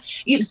want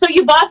to. So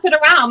you boss it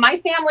around. My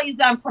family's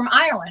from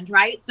Ireland,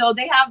 right? So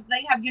they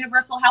have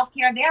universal health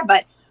care there,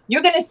 but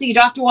you're going to see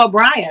Dr.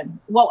 O'Brien.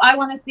 Well, I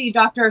want to see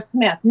Dr.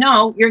 Smith.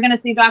 No, you're going to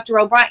see Dr.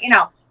 O'Brien. You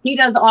know, he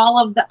does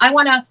all of the. I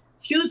want to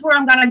choose where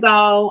I'm going to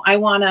go. I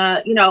want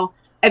to, you know,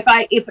 if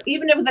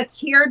even if it's a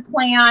tiered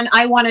plan,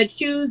 I want to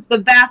choose the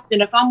best,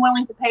 and if I'm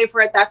willing to pay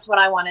for it, that's what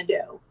I want to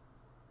do.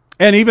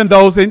 And even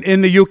those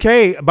in the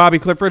UK, Bobby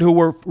Clifford, who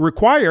were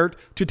required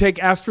to take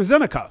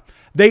AstraZeneca.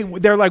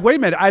 They're like, wait a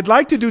minute, I'd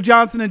like to do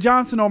Johnson &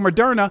 Johnson or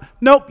Moderna.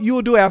 Nope, you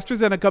will do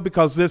AstraZeneca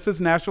because this is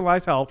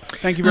nationalized health.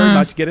 Thank you very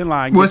much. Get in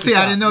line. Well, see,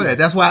 I didn't know that.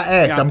 That's why I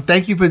asked. Yeah.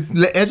 Thank you for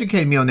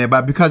educating me on that,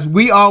 Bob, because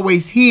we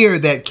always hear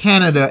that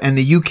Canada and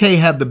the UK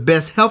have the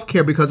best health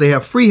care because they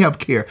have free health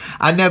care.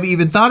 I never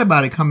even thought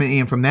about it coming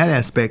in from that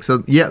aspect.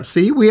 So, yeah,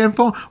 see, we're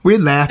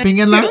laughing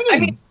and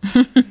learning.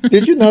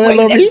 Did you know that,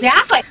 Lori?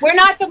 Exactly. We're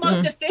not the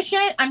most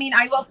efficient. I mean,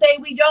 I will say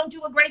we don't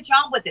do a great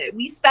job with it.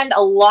 We spend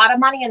a lot of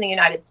money in the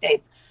United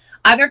States.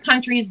 Other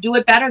countries do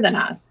it better than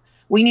us.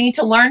 We need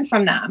to learn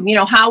from them, you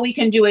know, how we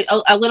can do it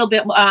a little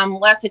bit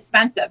less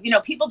expensive. You know,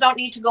 people don't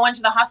need to go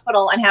into the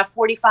hospital and have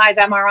 45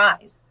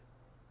 MRIs.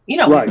 You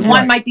know,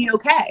 one might be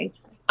okay.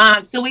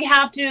 So we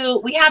have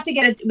to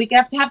get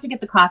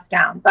the cost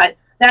down. But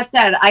that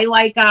said, I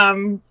like,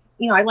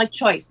 you know, I like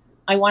choice.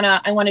 I want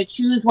to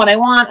choose what I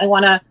want. I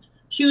want to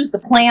choose the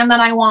plan that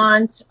I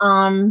want.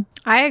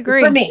 I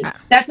agree. For me,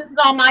 this is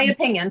all my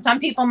opinion. Some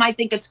people might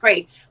think it's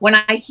great. When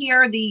I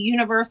hear the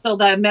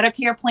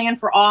Medicare plan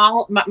for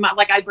all,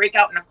 like I break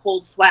out in a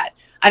cold sweat.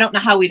 I don't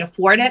know how we'd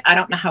afford it. I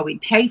don't know how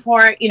we'd pay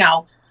for it. You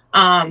know,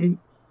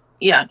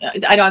 yeah,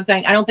 I don't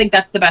think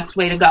that's the best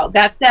way to go.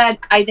 That said,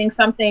 I think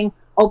something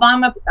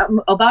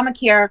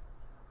Obamacare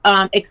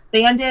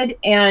expanded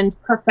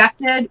and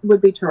perfected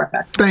would be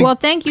terrific.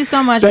 Thank you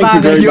so much, Thank Bob.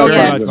 you very much.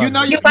 Yes. You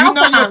know your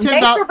Welcome. $10.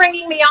 Thanks for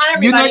bringing me on,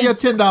 everybody. You know your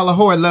 $10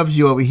 whore loves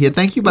you over here.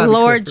 Thank you, Bobby.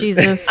 Lord Clifford.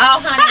 Jesus. Oh,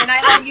 honey, and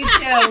I love you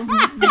too.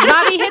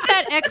 Bobby, hit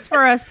that X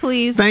for us,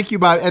 please. Thank you,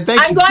 Bobby. And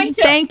I'm going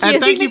to. Thank you.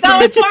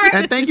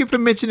 And thank you for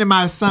mentioning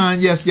my son.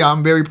 Yes, y'all,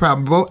 I'm very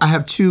proud. Both I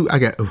have two. I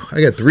got 3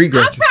 I'm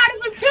graduates. proud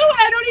of him too, and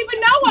I don't even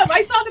know him.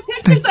 I saw the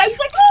pictures. I was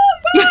like, oh God.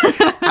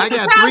 I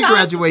got 3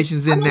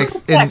 graduations in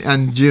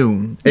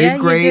June. Yeah, 8th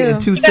grade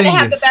and 2 You're gonna seniors.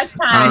 have the best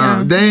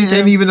time. They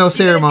ain't even no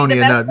ceremony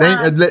or best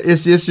nothing.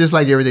 It's just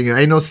like everything else.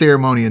 Ain't no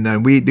ceremony or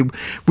nothing.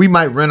 We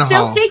might rent a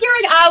They'll hall. figure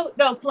it out,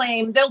 though,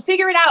 Flame. They'll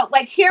figure it out.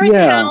 Like here in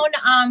town,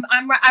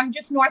 I'm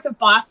just north of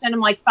Boston. I'm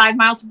like 5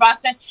 miles from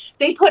Boston.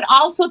 They put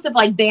all sorts of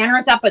like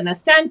banners up in the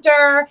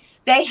center.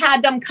 They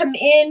had them come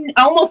in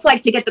almost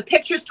like to get the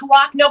pictures to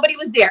walk. Nobody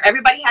was there.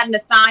 Everybody had an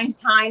assigned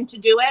time to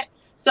do it.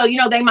 So, you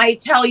know, they might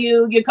tell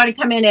you you're going to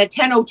come in at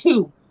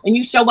 10:02 and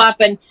you show up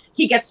and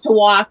he gets to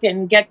walk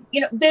and get, you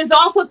know, there's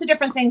all sorts of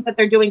different things that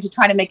they're doing to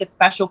try to make it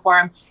special for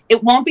him.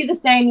 It won't be the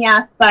same,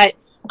 yes, but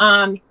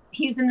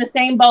he's in the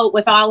same boat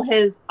with all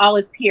his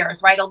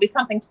peers, right? It'll be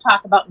something to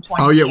talk about in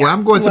 20 years. Oh yeah, well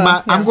I'm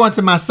going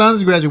to my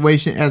son's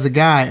graduation as a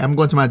guy. I'm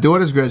going to my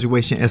daughter's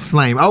graduation as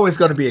Flame. Oh, it's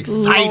going to be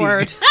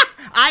exciting.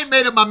 I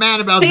made up my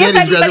mind about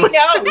Zeddy's graduation.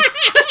 Knows.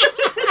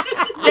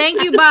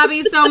 Thank you,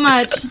 Bobby, so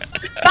much.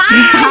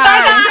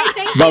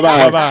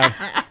 Bye-bye.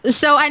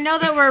 So I know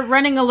that we're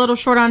running a little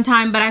short on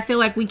time, but I feel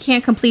like we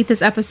can't complete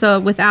this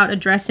episode without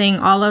addressing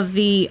all of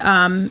the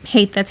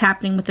hate that's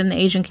happening within the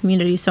Asian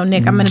community. So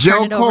Nick, I'm going to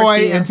turn it over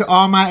to you. And to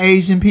all my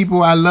Asian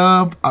people, I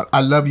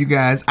love you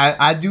guys.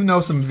 I do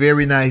know some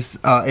very nice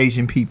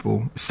Asian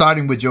people,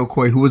 starting with Joe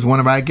Coy, who was one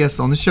of our guests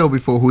on the show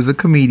before, who's a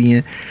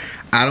comedian.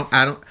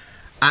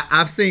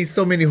 I've seen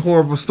so many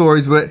horrible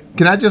stories, but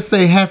can I just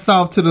say hats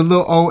off to the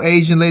little old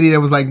Asian lady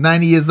that was like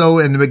 90 years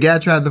old and the guy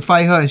tried to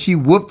fight her and she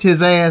whooped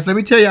his ass. Let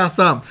me tell y'all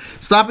something.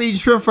 Stop eating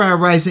shrimp fried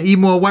rice and eat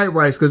more white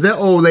rice because that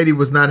old lady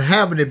was not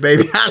having it,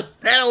 baby.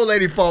 That old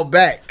lady fought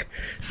back.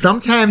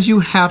 Sometimes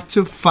you have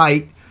to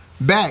fight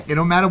back. It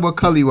don't matter what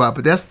color you are,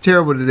 but that's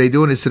terrible that they're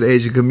doing this to the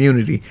Asian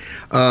community.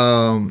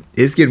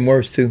 It's getting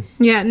worse too.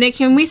 Yeah, Nick,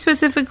 can we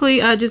specifically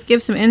just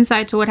give some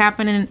insight to what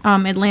happened in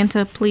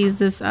Atlanta, please,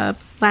 this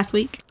last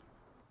week?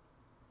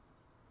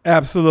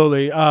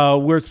 Absolutely.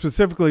 We're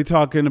specifically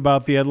talking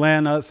about the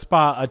Atlanta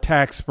spa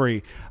attack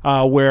spree,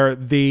 where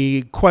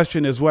the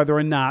question is whether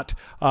or not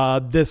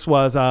this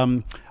was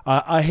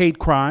a hate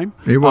crime.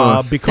 It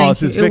was. Because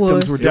his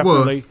victims were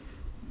definitely...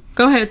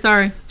 Go ahead.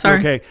 Sorry.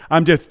 Okay.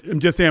 I'm just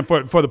saying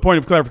for the point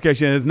of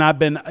clarification, it has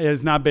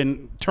not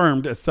been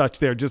termed as such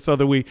there, just so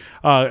that we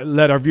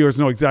let our viewers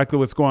know exactly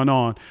what's going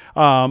on.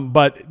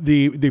 But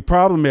the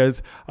problem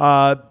is...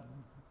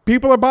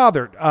 people are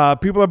bothered.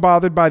 People are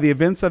bothered by the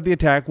events of the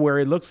attack, where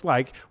it looks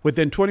like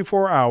within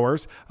 24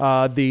 hours,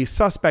 the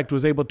suspect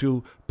was able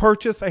to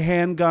purchase a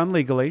handgun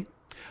legally,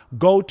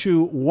 go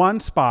to one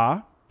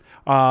spa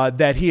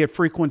that he had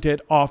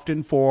frequented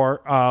often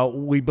for,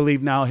 we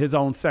believe now, his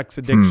own sex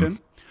addiction.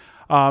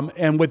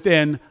 And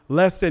within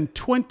less than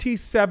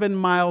 27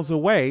 miles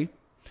away,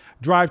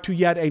 drive to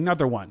yet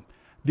another one.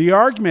 The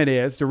argument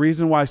is, the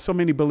reason why so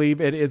many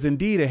believe it is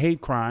indeed a hate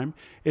crime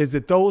is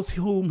that those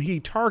whom he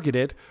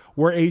targeted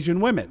were Asian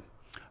women.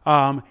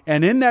 And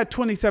in that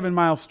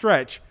 27-mile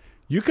stretch,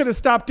 you could have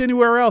stopped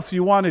anywhere else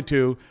you wanted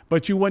to,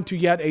 but you went to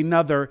yet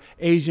another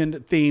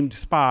Asian-themed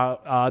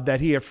spa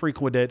that he had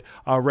frequented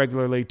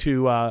regularly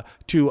to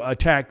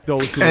attack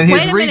those who...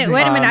 Wait a minute.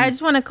 I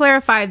just want to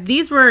clarify.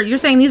 You're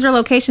saying these are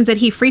locations that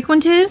he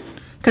frequented?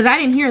 Because I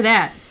didn't hear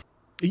that.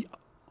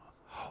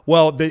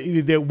 Well,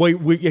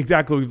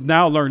 exactly. We've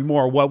now learned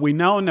more. What we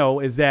now know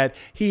is that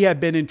he had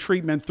been in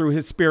treatment through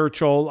his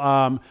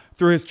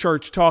through his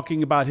church,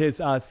 talking about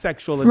his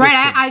sexual addiction.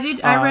 Right,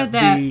 I read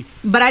that,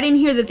 but I didn't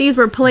hear that these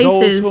were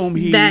places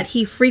that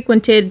he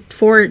frequented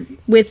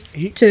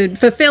to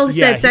fulfill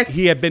said sex.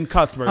 He had been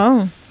customers.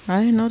 Oh,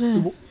 I didn't know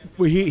that.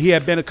 He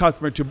had been a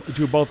customer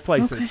to both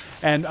places, okay.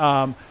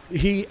 And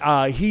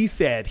he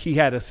said he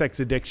had a sex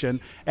addiction,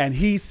 and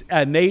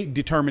they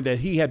determined that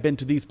he had been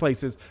to these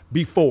places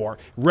before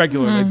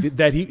regularly.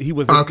 That he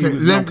was. Okay, he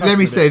was let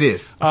me say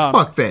this.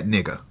 Fuck that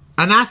nigga.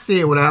 And I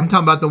said what I'm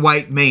talking about, the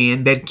white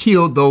man that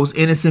killed those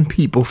innocent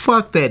people.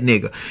 Fuck that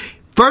nigga.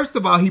 First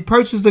of all, he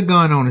purchased the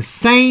gun on the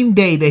same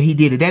day that he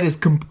did it. That is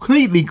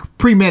completely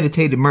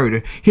premeditated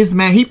murder.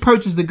 He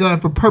purchased the gun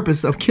for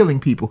purpose of killing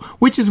people,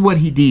 which is what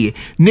he did.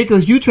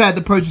 Nicholas, you tried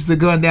to purchase a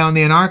gun down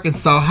there in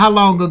Arkansas how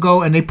long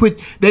ago? And they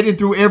didn't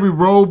throw every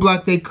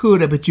roadblock they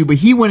could up at you, but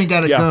he went and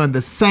got a gun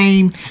the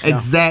same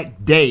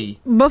exact day.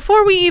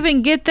 Before we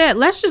even get that,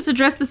 let's just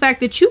address the fact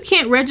that you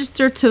can't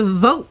register to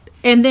vote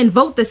and then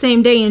vote the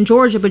same day in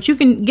Georgia, but you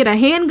can get a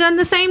handgun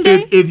the same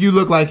day? If you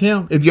look like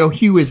him. If your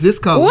hue is this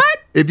color. What?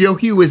 If your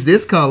hue is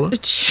this color.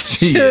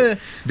 Shit.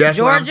 That's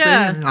Georgia.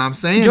 what I'm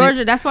saying.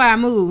 Georgia, that's why I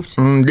moved.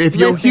 If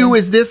your hue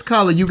is this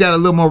color, you got a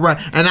little more right.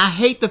 And I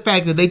hate the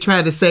fact that they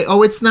tried to say,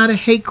 oh, it's not a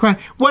hate crime.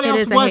 What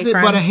else was it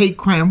but a hate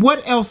crime?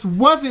 What else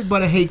was it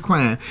but a hate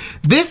crime?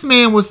 This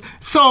man was...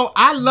 So,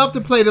 I love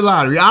to play the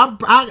lottery.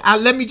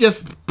 Let me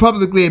just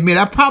publicly admit,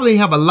 I probably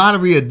have a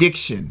lottery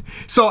addiction.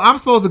 So, I'm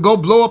supposed to go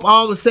blow up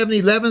all the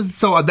 7-Elevens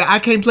so that I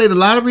can't play the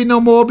lottery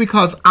no more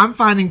because I'm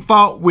finding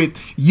fault with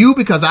you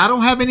because I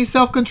don't have any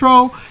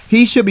self-control.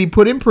 He should be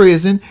put in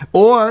prison,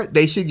 or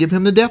they should give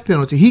him the death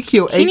penalty. He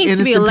killed 8 innocent people. He needs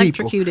to be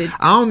electrocuted.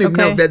 People. I don't even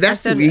know that.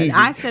 That's too easy.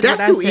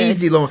 That's too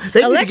easy, Lauren.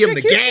 They need to give him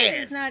the gas.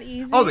 Is not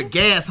easy. Oh, the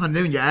gas, honey.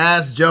 Then your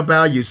eyes jump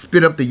out. You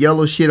spit up the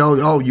yellow shit.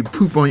 Oh, you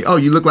poop on you. Oh,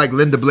 you look like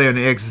Linda Blair in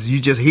The Exorcist. You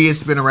just head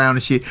spin around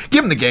and shit.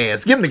 Give him the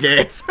gas. Give him the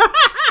gas.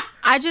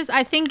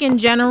 I think in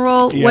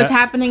general, what's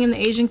happening in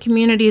the Asian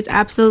community is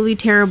absolutely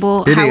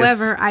terrible.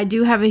 However, I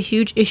do have a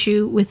huge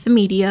issue with the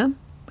media.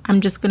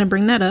 I'm just going to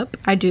bring that up.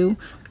 I do.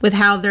 With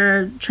how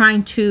they're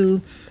trying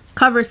to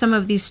cover some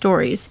of these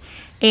stories.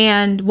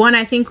 And one,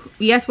 I think,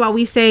 yes, while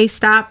we say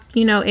stop,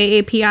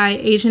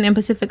 AAPI, Asian and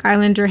Pacific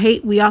Islander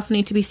hate, we also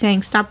need to be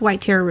saying stop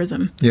white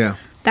terrorism. Yeah.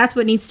 That's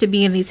what needs to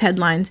be in these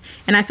headlines.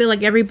 And I feel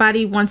like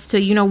everybody wants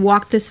to,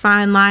 walk this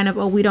fine line of,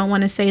 oh, we don't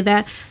want to say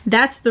that.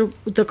 That's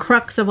the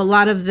crux of a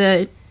lot of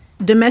the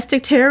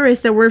domestic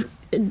terrorism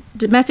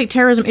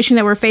issue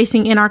that we're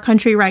facing in our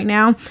country right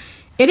now.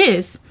 It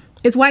is.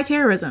 It's white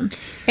terrorism.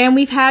 And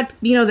we've had,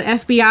 the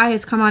FBI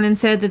has come on and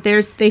said that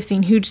they've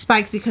seen huge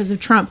spikes because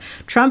of Trump.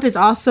 Trump is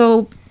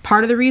also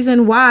part of the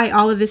reason why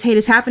all of this hate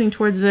is happening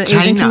towards the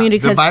Asian community.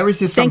 The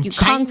virus is from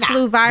China. Kung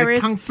flu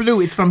virus. The Kung flu,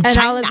 it's from China.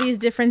 And all of these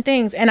different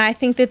things. And I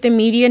think that the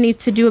media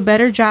needs to do a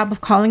better job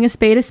of calling a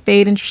spade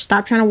and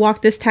stop trying to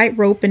walk this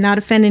tightrope and not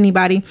offend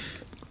anybody.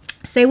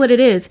 Say what it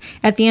is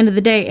at the end of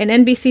the day. And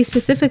NBC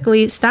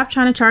specifically, stop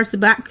trying to charge the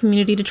black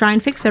community to try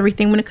and fix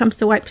everything when it comes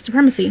to white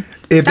supremacy.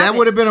 If that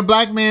would have been a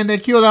black man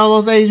that killed all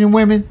those Asian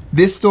women,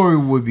 this story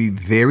would be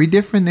very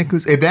different,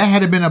 Nicholas. If that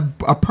had been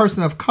a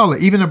person of color,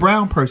 even a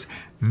brown person,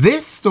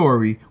 this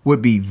story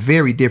would be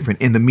very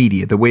different in the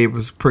media, the way it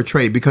was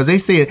portrayed. Because they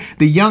said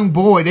the young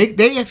boy,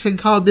 they actually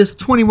called this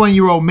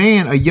 21-year-old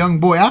man a young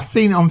boy. I've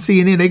seen it on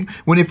CNN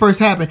when it first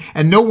happened,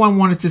 and no one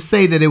wanted to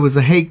say that it was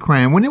a hate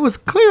crime when it was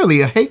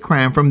clearly a hate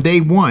crime from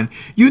day one.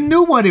 You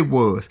knew what it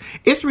was.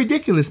 It's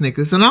ridiculous,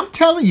 Nicholas. And I'm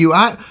telling you,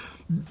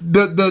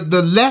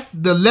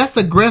 the less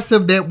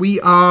aggressive that we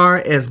are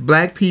as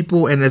black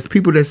people and as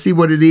people that see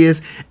what it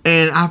is,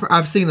 and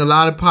I've seen a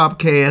lot of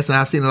podcasts and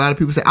I've seen a lot of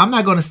people say, I'm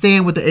not going to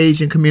stand with the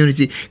Asian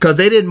community because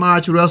they didn't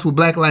march with us with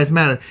Black Lives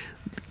Matter.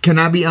 Can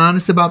I be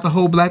honest about the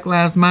whole Black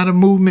Lives Matter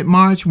movement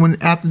march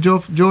after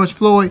George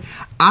Floyd?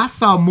 I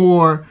saw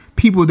more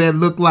people that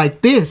look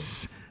like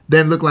this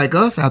than look like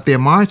us out there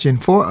marching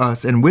for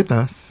us and with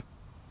us.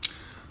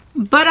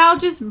 But I'll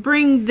just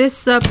bring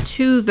this up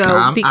too,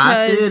 though, because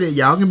I said it.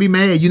 Y'all can be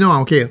mad. I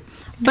don't care.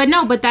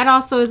 But that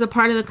also is a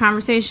part of the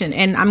conversation.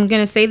 And I'm going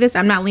to say this.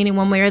 I'm not leaning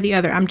one way or the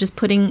other. I'm just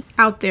putting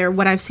out there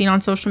what I've seen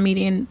on social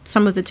media and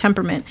some of the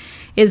temperament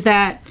is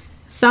that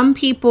some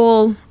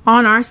people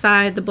on our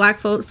side, the black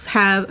folks,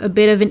 have a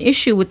bit of an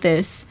issue with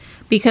this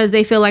because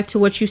they feel like, to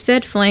what you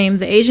said, Flame,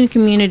 the Asian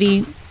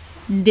community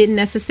didn't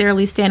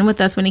necessarily stand with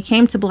us when it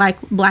came to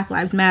Black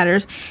Lives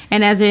Matters.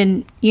 And as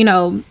in,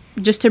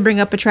 just to bring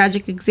up a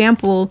tragic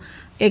example,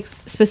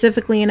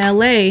 specifically in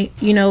LA,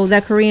 you know,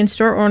 that Korean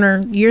store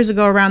owner years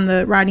ago around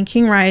the Rodney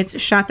King riots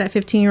shot that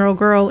 15-year-old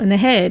girl in the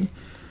head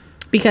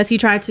because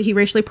he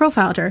racially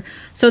profiled her.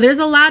 So there's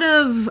a lot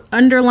of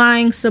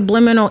underlying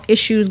subliminal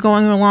issues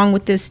going along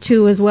with this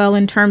too, as well,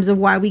 in terms of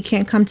why we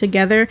can't come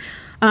together.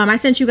 I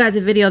sent you guys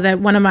a video that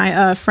one of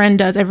my friend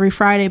does every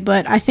Friday,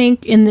 but I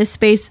think in this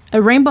space,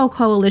 a rainbow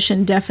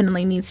coalition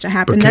definitely needs to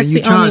happen. But that's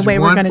the only way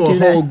we're going to do that.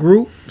 for a whole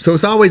group? So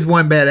it's always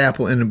one bad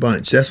apple in the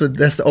bunch. That's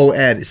the old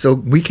adage. So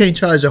we can't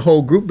charge a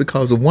whole group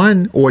because of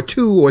 1 or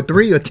 2 or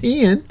 3 or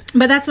 10.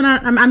 But that's what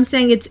I'm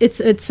saying.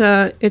 It's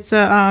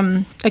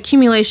a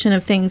accumulation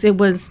of things.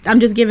 I'm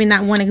just giving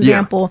that one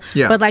example.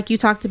 Yeah. But like you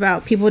talked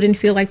about, people didn't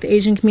feel like the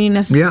Asian community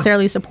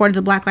necessarily supported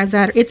the Black Lives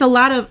Matter. It's a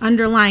lot of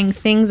underlying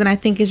things, and I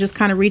think it's just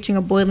kind of reaching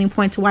a boiling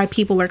point to why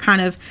people are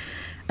kind of,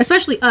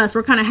 especially us,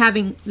 we're kind of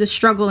having the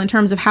struggle in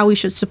terms of how we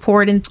should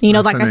support. And you know,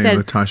 What's like her I name?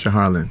 said, Latasha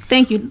Harlins.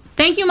 Thank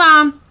you,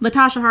 Mom.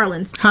 Latasha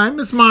Harlins. Hi,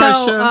 Miss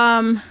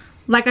Marsha. So,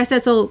 like I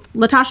said, so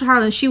Latasha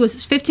Harlins, she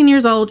was 15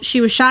 years old.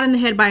 She was shot in the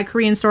head by a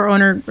Korean store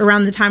owner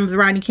around the time of the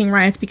Rodney King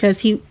riots because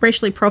he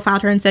racially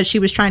profiled her and said she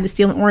was trying to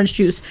steal an orange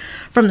juice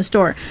from the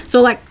store.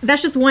 So, like,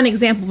 that's just one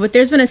example. But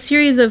there's been a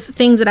series of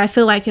things that I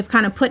feel like have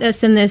kind of put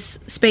us in this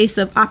space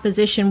of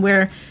opposition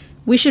where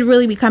we should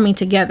really be coming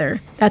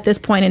together at this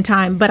point in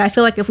time. But I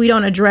feel like if we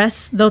don't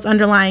address those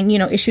underlying, you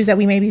know, issues that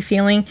we may be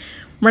feeling,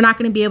 we're not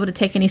going to be able to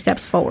take any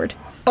steps forward.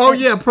 Oh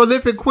yeah,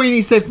 Prolific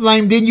Queenie said,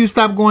 Flame, didn't you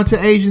stop going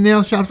to Asian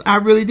nail shops? I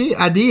really did.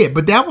 I did.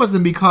 But that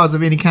wasn't because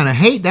of any kind of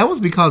hate. That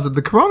was because of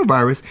the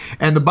coronavirus.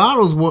 And the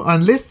bottles were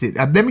unlisted.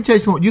 Let me tell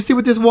you something. You see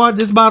what this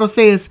bottle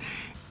says?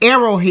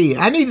 Arrowhead.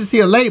 I need to see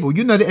a label.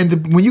 You know,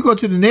 when you go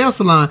to the nail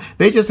salon,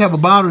 they just have a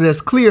bottle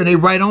that's clear and they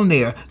write on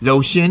there,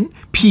 lotion,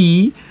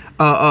 pee,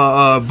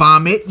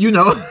 vomit, you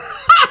know.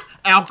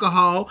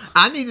 Alcohol.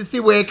 I need to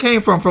see where it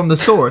came from the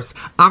source.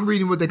 I'm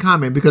reading what they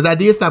comment because I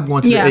did stop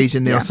going to the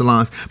Asian nail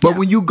salons. But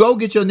when you go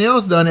get your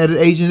nails done at an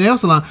Asian nail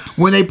salon,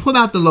 when they pull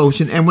out the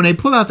lotion and when they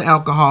pull out the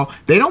alcohol,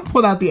 they don't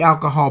pull out the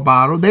alcohol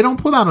bottle. They don't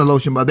pull out a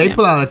lotion bottle. They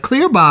pull out a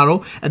clear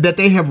bottle that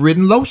they have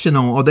written lotion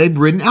on or they've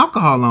written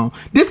alcohol on.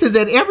 This is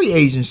at every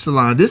Asian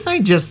salon. This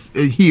ain't just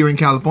here in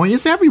California.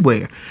 It's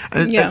everywhere.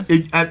 I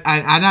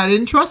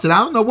didn't trust it. I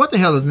don't know what the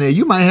hell is in there.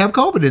 You might have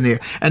COVID in there.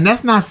 And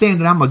that's not saying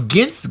that I'm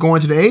against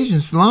going to the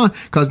Asian salon,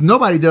 because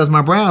nobody does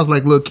my brows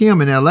like Lil'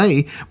 Kim in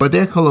LA, but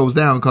they're closed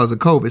down because of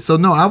COVID. So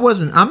no,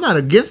 I'm not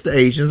against the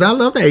Asians. I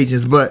love the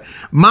Asians, but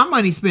my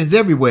money spends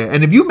everywhere.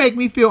 And if you make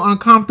me feel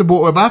uncomfortable,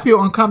 or if I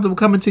feel uncomfortable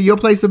coming to your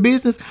place of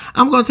business,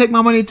 I'm going to take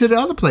my money to the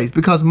other place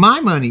because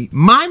my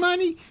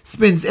money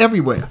spends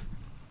everywhere.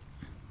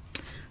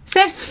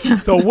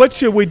 So what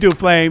should we do,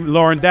 Flame?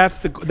 Lauren, that's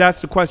the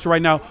question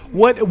right now.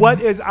 What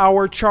is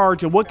our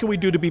charge and what can we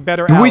do to be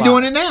better allies? We're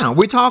doing it now.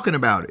 We're talking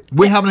about it.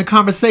 We're having a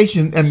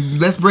conversation, and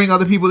let's bring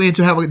other people in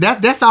to have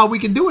that's all we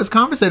can do is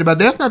conversate about it.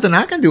 There's nothing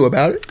I can do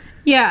about it.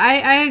 Yeah,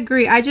 I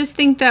agree. I just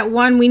think that,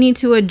 one, we need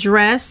to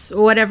address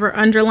whatever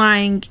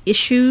underlying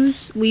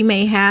issues we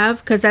may have,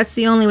 because that's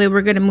the only way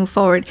we're going to move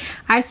forward.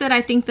 I said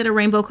I think that a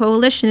rainbow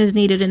coalition is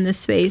needed in this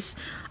space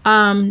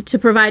to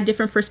provide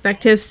different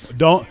perspectives.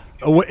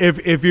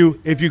 If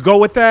you go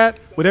with that,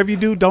 whatever you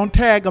do, don't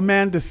tag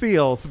Amanda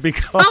Seales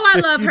because I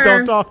love her.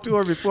 Don't talk to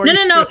her before. No,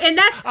 and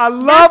I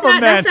love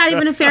Amanda. That's not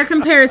even a fair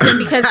comparison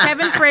because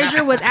Kevin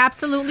Frazier was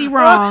absolutely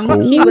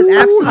wrong. He was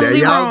absolutely wrong. There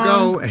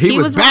y'all go. He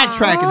was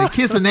backtracking and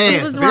kissing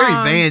ass.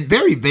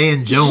 Very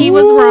Van Jones. He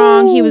was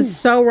wrong. He was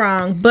so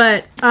wrong.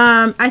 But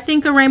I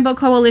think a rainbow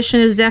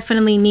coalition is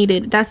definitely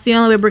needed. That's the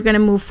only way we're going to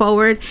move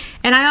forward.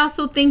 And I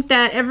also think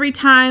that every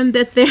time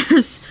that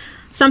there's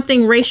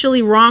something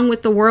racially wrong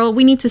with the world,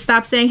 we need to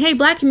stop saying, hey,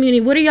 Black community,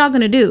 what are y'all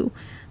going to do?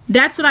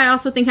 That's what I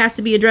also think has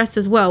to be addressed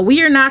as well.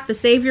 We are not the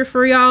savior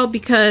for y'all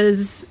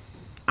because,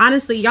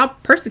 honestly, y'all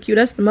persecute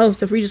us the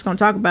most if we're just going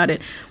to talk about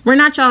it. We're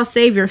not y'all's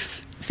savior.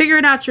 Figure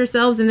it out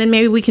yourselves, and then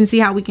maybe we can see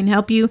how we can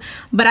help you.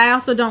 But I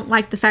also don't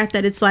like the fact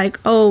that it's like,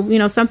 oh, you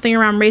know, something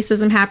around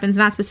racism happens,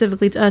 not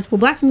specifically to us. Well,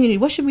 Black community,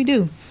 what should we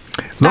do?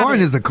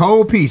 Lauren is a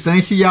cold piece,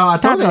 ain't she, y'all? I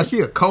told y'all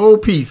she a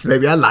cold piece,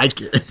 baby. I like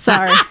it.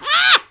 Sorry.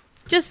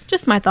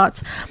 Just my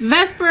thoughts.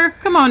 Vesper,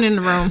 come on in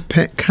the room.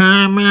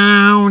 Come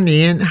on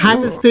in. Hi,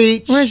 Miss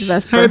Peach. Where's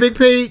Vesper? Hey, Big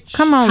Peach.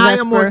 Come on, Hi,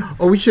 Vesper.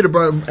 We should have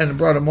brought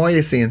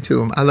Amoyas in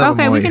too. I love Amoyas.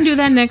 Okay, we can do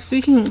that next. We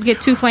can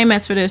get 2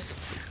 flamettes for this.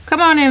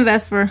 Come on in,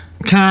 Vesper.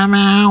 Come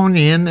on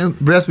in,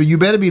 Vesper. You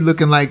better be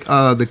looking like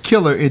the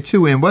killer in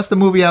 2. And what's the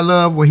movie I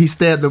love where he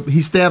stabbed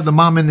the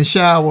mom in the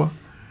shower?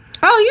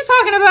 Oh, you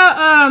talking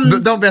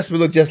about Don't Vesper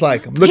look just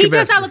like him? He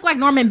does not look like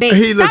Norman Bates.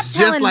 He looks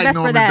just like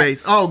Norman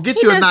Bates. Oh,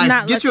 get you a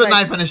knife. Get you a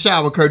knife in the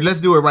shower, Kurt. Let's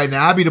do it right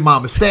now. I'll be the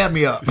mama. Stab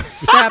me up.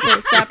 Stop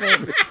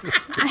it.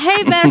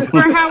 Hey,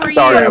 Vesper, how are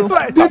you?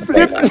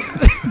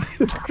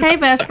 Hey,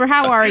 Vesper,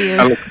 how are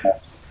you?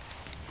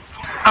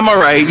 I'm all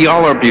right.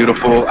 Y'all are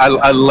beautiful.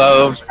 I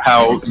love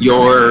how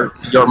your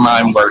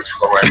mind works,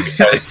 Lauren,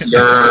 because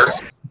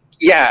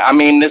yeah, I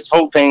mean, this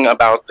whole thing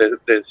about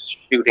this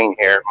shooting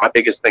here, my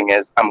biggest thing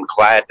is I'm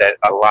glad that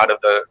a lot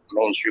of the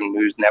mainstream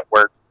news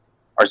networks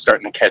are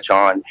starting to catch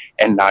on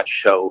and not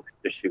show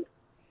the shooting.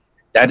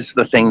 That is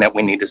the thing that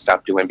we need to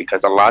stop doing,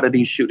 because a lot of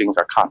these shootings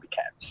are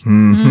copycats.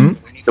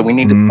 Mm-hmm. So we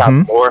need to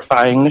stop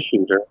glorifying the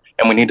shooter,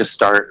 and we need to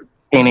start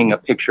painting a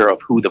picture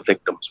of who the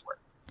victims were.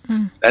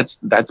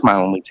 That's my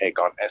only take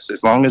on this.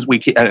 As long as we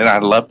keep, and I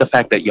love the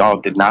fact that y'all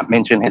did not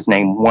mention his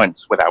name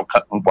once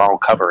while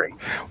covering.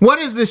 What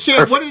is the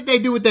sheriff? What did they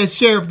do with that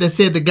sheriff that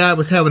said the guy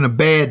was having a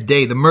bad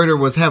day? The murderer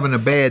was having a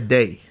bad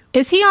day.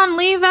 Is he on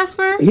leave,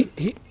 Vesper?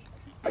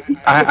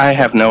 I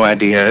have no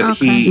idea.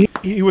 Okay.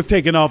 He was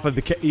taken off of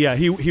the case. Yeah,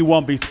 he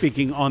won't be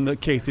speaking on the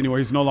case anymore.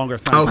 He's no longer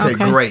assigned. Okay,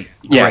 great.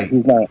 Yeah,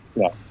 he's not.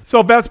 Yeah.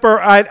 So Vesper,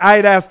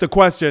 I'd asked the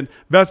question.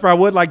 Vesper, I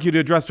would like you to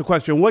address the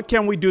question. What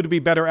can we do to be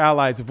better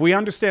allies? If we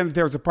understand that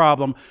there's a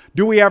problem,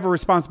 do we have a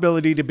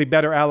responsibility to be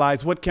better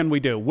allies? What can we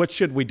do? What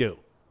should we do?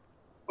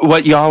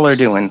 What y'all are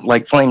doing,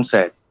 like Flame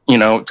said,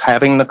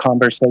 having the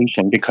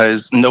conversation,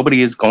 because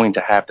nobody is going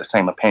to have the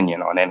same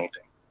opinion on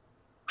anything.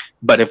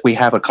 But if we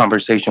have a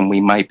conversation,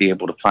 we might be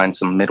able to find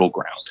some middle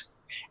ground.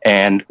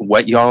 And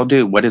what y'all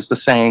do, what is the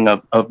saying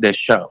of this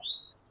show?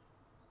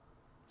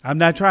 I'm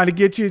not trying to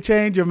get you to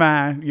change your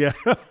mind. Yeah.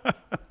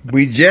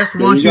 We just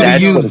want you to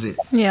use it.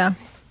 Yeah.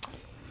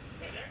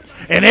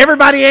 And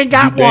everybody ain't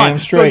got one.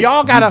 So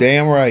y'all got to.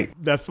 Damn right.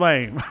 That's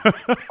Flame.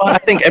 Well, I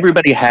think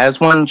everybody has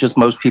one, just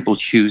most people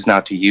choose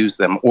not to use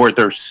them, or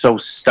they're so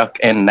stuck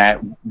in that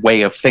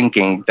way of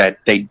thinking that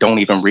they don't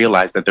even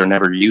realize that they're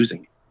never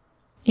using it.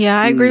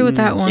 Yeah, I agree with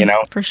that one,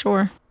 for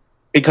sure.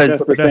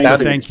 Because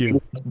thank you.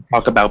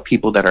 Talk about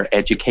people that are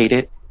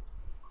educated.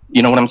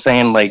 You know what I'm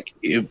saying? Like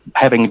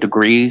having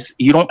degrees.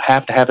 You don't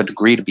have to have a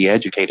degree to be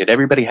educated.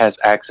 Everybody has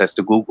access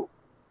to Google.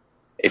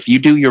 If you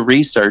do your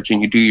research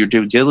and you do your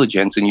due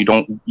diligence and you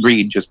don't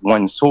read just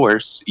one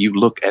source, you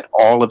look at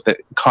all of the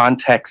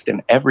context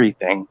and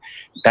everything,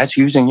 that's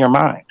using your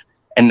mind.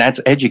 And that's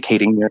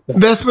educating yourself.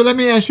 Vesper, let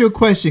me ask you a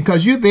question,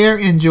 because you're there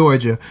in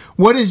Georgia.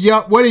 What is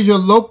your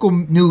local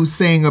news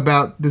saying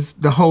about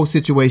the whole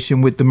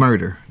situation with the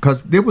murder?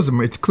 Because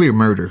it's clear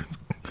murder.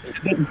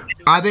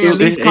 Are they at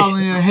least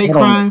calling it a hate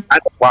crime? I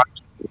don't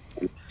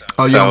watch.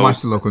 Oh, you don't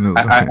watch the local news.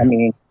 Okay. I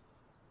mean,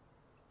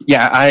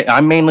 yeah, I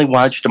mainly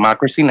watch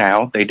Democracy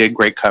Now! They did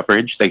great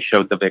coverage. They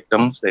showed the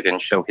victims. They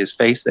didn't show his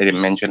face. They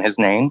didn't mention his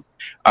name.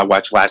 I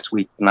watched Last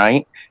Week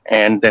Tonight,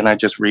 and then I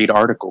just read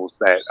articles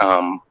that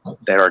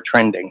are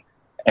trending,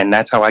 and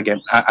that's how I get.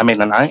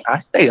 I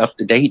stay up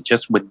to date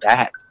just with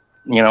that.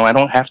 I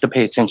don't have to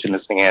pay attention to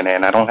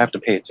CNN. I don't have to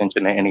pay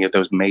attention to any of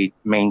those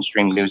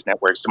mainstream news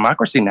networks.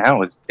 Democracy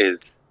Now!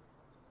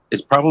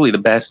 is probably the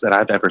best that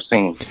I've ever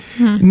seen.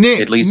 Nick,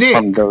 at least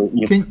from the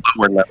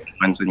lower level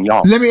ones and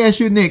y'all. Let me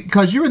ask you, Nick,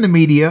 because you're in the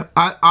media.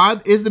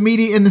 Is the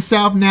media in the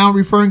South now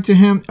referring to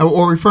him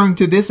or referring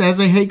to this as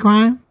a hate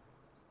crime?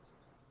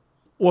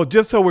 Well,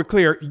 just so we're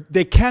clear,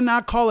 they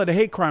cannot call it a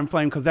hate crime,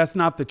 Flame, because that's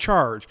not the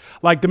charge.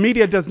 Like, the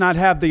media does not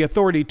have the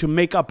authority to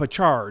make up a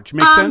charge.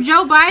 Make sense?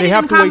 Joe Biden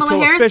and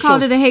Kamala Harris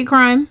called it a hate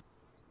crime.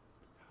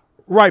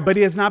 Right, but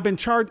he has not been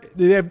charged.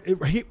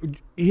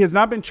 He has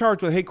not been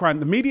charged with hate crime.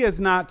 The media is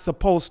not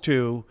supposed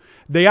to.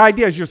 The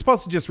idea is you're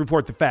supposed to just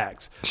report the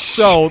facts.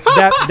 So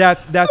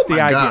that's the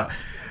idea. God.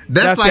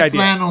 That's like the idea.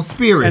 Flying on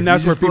Spirit. And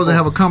that's where people supposed to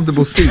have a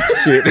comfortable seat.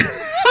 Shit.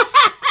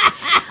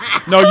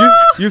 No,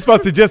 you're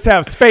supposed to just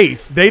have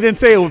space. They didn't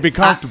say it would be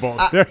comfortable.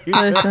 I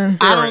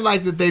don't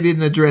like that they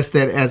didn't address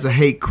that as a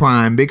hate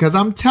crime, because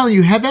I'm telling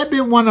you, had that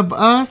been one of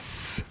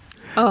us,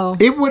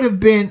 it would have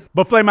been.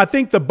 But Flame, I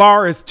think the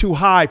bar is too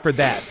high for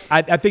that.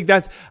 I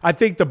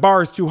think the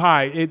bar is too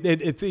high.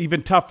 It's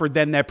even tougher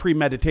than that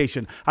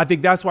premeditation. I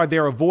think that's why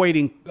they're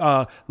avoiding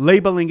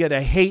labeling it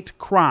a hate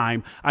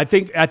crime. I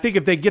think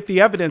if they get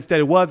the evidence that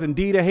it was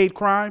indeed a hate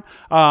crime,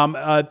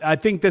 I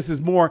think this is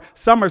more.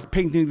 Some are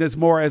painting this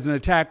more as an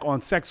attack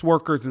on sex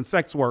workers and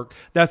sex work.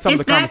 That's some of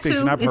the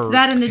conversation I've heard. It's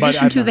that in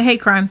addition to the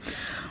hate crime.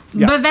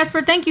 Yeah. But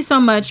Vesper, thank you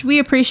so much. We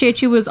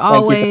appreciate you as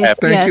always.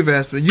 Thank you,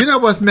 Vesper. You know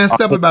what's messed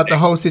up about the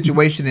whole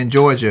situation in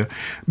Georgia?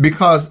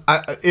 Because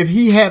if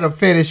he had a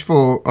fetish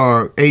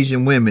for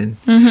Asian women,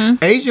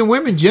 Asian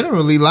women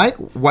generally like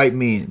white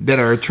men that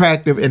are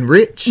attractive and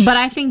rich. But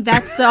I think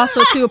that's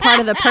also too a part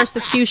of the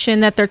persecution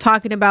that they're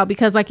talking about.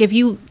 Because like if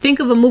you think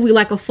of a movie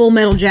like a Full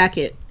Metal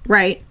Jacket,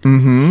 right?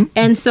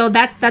 And so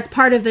that's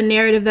part of the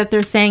narrative that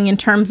they're saying in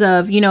terms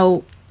of,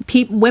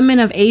 women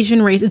of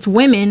Asian race. It's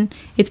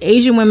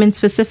Asian women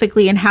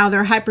specifically, and how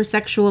they're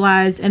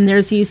hypersexualized, and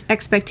there's these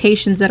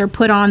expectations that are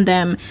put on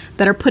them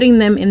that are putting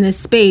them in this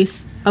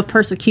space of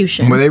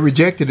persecution. Well, they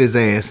rejected his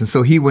ass, and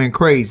so he went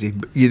crazy.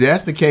 Yeah,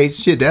 that's the case.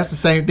 Shit, that's the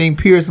same thing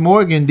Piers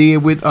Morgan did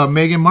with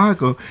Meghan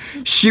Markle.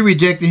 She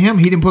rejected him.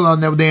 He didn't pull out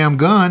no damn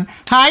gun.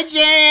 Hi, Jan.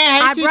 Hey,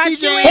 I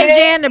brought you in,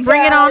 Jan, to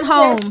bring it on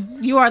home.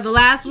 You are the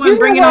last one.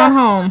 Bring it on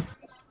home.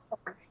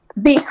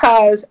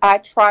 Because I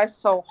try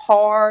so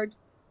hard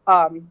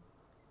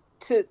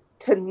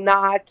to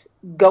not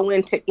go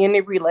into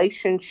any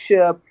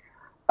relationship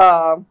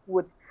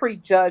with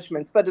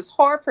prejudgments, but it's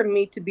hard for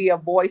me to be a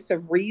voice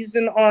of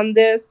reason on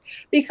this,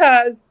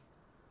 because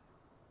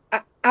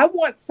I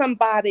want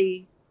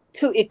somebody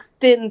to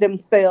extend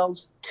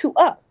themselves to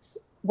us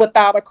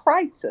without a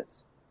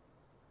crisis.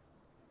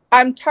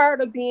 I'm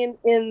tired of being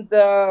in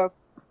the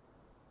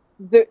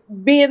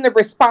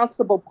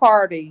responsible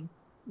party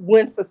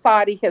when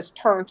society has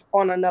turned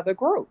on another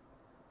group.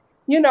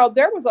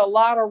 There was a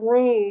lot of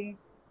room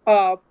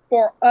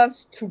for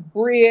us to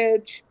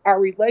bridge our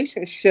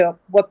relationship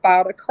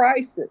without a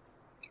crisis.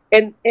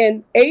 And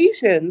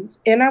Asians,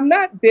 and I'm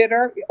not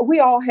bitter, we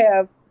all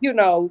have,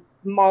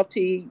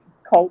 multicultural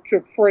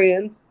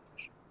friends,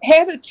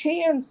 had a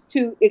chance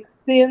to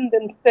extend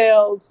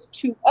themselves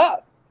to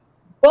us.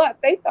 But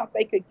they thought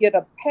they could get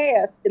a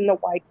pass in the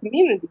white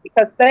community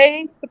because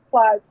they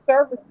supplied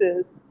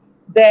services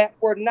that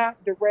were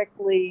not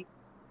directly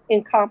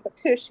in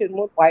competition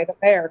with white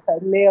America.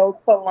 Nail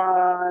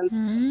salons,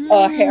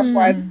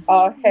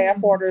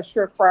 half-order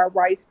stir-fried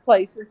rice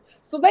places.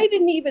 So they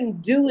didn't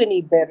even do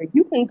any better.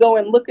 You can go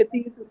and look at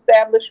these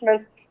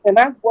establishments, and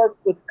I've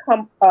worked with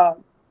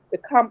the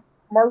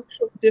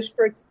commercial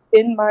districts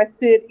in my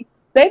city.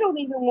 They don't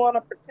even want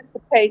to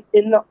participate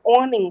in the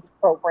awnings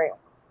program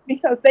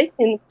because they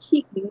can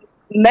keep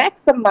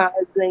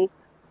maximizing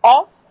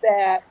off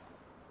that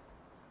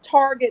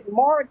target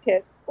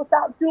market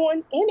without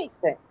doing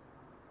anything.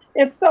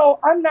 And so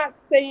I'm not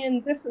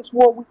saying this is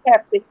where we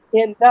have to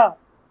end up,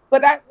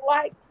 but I'd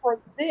like for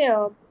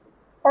them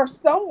or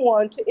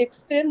someone to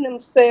extend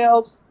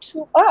themselves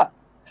to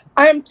us.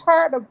 I am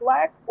tired of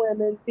Black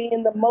women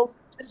being the most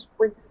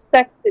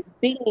disrespected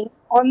being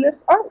on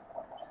this earth.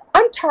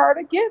 I'm tired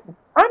of giving.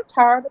 I'm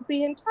tired of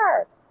being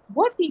tired.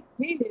 What he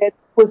did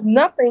was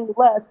nothing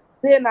less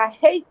than a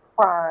hate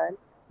crime,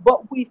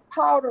 but we've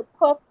powder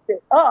puffed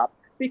it up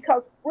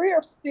because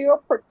we're still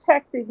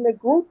protecting the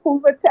group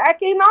who's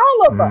attacking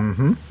all of us.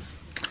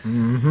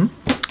 Woo!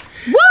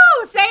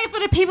 Say it for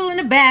the people in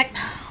the back.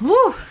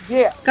 Woo!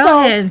 Yeah. Go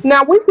ahead.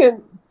 Now we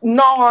can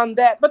gnaw on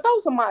that, but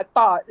those are my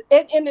thoughts.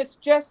 And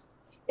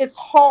it's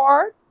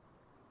hard.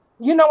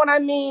 You know what I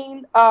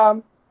mean?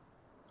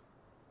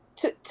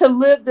 To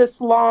live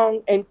this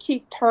long and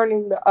keep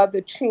turning the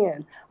other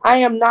chin. I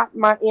am not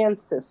my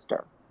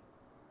ancestor.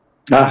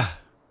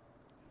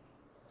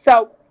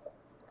 So,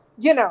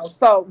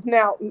 so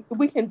now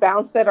we can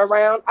bounce that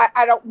around.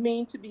 I don't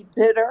mean to be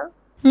bitter.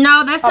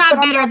 No, that's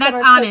not bitter. That's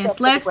honest.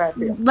 Let's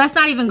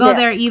not even go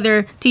there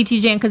either, TT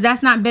Jen, because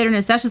that's not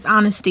bitterness. That's just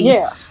honesty.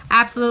 Yeah.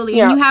 Absolutely.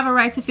 Yeah. And you have a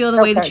right to feel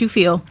the way that you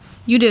feel.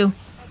 You do.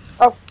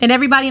 Oh. And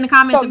everybody in the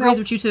comments agrees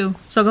with you too.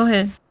 So go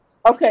ahead.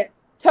 Okay.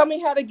 Tell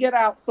me how to get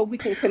out so we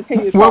can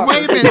continue. Well,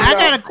 wait a minute. I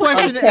got a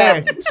question to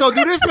ask. So,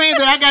 do this mean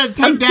that I got to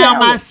take down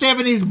my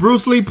 70s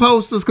Bruce Lee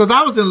posters? Because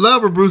I was in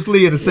love with Bruce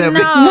Lee in the 70s.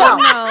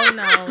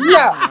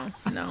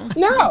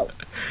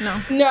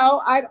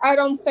 No, I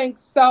don't think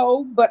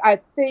so. But I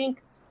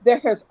think there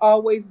has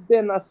always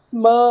been a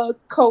smug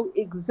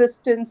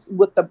coexistence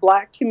with the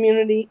Black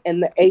community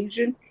and the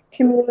Asian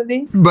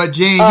community. But,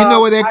 Jen, you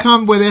know where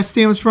that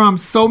stems from?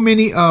 So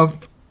many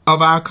of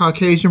our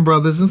Caucasian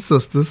brothers and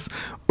sisters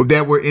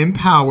that were in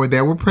power,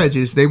 that were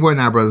prejudiced. They were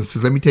not brothers and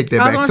sisters. Let me take that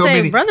back. So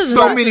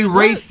many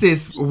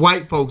racist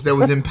white folks that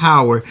was in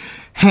power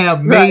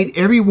have made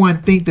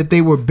everyone think that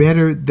they were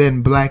better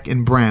than Black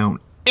and brown.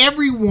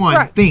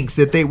 Everyone thinks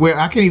that they were.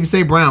 I can't even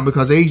say brown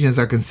because Asians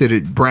are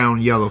considered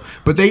brown, yellow.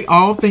 But they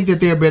all think that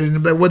they're better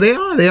than Black. Well, they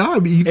are. They are.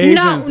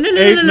 Asians,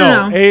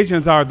 no.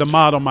 Asians are the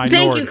model minority.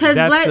 Thank you. Because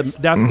let's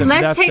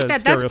take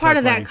that. That's part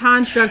of that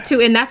construct too,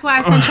 and that's why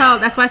I sent y'all.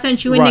 That's why I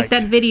sent you and Nick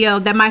that video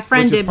that my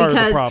friend did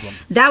because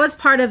that was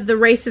part of the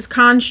racist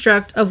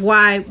construct of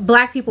why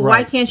Black people.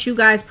 Why can't you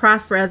guys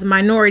prosper as a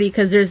minority?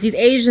 Because there's these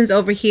Asians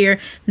over here.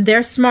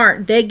 They're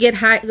smart. They get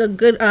high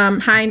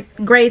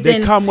grades.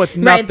 They come with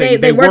nothing.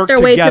 They work their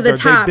way to the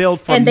top,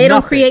 and they don't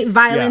nothing. create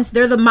violence.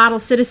 They're the model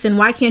citizen.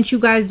 Why can't you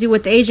guys do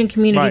what the Asian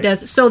community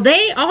does? So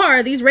they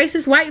are these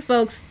racist white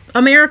folks.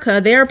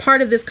 America, they're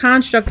part of this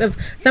construct of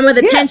some of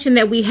the tension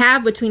that we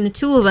have between the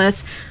two of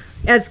us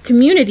as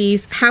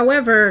communities.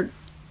 However,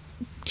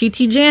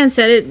 TT Jan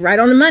said it right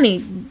on the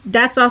money.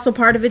 That's also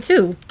part of it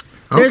too.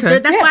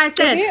 That's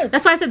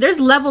why I said there's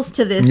levels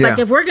to this. Like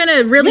if we're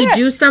gonna really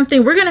do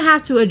something, we're gonna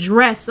have to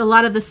address a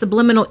lot of the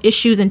subliminal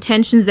issues and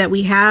tensions that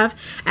we have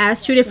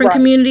as two different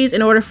communities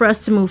in order for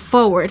us to move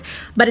forward.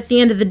 But at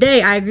the end of the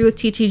day, I agree with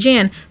TT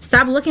Jan.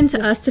 Stop looking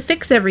to us to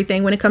fix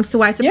everything when it comes to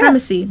white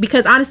supremacy.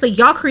 Because honestly,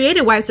 y'all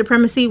created white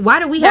supremacy. Why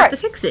do we have to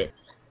fix it?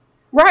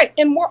 Right,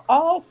 and we're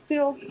all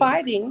still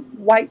fighting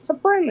white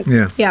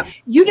supremacy. Yeah.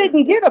 You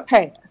didn't get a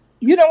pass.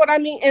 You know what I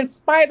mean? In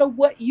spite of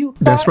what you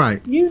thought, that's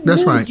right. You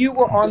you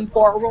were on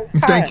borrowed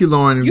time. Thank you,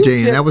 Lauren and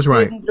Jan. That was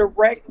right. Didn't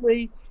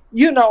directly,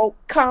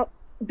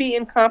 be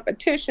in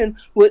competition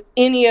with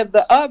any of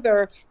the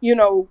other,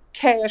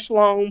 cash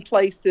loan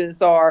places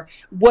or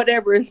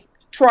whatever is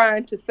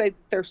trying to say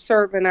that they're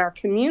serving our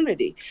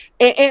community.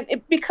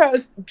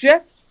 Because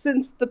just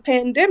since the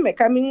pandemic,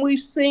 I mean, we've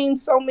seen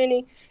so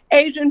many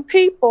Asian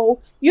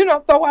people,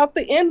 throw out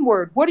the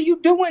N-word. What are you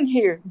doing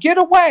here? Get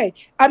away.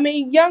 I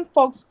mean, young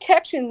folks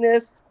catching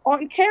this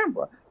on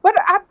camera. But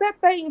I bet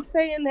they ain't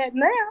saying that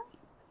now.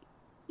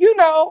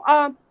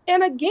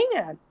 And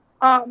again,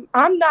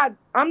 I'm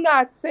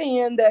not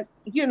saying that,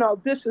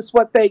 this is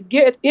what they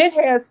get. It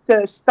has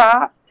to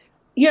stop.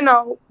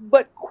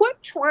 but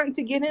quit trying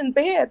to get in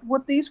bed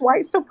with these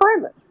white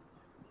supremacists.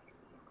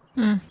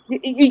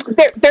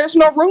 There's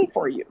no room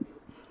for you.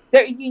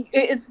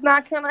 It's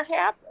not going to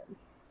happen.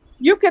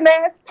 You can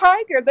ask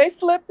Tiger. They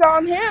flipped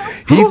on him.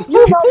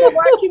 The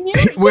white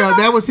community. Well,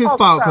 that was his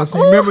fault because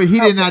remember he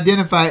didn't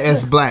identify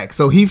as black,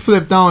 so he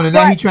flipped on, and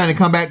now he's trying to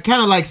come back,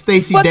 kind of like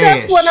Stacey Dash.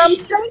 That's what I'm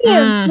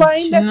saying,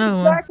 Blaine. That's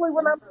exactly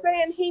what I'm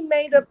saying. He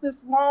made up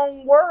this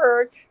long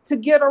word to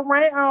get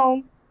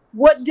around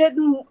what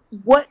didn't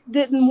want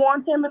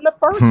him in the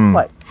first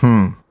place.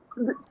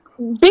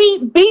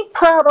 Be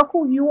proud of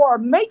who you are.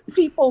 Make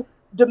people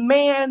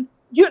demand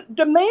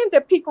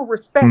that people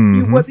respect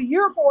you, whether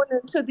you're going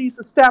into these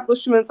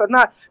establishments or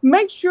not.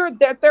 Make sure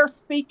that they're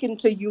speaking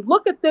to you.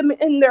 Look at them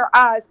in their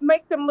eyes.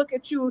 Make them look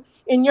at you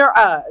in your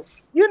eyes.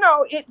 Fill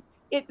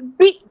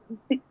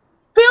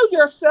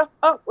yourself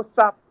up with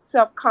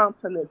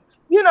self-confidence.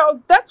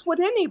 That's with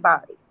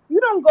anybody.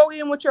 You don't go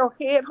in with your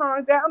head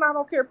hung down. I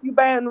don't care if you're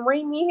buying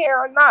Remy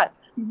hair or not.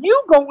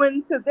 You go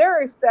into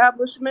their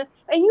establishment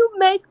and you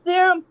make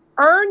them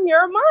earn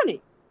your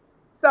money.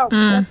 So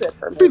that's it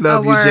for me. We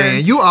love you,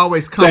 Jan. You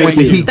always come with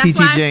the heat, That's TT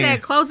why I Jan.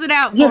 said close it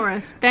out for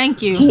us.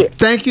 Thank you.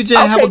 Thank you,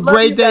 Jan. Have a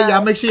great day.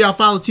 Y'all make sure y'all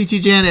follow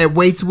TT Jan at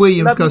Waits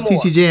Williams because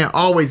TT Jan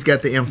always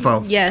got the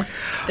info. Yes.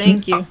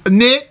 Thank you.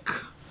 Nick?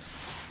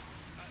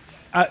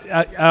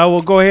 I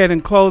will go ahead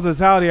and close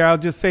us out here. I'll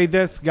just say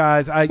this,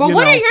 guys. But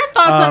what are your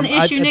thoughts on the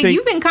issue, Nick?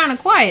 You've been kind of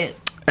quiet.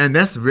 And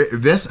that's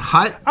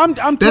hot. I'm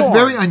that's torn.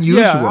 very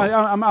unusual.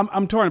 Yeah,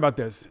 I'm torn about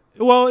this.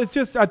 Well, it's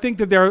just I think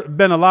that there have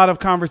been a lot of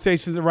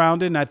conversations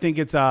around it, and I think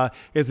it's a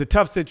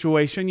tough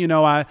situation.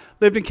 I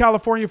lived in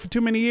California for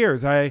too many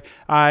years. You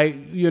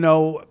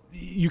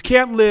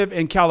can't live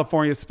in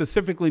California,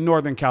 specifically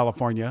Northern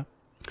California,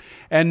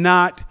 and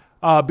not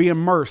be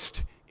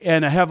immersed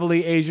in a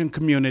heavily Asian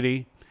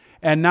community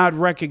and not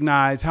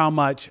recognize how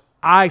much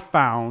I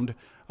found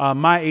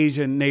my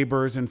Asian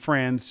neighbors and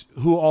friends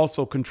who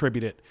also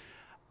contributed.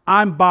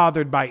 I'm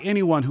bothered by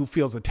anyone who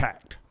feels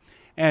attacked.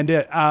 And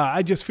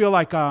I just feel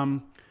like I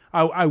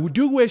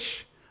do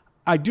wish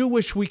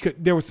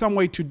there was some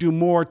way to do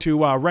more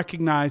to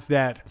recognize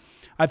that.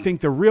 I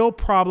think the real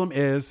problem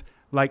is,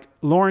 like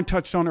Lauren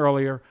touched on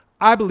earlier,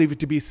 I believe it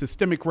to be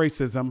systemic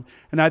racism.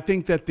 And I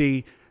think that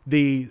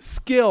the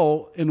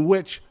skill in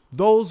which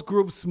those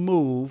groups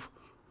move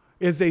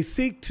is they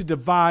seek to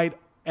divide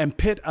and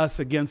pit us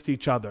against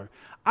each other.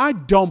 I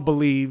don't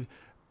believe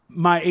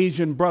my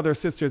Asian brother or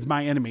sister is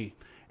my enemy.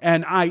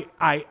 And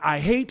I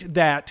hate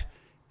that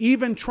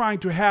even trying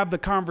to have the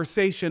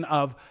conversation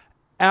of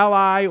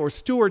ally or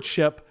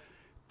stewardship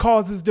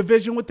causes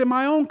division within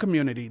my own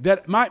community.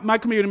 That my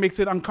community makes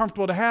it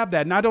uncomfortable to have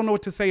that, and I don't know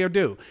what to say or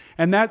do.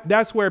 And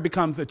that's where it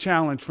becomes a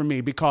challenge for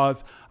me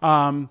because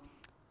I'm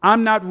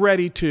not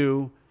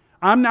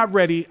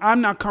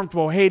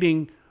comfortable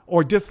hating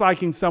or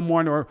disliking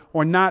someone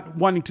or not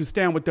wanting to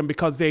stand with them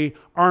because they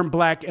aren't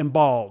black and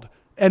bald.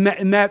 And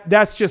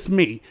that's just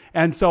me.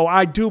 And so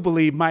I do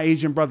believe my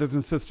Asian brothers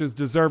and sisters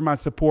deserve my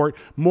support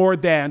more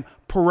than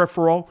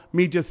peripheral,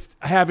 me just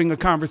having a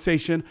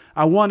conversation.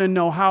 I want to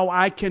know how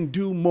I can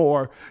do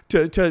more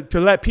to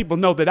let people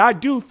know that I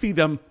do see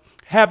them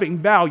having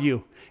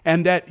value.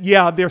 And that,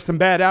 there's some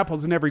bad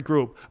apples in every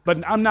group,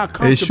 but I'm not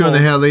comfortable sure the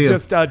hell is.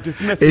 just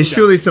dismissing It's them.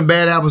 surely some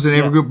bad apples in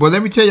every group. But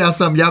let me tell y'all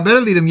something. Y'all better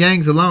leave them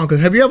Yangs alone.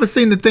 Because have you ever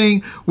seen the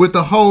thing with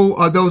the whole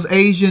those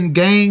Asian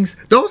gangs?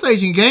 Those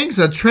Asian gangs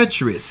are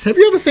treacherous. Have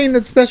you ever seen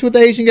the special with the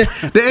Asian gangs?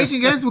 The Asian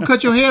gangs will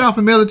cut your head off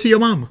and mail it to your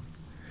mama.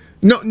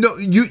 No,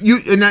 you.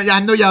 And I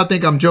know y'all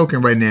think I'm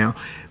joking right now.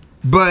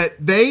 But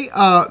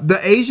the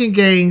Asian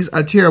gangs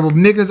are terrible.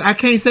 Niggas, I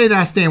can't say that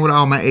I stand with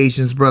all my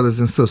Asian brothers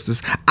and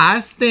sisters. I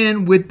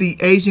stand with the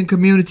Asian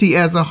community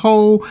as a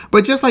whole.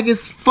 But just like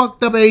it's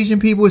fucked up Asian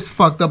people, it's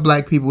fucked up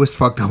black people, it's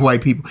fucked up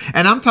white people.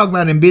 And I'm talking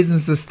about in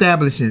business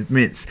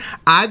establishments.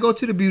 I go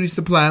to the beauty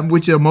supply,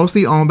 which are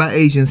mostly owned by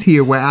Asians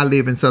here where I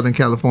live in Southern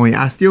California.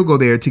 I still go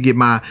there to get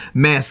my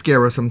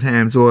mascara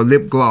sometimes or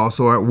lip gloss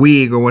or a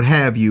wig or what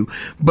have you.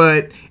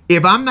 But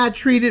if I'm not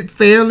treated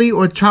fairly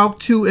or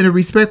talked to in a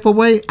respectful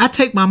way, I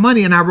take my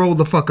money and I roll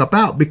the fuck up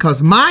out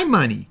because my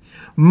money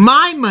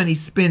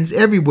spends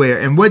everywhere.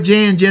 And what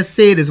Jan just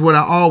said is what I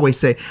always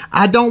say.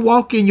 I don't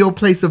walk in your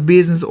place of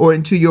business or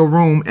into your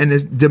room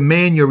and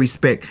demand your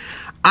respect.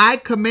 I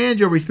command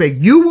your respect.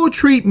 You will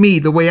treat me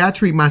the way I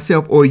treat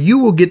myself or you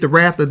will get the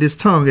wrath of this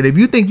tongue. And if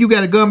you think you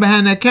got a gun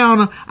behind that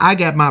counter, I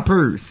got my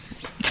purse.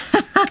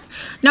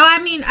 No, I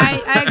mean,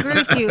 I agree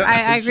with you.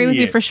 I agree with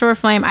you for sure,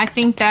 Flame. I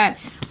think that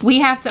we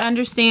have to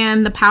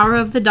understand the power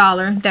of the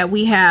dollar that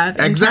we have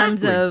in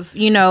terms of,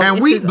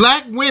 And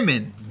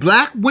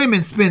black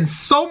women spend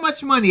so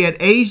much money at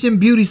Asian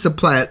beauty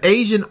supplies,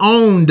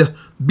 Asian-owned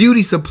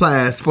beauty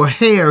supplies for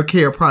hair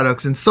care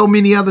products and so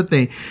many other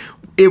things.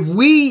 And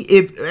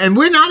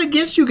we're not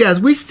against you guys.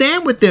 We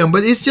stand with them.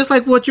 But it's just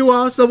like what you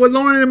also with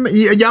Lauren.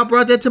 Y'all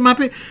brought that to my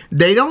opinion.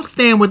 They don't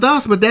stand with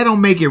us, but that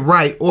don't make it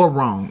right or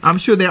wrong. I'm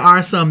sure there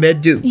are some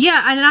that do.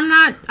 Yeah,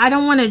 and I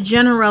don't want to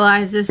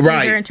generalize this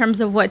either in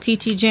terms of what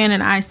TT Jan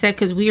and I said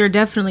because we are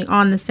definitely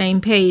on the same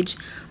page.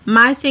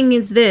 My thing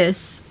is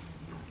this.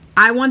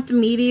 I want the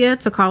media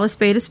to call a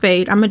spade a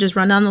spade. I'm going to just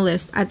run down the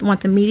list. I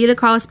want the media to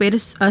call a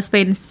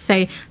spade and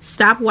say,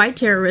 stop white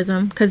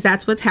terrorism, because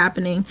that's what's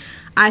happening.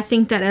 I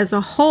think that as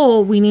a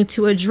whole, we need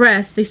to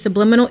address the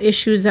subliminal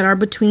issues that are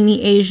between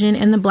the Asian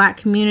and the Black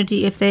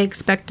community if they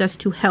expect us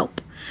to help.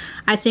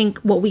 I think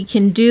what we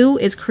can do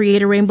is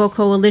create a rainbow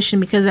coalition,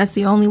 because that's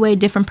the only way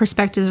different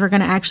perspectives are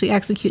going to actually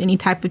execute any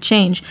type of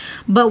change.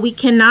 But we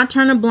cannot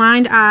turn a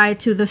blind eye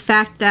to the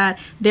fact that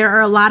there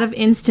are a lot of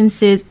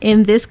instances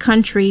in this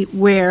country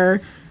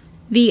where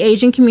the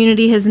Asian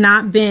community has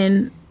not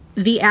been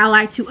the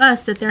ally to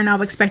us that they're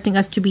now expecting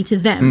us to be to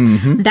them.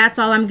 Mm-hmm. That's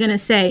all I'm going to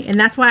say. And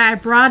that's why I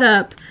brought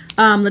up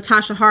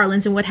Latasha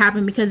Harlins and what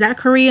happened, because that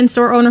Korean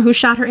store owner who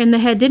shot her in the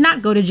head did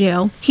not go to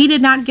jail. He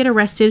did not get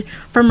arrested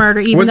for murder,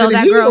 even though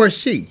that girl...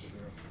 Was it he or she?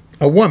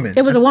 A woman?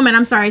 It was a woman.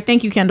 I'm sorry.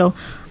 Thank you, Kendall.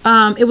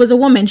 It was a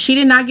woman. She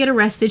did not get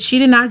arrested. She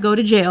did not go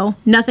to jail.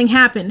 Nothing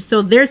happened.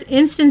 So there's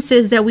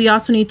instances that we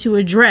also need to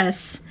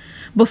address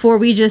before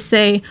we just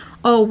say,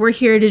 oh, we're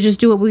here to just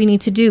do what we need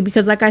to do.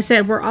 Because like I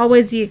said, we're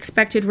always the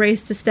expected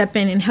race to step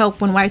in and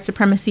help when white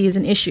supremacy is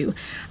an issue.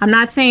 I'm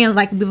not saying,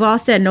 like we've all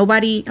said,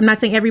 I'm not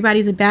saying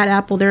everybody's a bad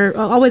apple. There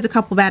are always a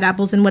couple bad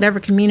apples in whatever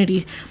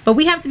community. But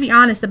we have to be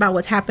honest about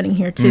what's happening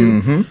here,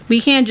 too. Mm-hmm. We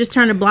can't just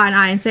turn a blind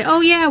eye and say,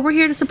 oh, yeah, we're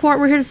here to support.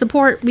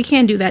 We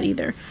can't do that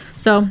either.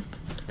 So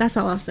that's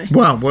all I'll say.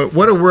 Wow,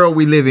 what a world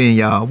we live in,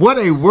 y'all. What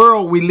a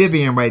world we live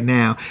in right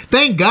now.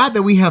 Thank God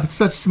that we have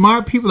such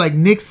smart people like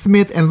Nick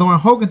Smith and Lauren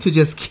Hogan to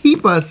just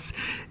keep us,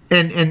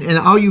 and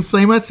all you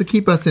flamers to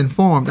keep us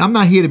informed. I'm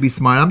not here to be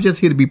smart. I'm just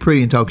here to be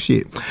pretty and talk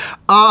shit.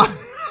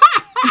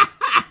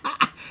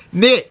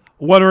 Nick.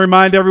 Want to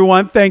remind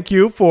everyone, thank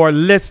you for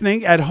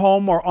listening at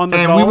home or on the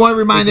go. And we want to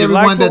remind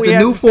everyone that the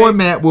new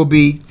format will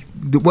be,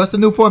 what's the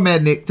new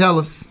format, Nick? Tell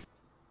us.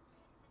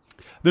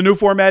 The new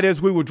format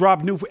is we will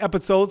drop new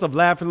episodes of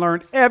Laugh and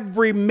Learn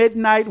every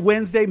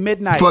Wednesday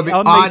midnight. For the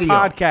audio.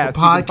 Podcast. The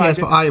podcast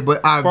for audio. But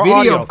our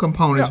video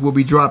components will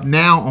be dropped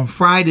now on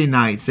Friday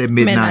nights at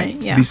midnight.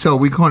 Yeah. So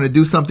we're going to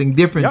do something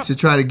different to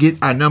try to get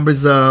our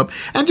numbers up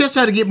and just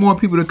try to get more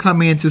people to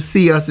come in to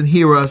see us and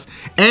hear us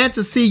and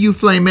to see you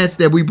flamettes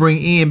that we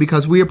bring in,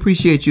 because we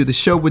appreciate you. The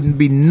show wouldn't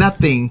be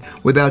nothing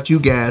without you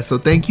guys. So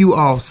thank you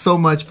all so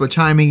much for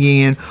chiming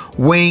in,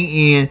 weighing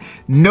in.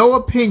 No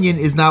opinion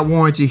is not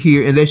warranted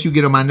here unless you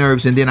get on my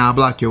nerves, and then I'll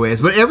block your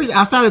ass. But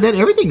outside of that,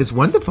 everything is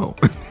wonderful.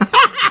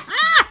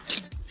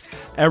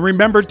 And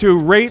remember to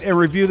rate and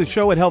review the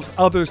show. It helps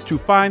others to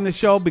find the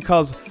show,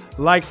 because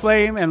like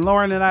Flame and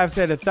Lauren and I have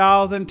said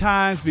 1,000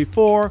 times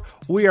before,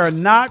 we are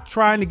not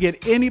trying to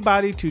get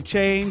anybody to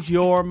change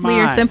your mind.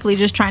 We are simply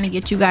just trying to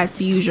get you guys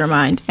to use your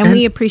mind. And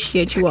we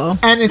appreciate you all.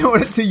 And in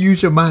order to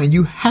use your mind,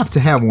 you have to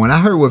have one. I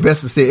heard what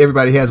Vespa said,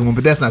 everybody has one,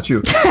 but that's not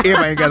true.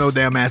 Everybody ain't got no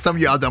damn mind. Some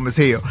of y'all dumb as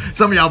hell.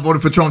 Some of y'all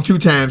voted for Trump 2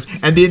 times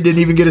and then didn't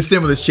even get a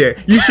stimulus check.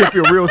 You should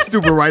feel real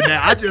stupid right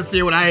now. I just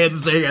said what I had to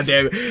say,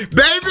 goddamn it.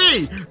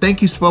 Baby!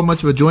 Thank you so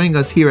much for joining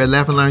us here at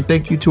Laugh and Learn.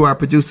 Thank you to our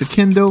producer,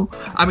 to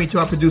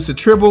our producer,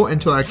 Tribble,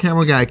 and to our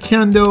camera guy,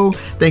 Kendall.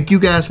 Thank you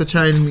guys for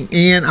chiming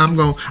in. I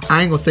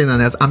ain't gonna say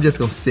nothing else. I'm just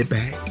gonna sit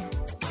back.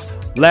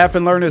 Laugh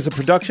and Learn is a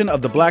production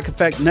of the Black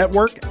Effect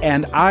Network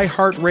and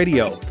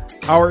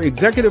iHeartRadio. Our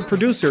executive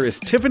producer is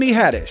Tiffany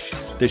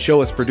Haddish. The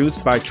show is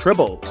produced by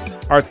Tribble.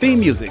 Our theme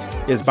music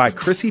is by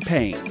Chrissy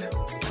Payne.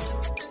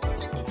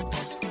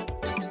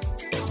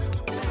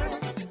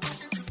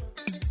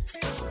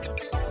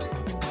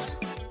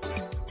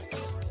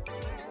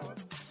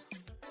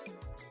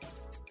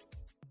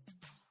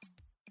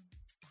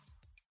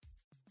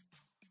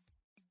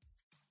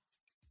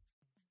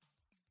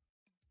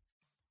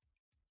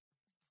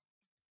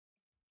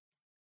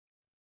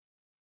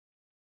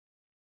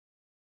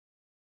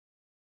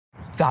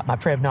 Got my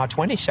Prevnar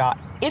 20 shot.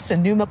 It's a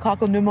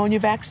pneumococcal pneumonia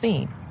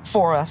vaccine.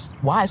 For us,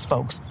 wise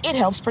folks, it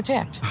helps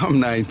protect. I'm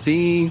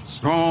 19,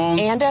 strong.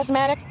 And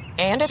asthmatic,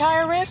 and at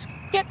higher risk.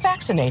 Get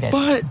vaccinated.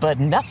 But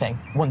nothing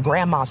when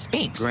grandma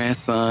speaks.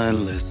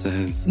 Grandson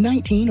listens.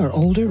 19 or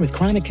older with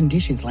chronic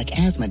conditions like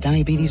asthma,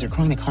 diabetes, or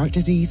chronic heart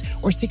disease,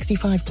 or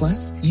 65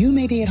 plus, you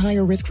may be at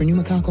higher risk for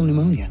pneumococcal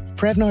pneumonia.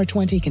 Prevnar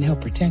 20 can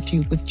help protect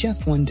you with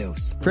just one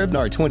dose.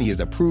 Prevnar 20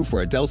 is approved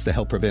for adults to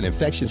help prevent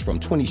infections from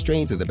 20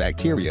 strains of the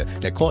bacteria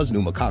that cause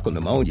pneumococcal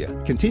pneumonia.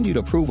 Continued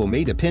approval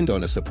may depend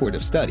on a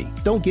supportive study.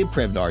 Don't get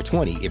Prevnar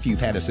 20 if you've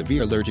had a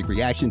severe allergic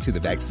reaction to the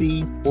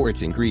vaccine or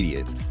its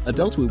ingredients.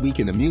 Adults with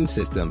weakened immune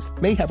systems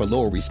may have a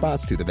lower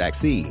response to the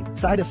vaccine.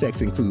 Side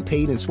effects include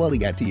pain and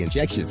swelling at the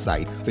injection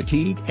site,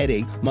 fatigue,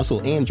 headache,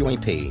 muscle, and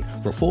joint pain.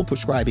 For full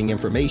prescribing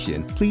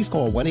information, please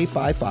call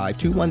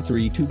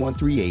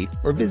 1-855-213-2138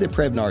 or visit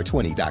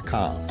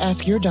Prevnar20.com.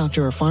 Ask your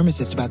doctor or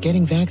pharmacist about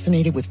getting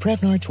vaccinated with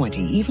Prevnar 20,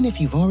 even if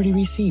you've already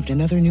received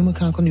another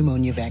pneumococcal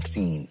pneumonia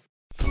vaccine.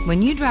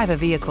 When you drive a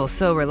vehicle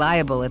so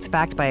reliable it's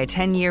backed by a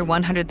 10-year,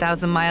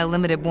 100,000-mile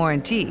limited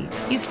warranty,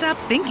 you stop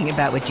thinking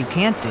about what you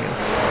can't do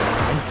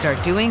and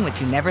start doing what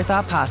you never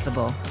thought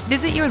possible.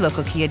 Visit your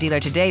local Kia dealer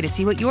today to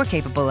see what you're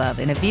capable of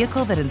in a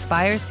vehicle that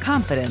inspires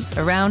confidence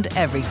around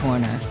every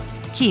corner.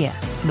 Kia,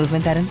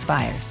 movement that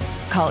inspires.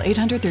 Call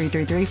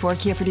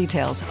 800-333-4KIA for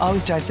details.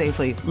 Always drive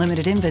safely.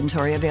 Limited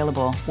inventory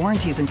available.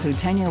 Warranties include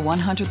 10-year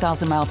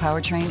 100,000-mile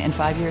powertrain and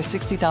 5-year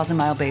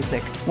 60,000-mile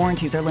basic.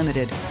 Warranties are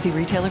limited. See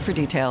retailer for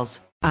details.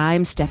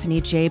 I'm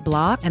Stephanie J.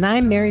 Block. And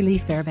I'm Mary Lee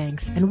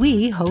Fairbanks. And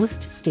we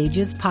host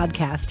Stages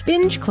Podcast.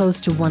 Binge close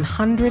to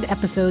 100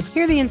 episodes.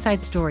 Hear the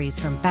inside stories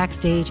from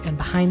backstage and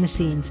behind the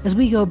scenes as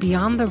we go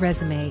beyond the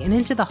resume and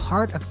into the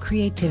heart of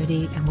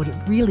creativity and what it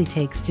really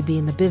takes to be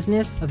in the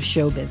business of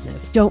show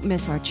business. Don't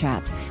miss our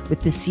chats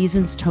with this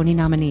season's Tony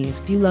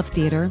nominees. If you love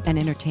theater and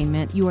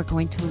entertainment, you are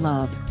going to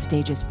love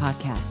Stages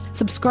Podcast.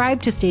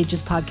 Subscribe to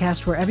Stages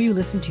Podcast wherever you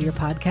listen to your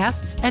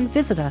podcasts and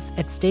visit us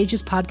at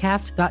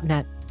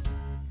stagespodcast.net.